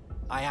 so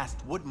I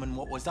asked Woodman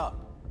what was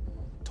up.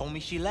 Told me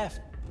she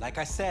left, like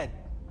I said.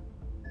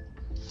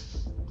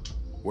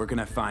 Where can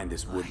I find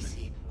this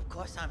Woodman? Of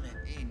course I'm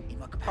in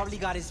my capacity. Probably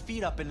got his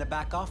feet up in the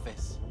back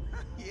office.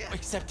 Yeah,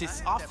 except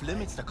it's off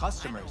limits to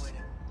customers.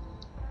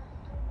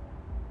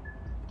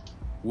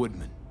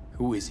 Woodman,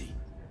 who is he?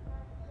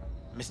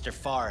 Mr.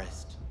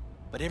 Forrest.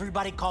 But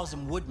everybody calls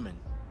him Woodman.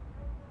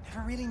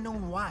 Never really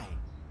known why.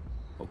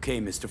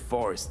 Okay, Mr.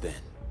 Forrest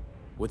then.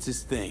 What's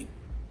his thing?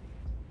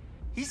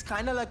 He's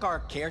kinda like our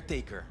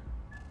caretaker.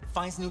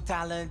 Finds new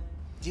talent,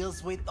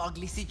 deals with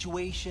ugly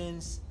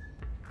situations.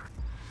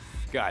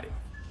 Got it.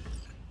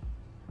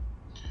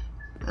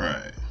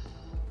 Right.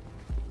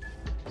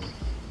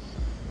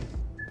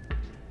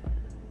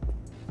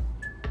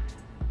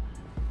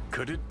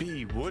 Could it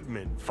be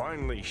Woodman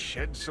finally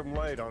shed some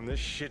light on this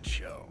shit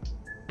show?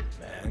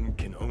 Man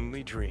can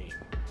only dream.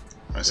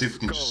 Let's see if we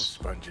can skull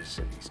sponges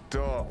in these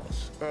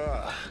dolls.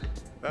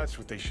 That's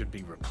what they should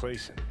be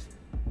replacing.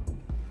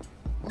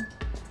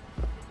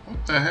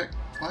 What the heck?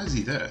 Why is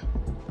he there?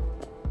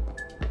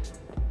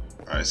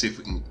 Alright, let's see if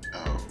we can...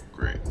 Oh,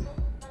 great.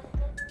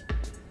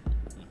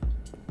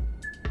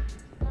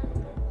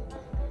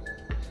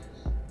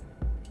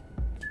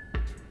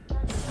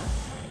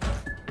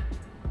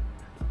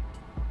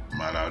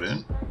 Am I allowed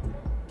in?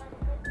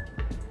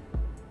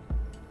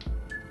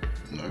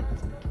 No.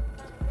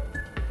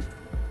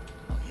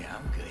 Oh yeah,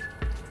 I'm good.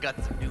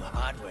 Got some new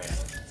hardware.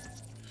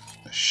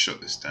 Let's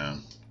shut this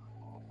down.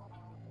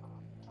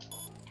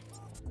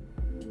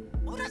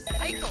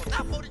 Motorcycle,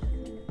 not motor.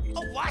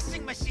 A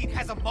washing machine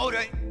has a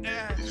motor.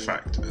 In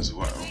fact, as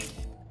well.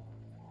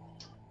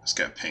 Let's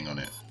get a ping on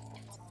it.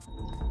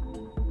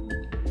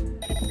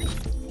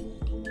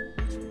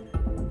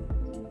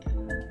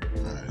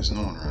 Alright, there's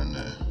no one around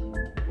there.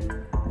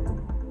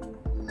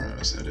 Alright,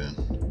 let's head in.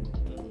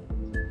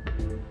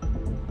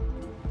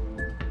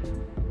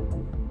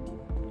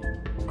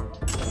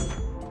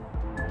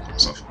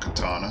 What's up for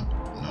katana?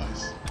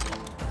 Nice.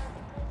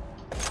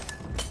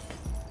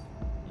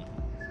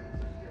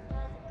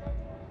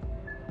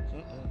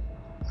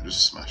 I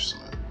just smashed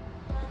something.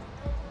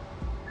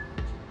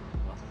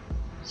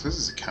 It says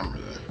there's a camera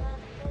there.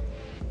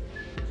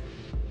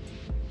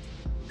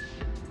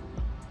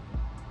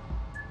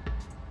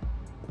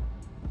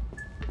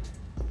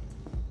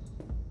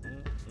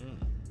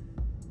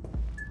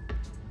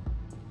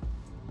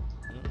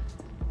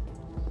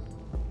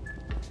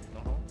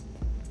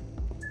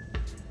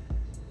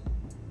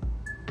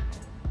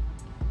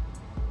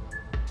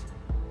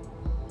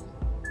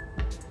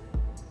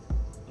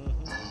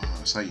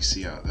 That's how you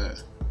see out there.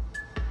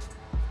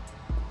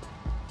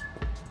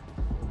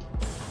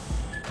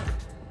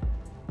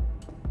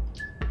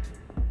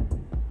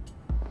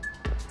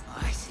 Oh,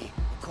 I see.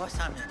 Of course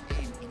I'm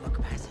in my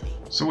capacity.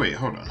 So wait,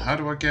 hold on. How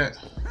do I get...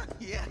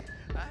 Yeah,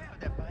 I have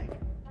that bike.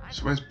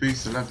 So where's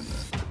booth 11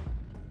 then?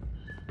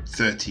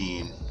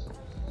 13.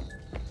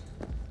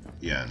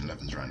 Yeah, and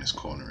 11's around this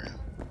corner here.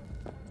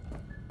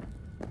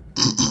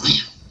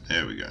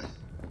 There we go.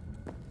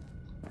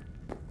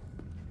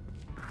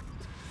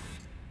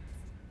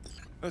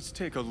 Let's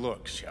take a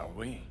look, shall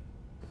we?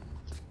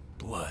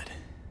 Blood.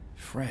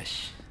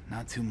 Fresh,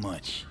 not too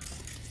much.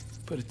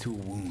 Put it to a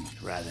wound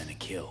rather than a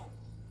kill.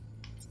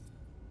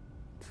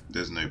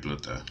 There's no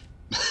blood there.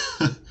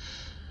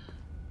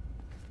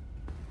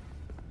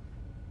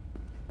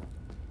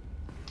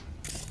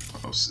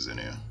 What else is in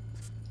here?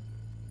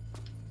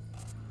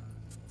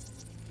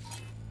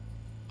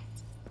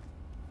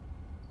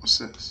 What's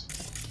this?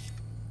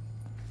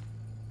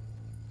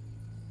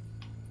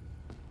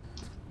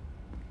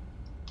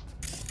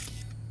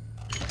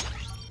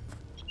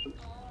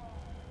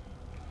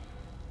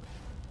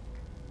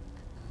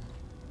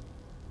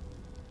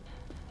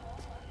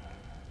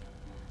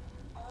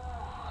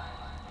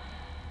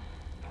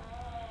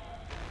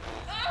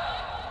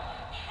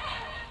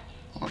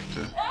 What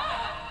the?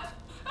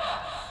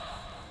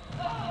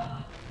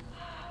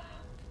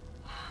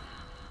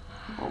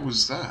 What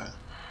was that?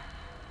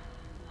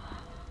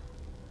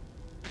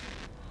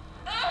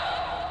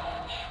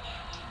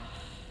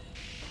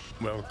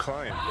 Well,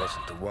 client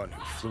wasn't the one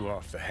who flew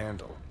off the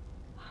handle.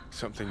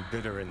 Something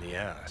bitter in the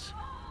ass.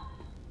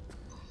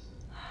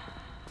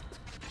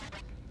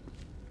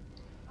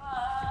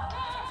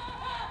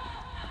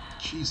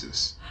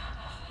 Jesus.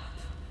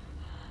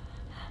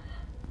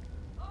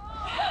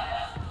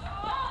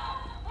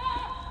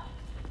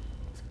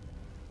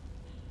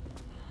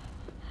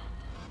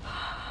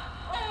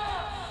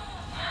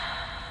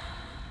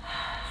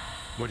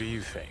 What do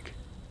you think?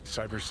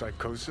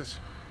 Cyberpsychosis?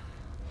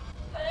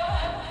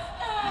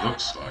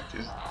 Looks like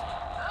it.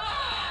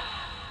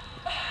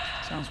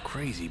 Sounds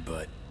crazy,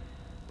 but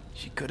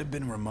she could have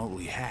been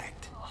remotely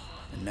hacked.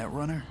 A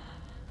netrunner?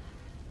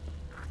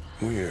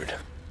 Weird.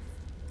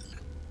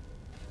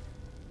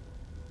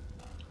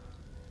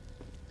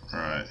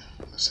 Alright,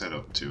 let's head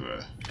up to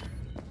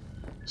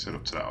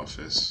that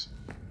office.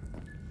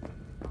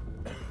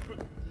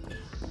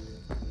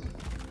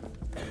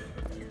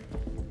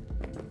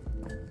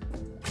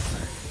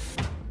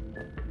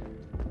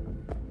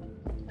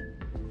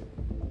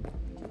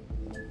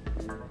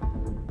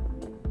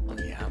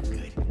 Yeah, I'm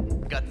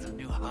good. Got some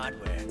new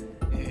hardware.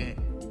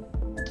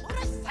 What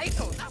a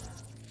psycho!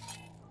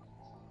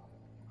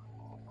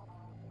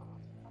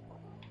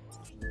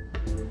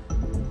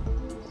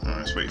 Alright,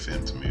 let's wait for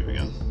him to move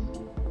again.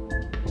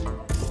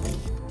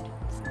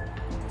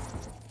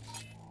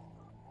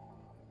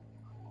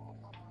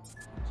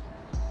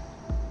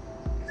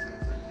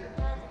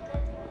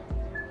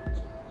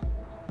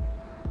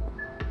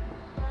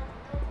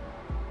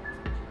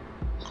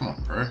 Come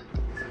on, bro.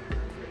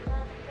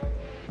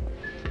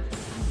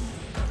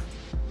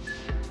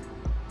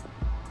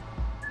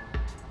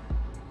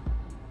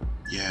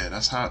 Yeah,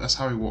 that's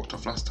how he walked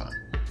off last time.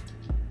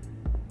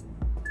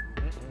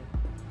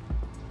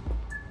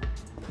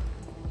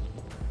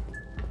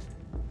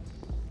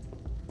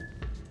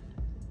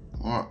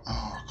 What?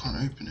 Oh, I can't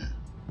open it.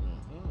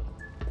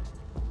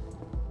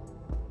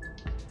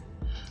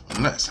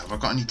 Unless, have I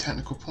got any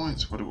technical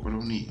points? What do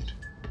I need?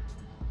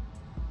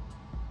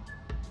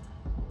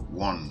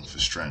 1 for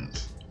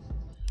strength.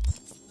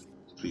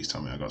 Please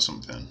tell me I got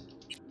something.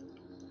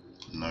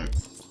 Nope.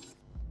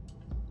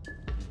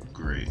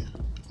 Great.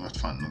 I'll have to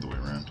find another way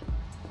around.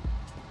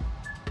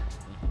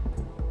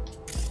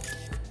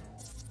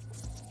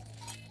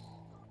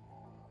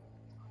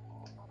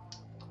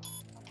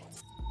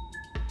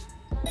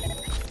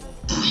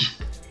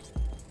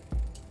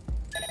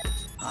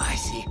 Oh, I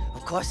see.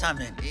 Of course I'm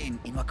in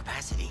what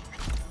capacity?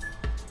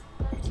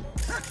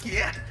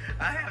 Yeah,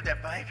 I have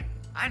that bike.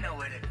 I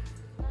know it.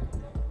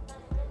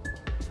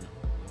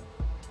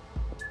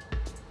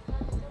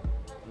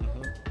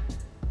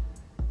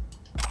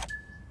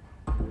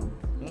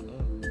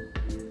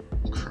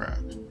 Crap.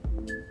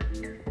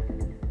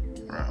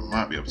 Right, I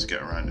might be able to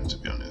get around him, to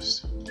be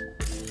honest.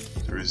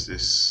 There is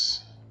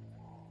this.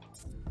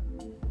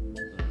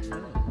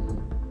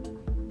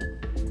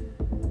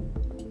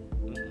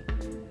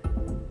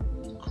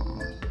 Come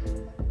on.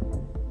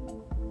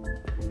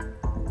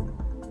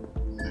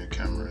 No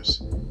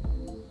cameras.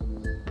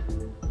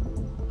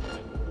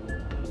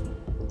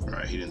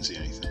 Right, he didn't see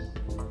anything.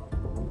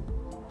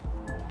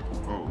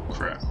 Oh,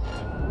 crap.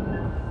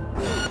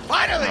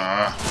 Finally!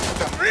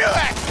 Some real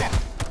action!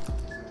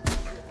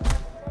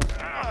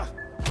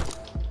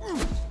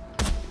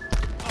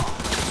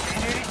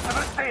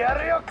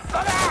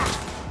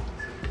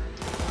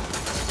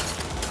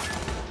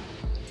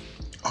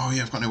 Oh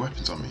yeah, I've got no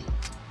weapons on me.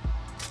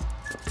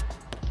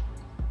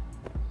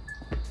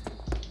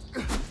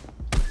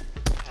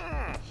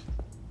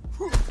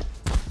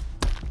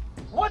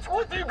 What's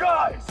with you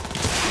guys?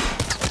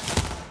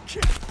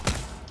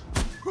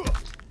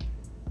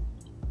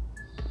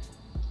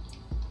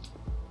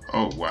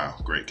 Oh wow,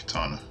 great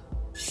katana.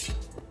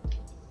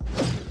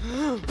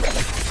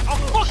 I'll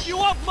fuck you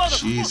up,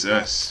 motherfucker!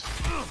 Jesus.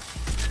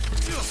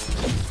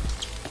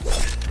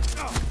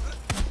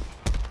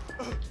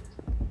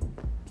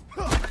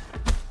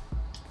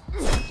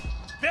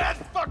 Bad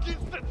fucking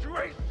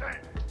situation!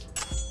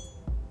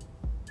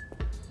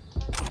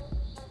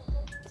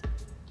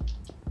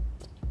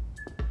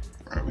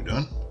 Right, we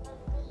done?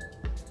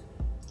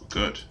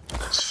 Good.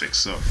 Let's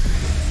fix up.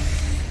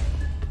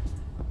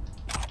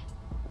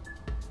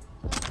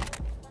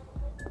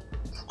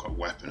 a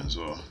weapon as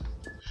well.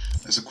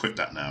 Let's equip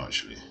that now,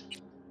 actually.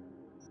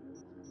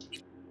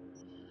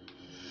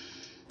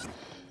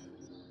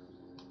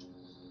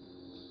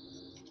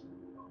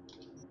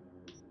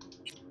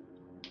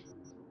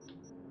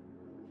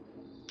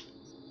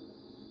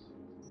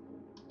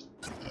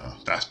 Oh,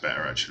 that's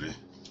better, actually.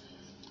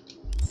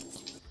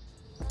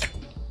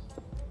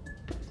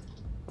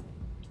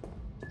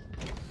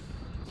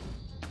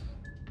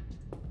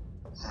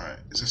 Alright,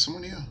 is there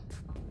someone here?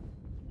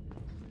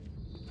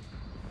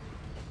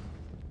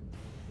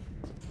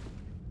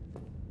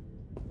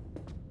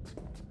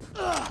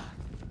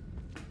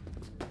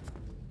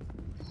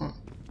 What?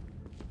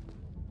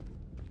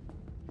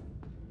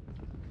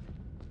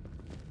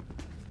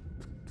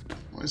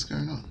 What is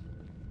going on?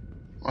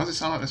 Why does it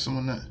sound like there's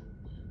someone there?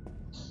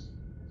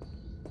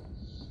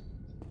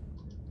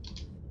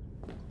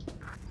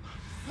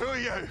 Who are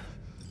you?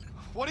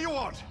 What do you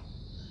want?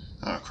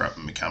 Oh crap,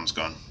 my cam's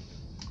gone.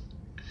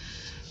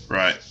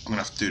 Right, I'm gonna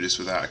have to do this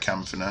without a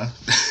cam for now.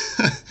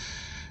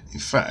 In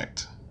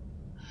fact,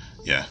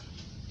 yeah,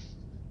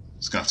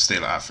 it's gonna have to stay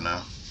like that for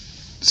now.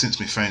 Since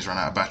my phone's run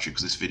out of battery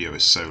because this video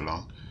is so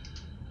long.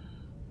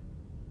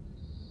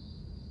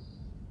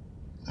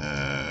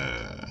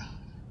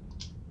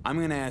 I'm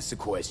gonna ask the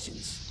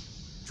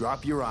questions.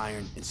 Drop your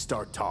iron and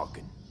start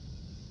talking.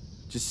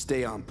 Just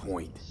stay on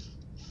point.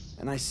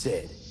 And I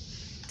said,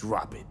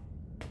 drop it.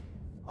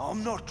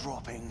 I'm not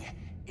dropping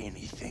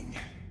anything.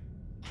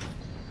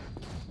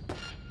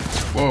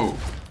 Whoa.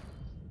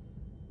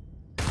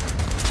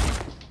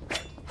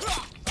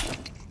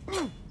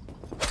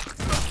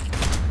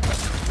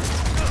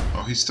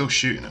 Oh, he's still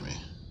shooting at me.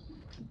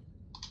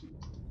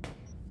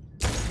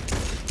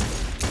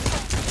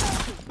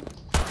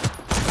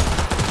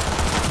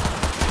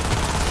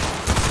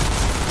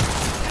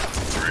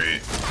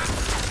 Great.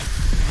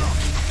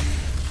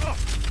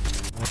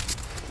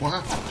 What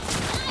happened?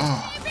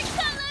 Oh.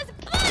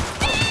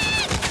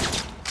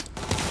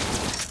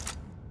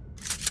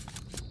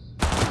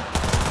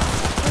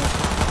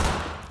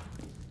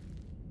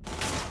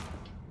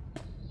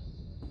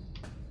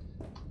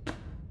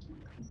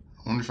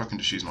 I wonder if I can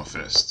just use my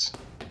fists.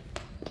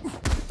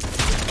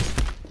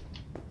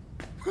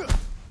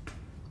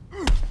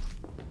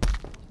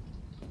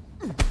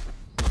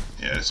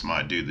 Yeah, this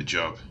might do the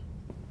job.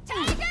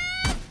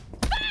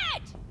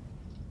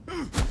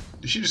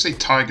 Did she just say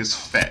Tiger's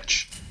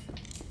Fetch?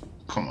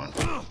 Come on,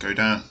 go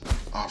down.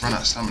 Oh, I've run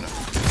out of stamina.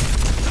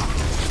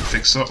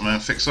 Fix up, man,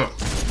 fix up.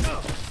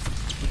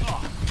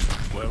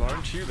 Well,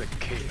 aren't you the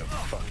king of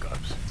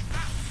fuck-ups?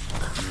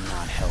 You're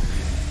not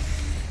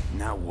helping.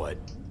 Now what?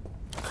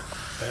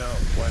 Hell,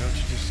 why don't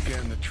you just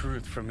scan the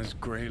truth from his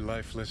gray,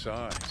 lifeless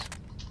eyes?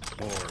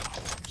 Or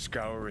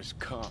scour his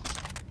comp?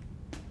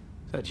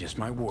 That just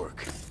might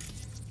work.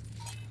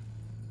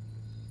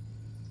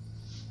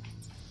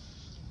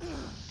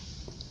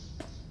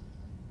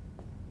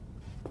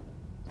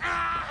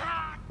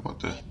 What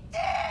the?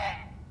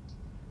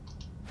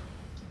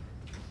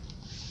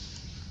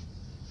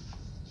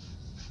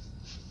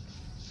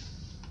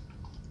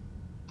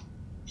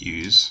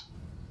 Use.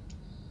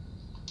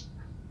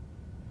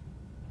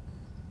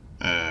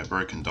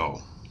 Broken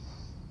doll.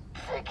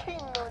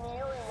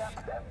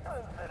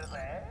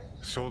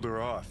 Sold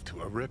her off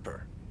to a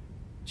ripper.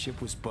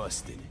 Ship was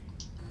busted.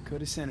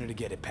 Could have sent her to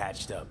get it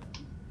patched up.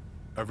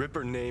 A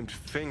ripper named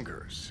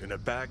Fingers in a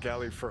back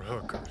alley for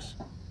hookers.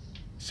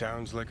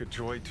 Sounds like a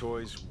Joy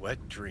Toy's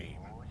wet dream.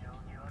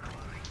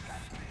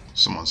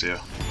 Someone's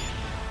here.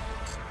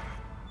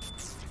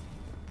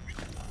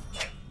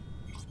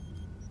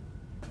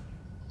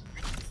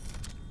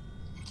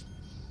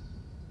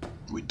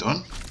 We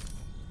done?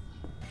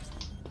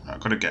 I've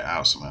got to get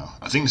out somehow.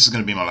 I think this is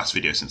going to be my last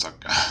video since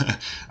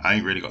I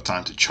ain't really got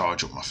time to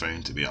charge up my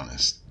phone, to be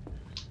honest.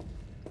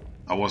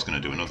 I was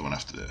going to do another one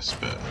after this,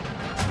 but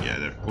yeah,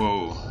 there.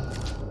 Whoa.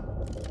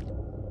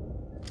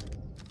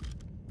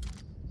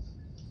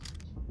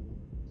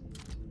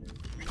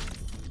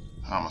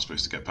 How am I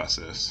supposed to get past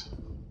this?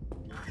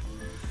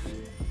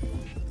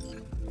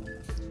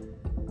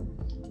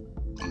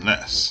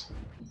 Unless.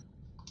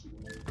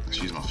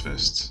 Let's use my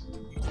fists.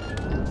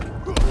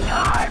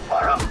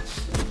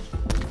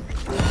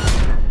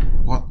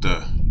 What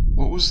the?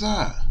 What was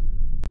that?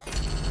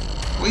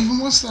 What even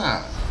was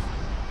that?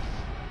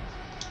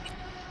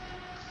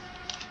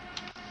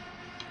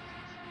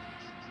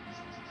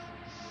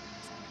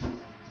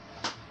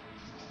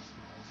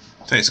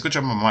 Hey, it's a good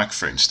job my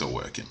microphone's still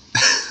working.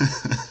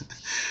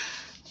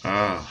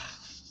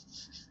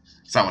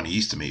 It's like when I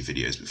used to make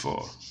videos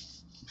before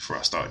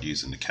I started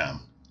using the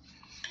cam.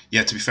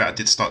 Yeah, to be fair, I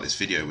did start this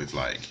video with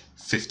like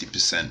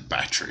 50%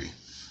 battery.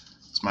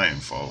 It's my own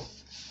fault.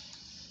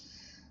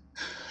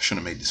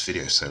 Shouldn't have made this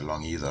video so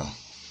long either.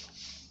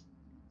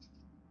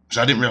 Which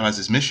I didn't realise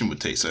this mission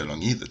would take so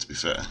long either, to be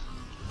fair.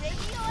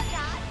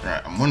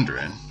 Right, I'm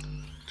wondering,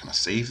 can I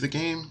save the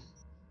game?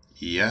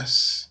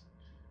 Yes.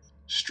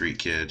 Street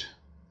Kid.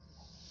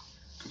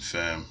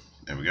 Confirm.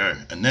 There we go.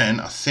 And then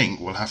I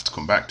think we'll have to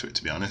come back to it,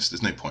 to be honest.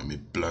 There's no point in me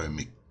blowing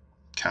my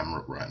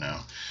camera up right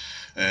now.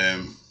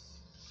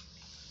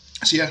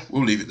 So yeah,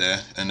 we'll leave it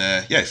there. And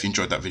yeah, if you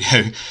enjoyed that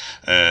video,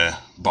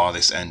 bar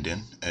this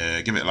ending,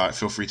 give it a like.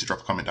 Feel free to drop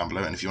a comment down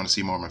below. And if you want to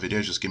see more of my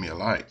videos, just give me a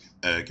like.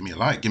 Give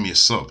me a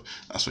sub.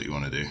 That's what you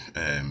want to do.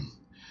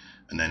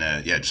 And then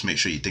yeah, just make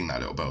sure you ding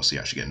that little bell so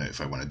you actually get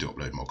notified when I do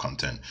upload more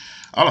content.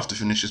 I'll have to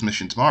finish this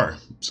mission tomorrow.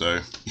 So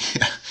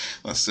yeah,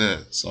 that's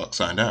Sark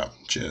signed out.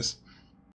 Cheers.